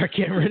to start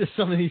getting rid of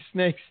some of these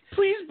snakes.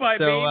 Please buy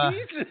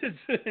babies.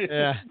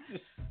 Yeah.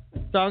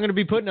 So I'm going to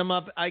be putting them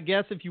up. I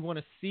guess if you want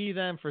to see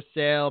them for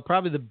sale,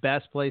 probably the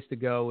best place to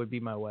go would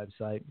be my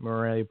website,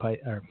 Morelia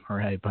Python,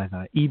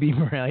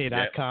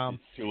 ebmorelia.com.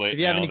 It's too late. If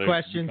you have any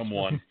questions, come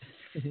on.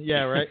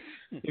 Yeah, right.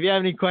 If you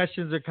have any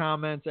questions or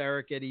comments,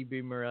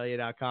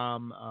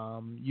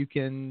 Eric@ebmorelia.com. You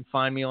can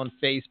find me on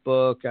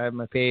Facebook. I have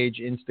my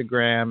page,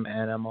 Instagram,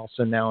 and I'm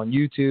also now on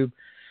YouTube.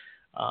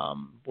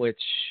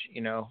 Which,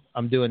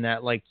 I'm doing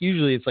that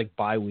usually it's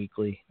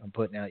bi-weekly. I'm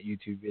putting out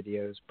YouTube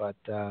videos, but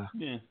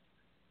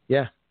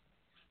yeah.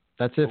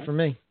 That's it for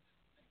me.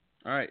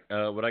 All right.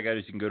 What I got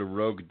is you can go to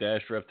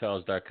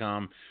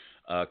rogue-reptiles.com.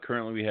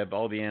 Currently, we have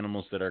all the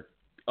animals that are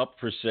up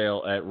for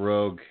sale at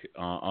Rogue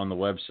on the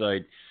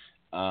website.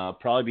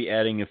 Probably be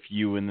adding a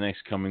few in the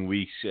next coming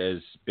weeks as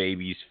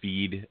babies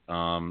feed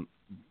and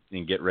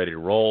get ready to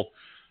roll.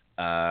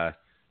 As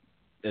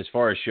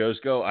far as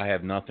shows go, I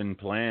have nothing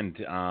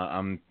planned.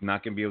 I'm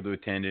not going to be able to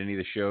attend any of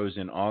the shows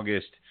in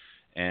August,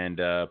 and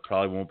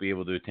probably won't be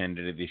able to attend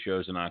any of the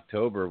shows in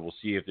October. We'll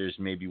see if there's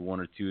maybe 1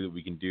 or 2 that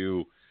we can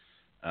do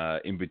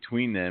in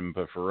between them.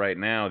 But for right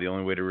now, the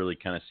only way to really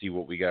kind of see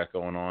what we got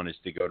going on is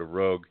to go to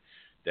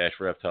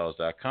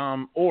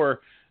rogue-reptiles.com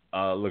or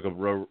look up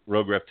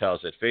Rogue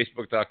Reptiles at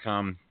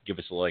facebook.com. Give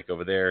us a like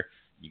over there.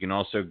 You can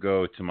also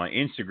go to my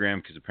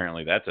Instagram, because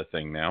apparently that's a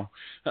thing now,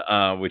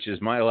 which is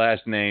my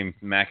last name,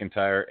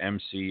 McIntyre,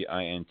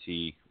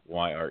 McIntyreOJ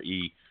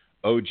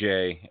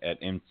at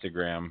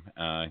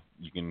Instagram.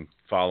 You can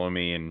follow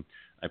me, and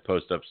I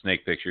post up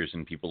snake pictures,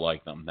 and people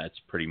like them. That's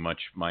pretty much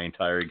my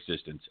entire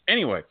existence.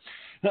 Anyway,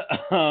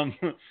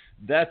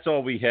 that's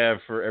all we have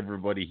for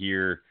everybody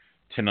here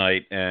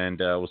tonight, and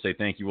we'll say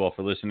thank you all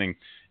for listening,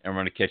 and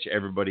we're going to catch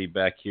everybody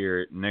back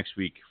here next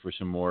week for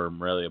some more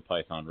Morelia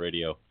Python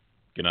Radio.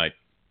 Good night.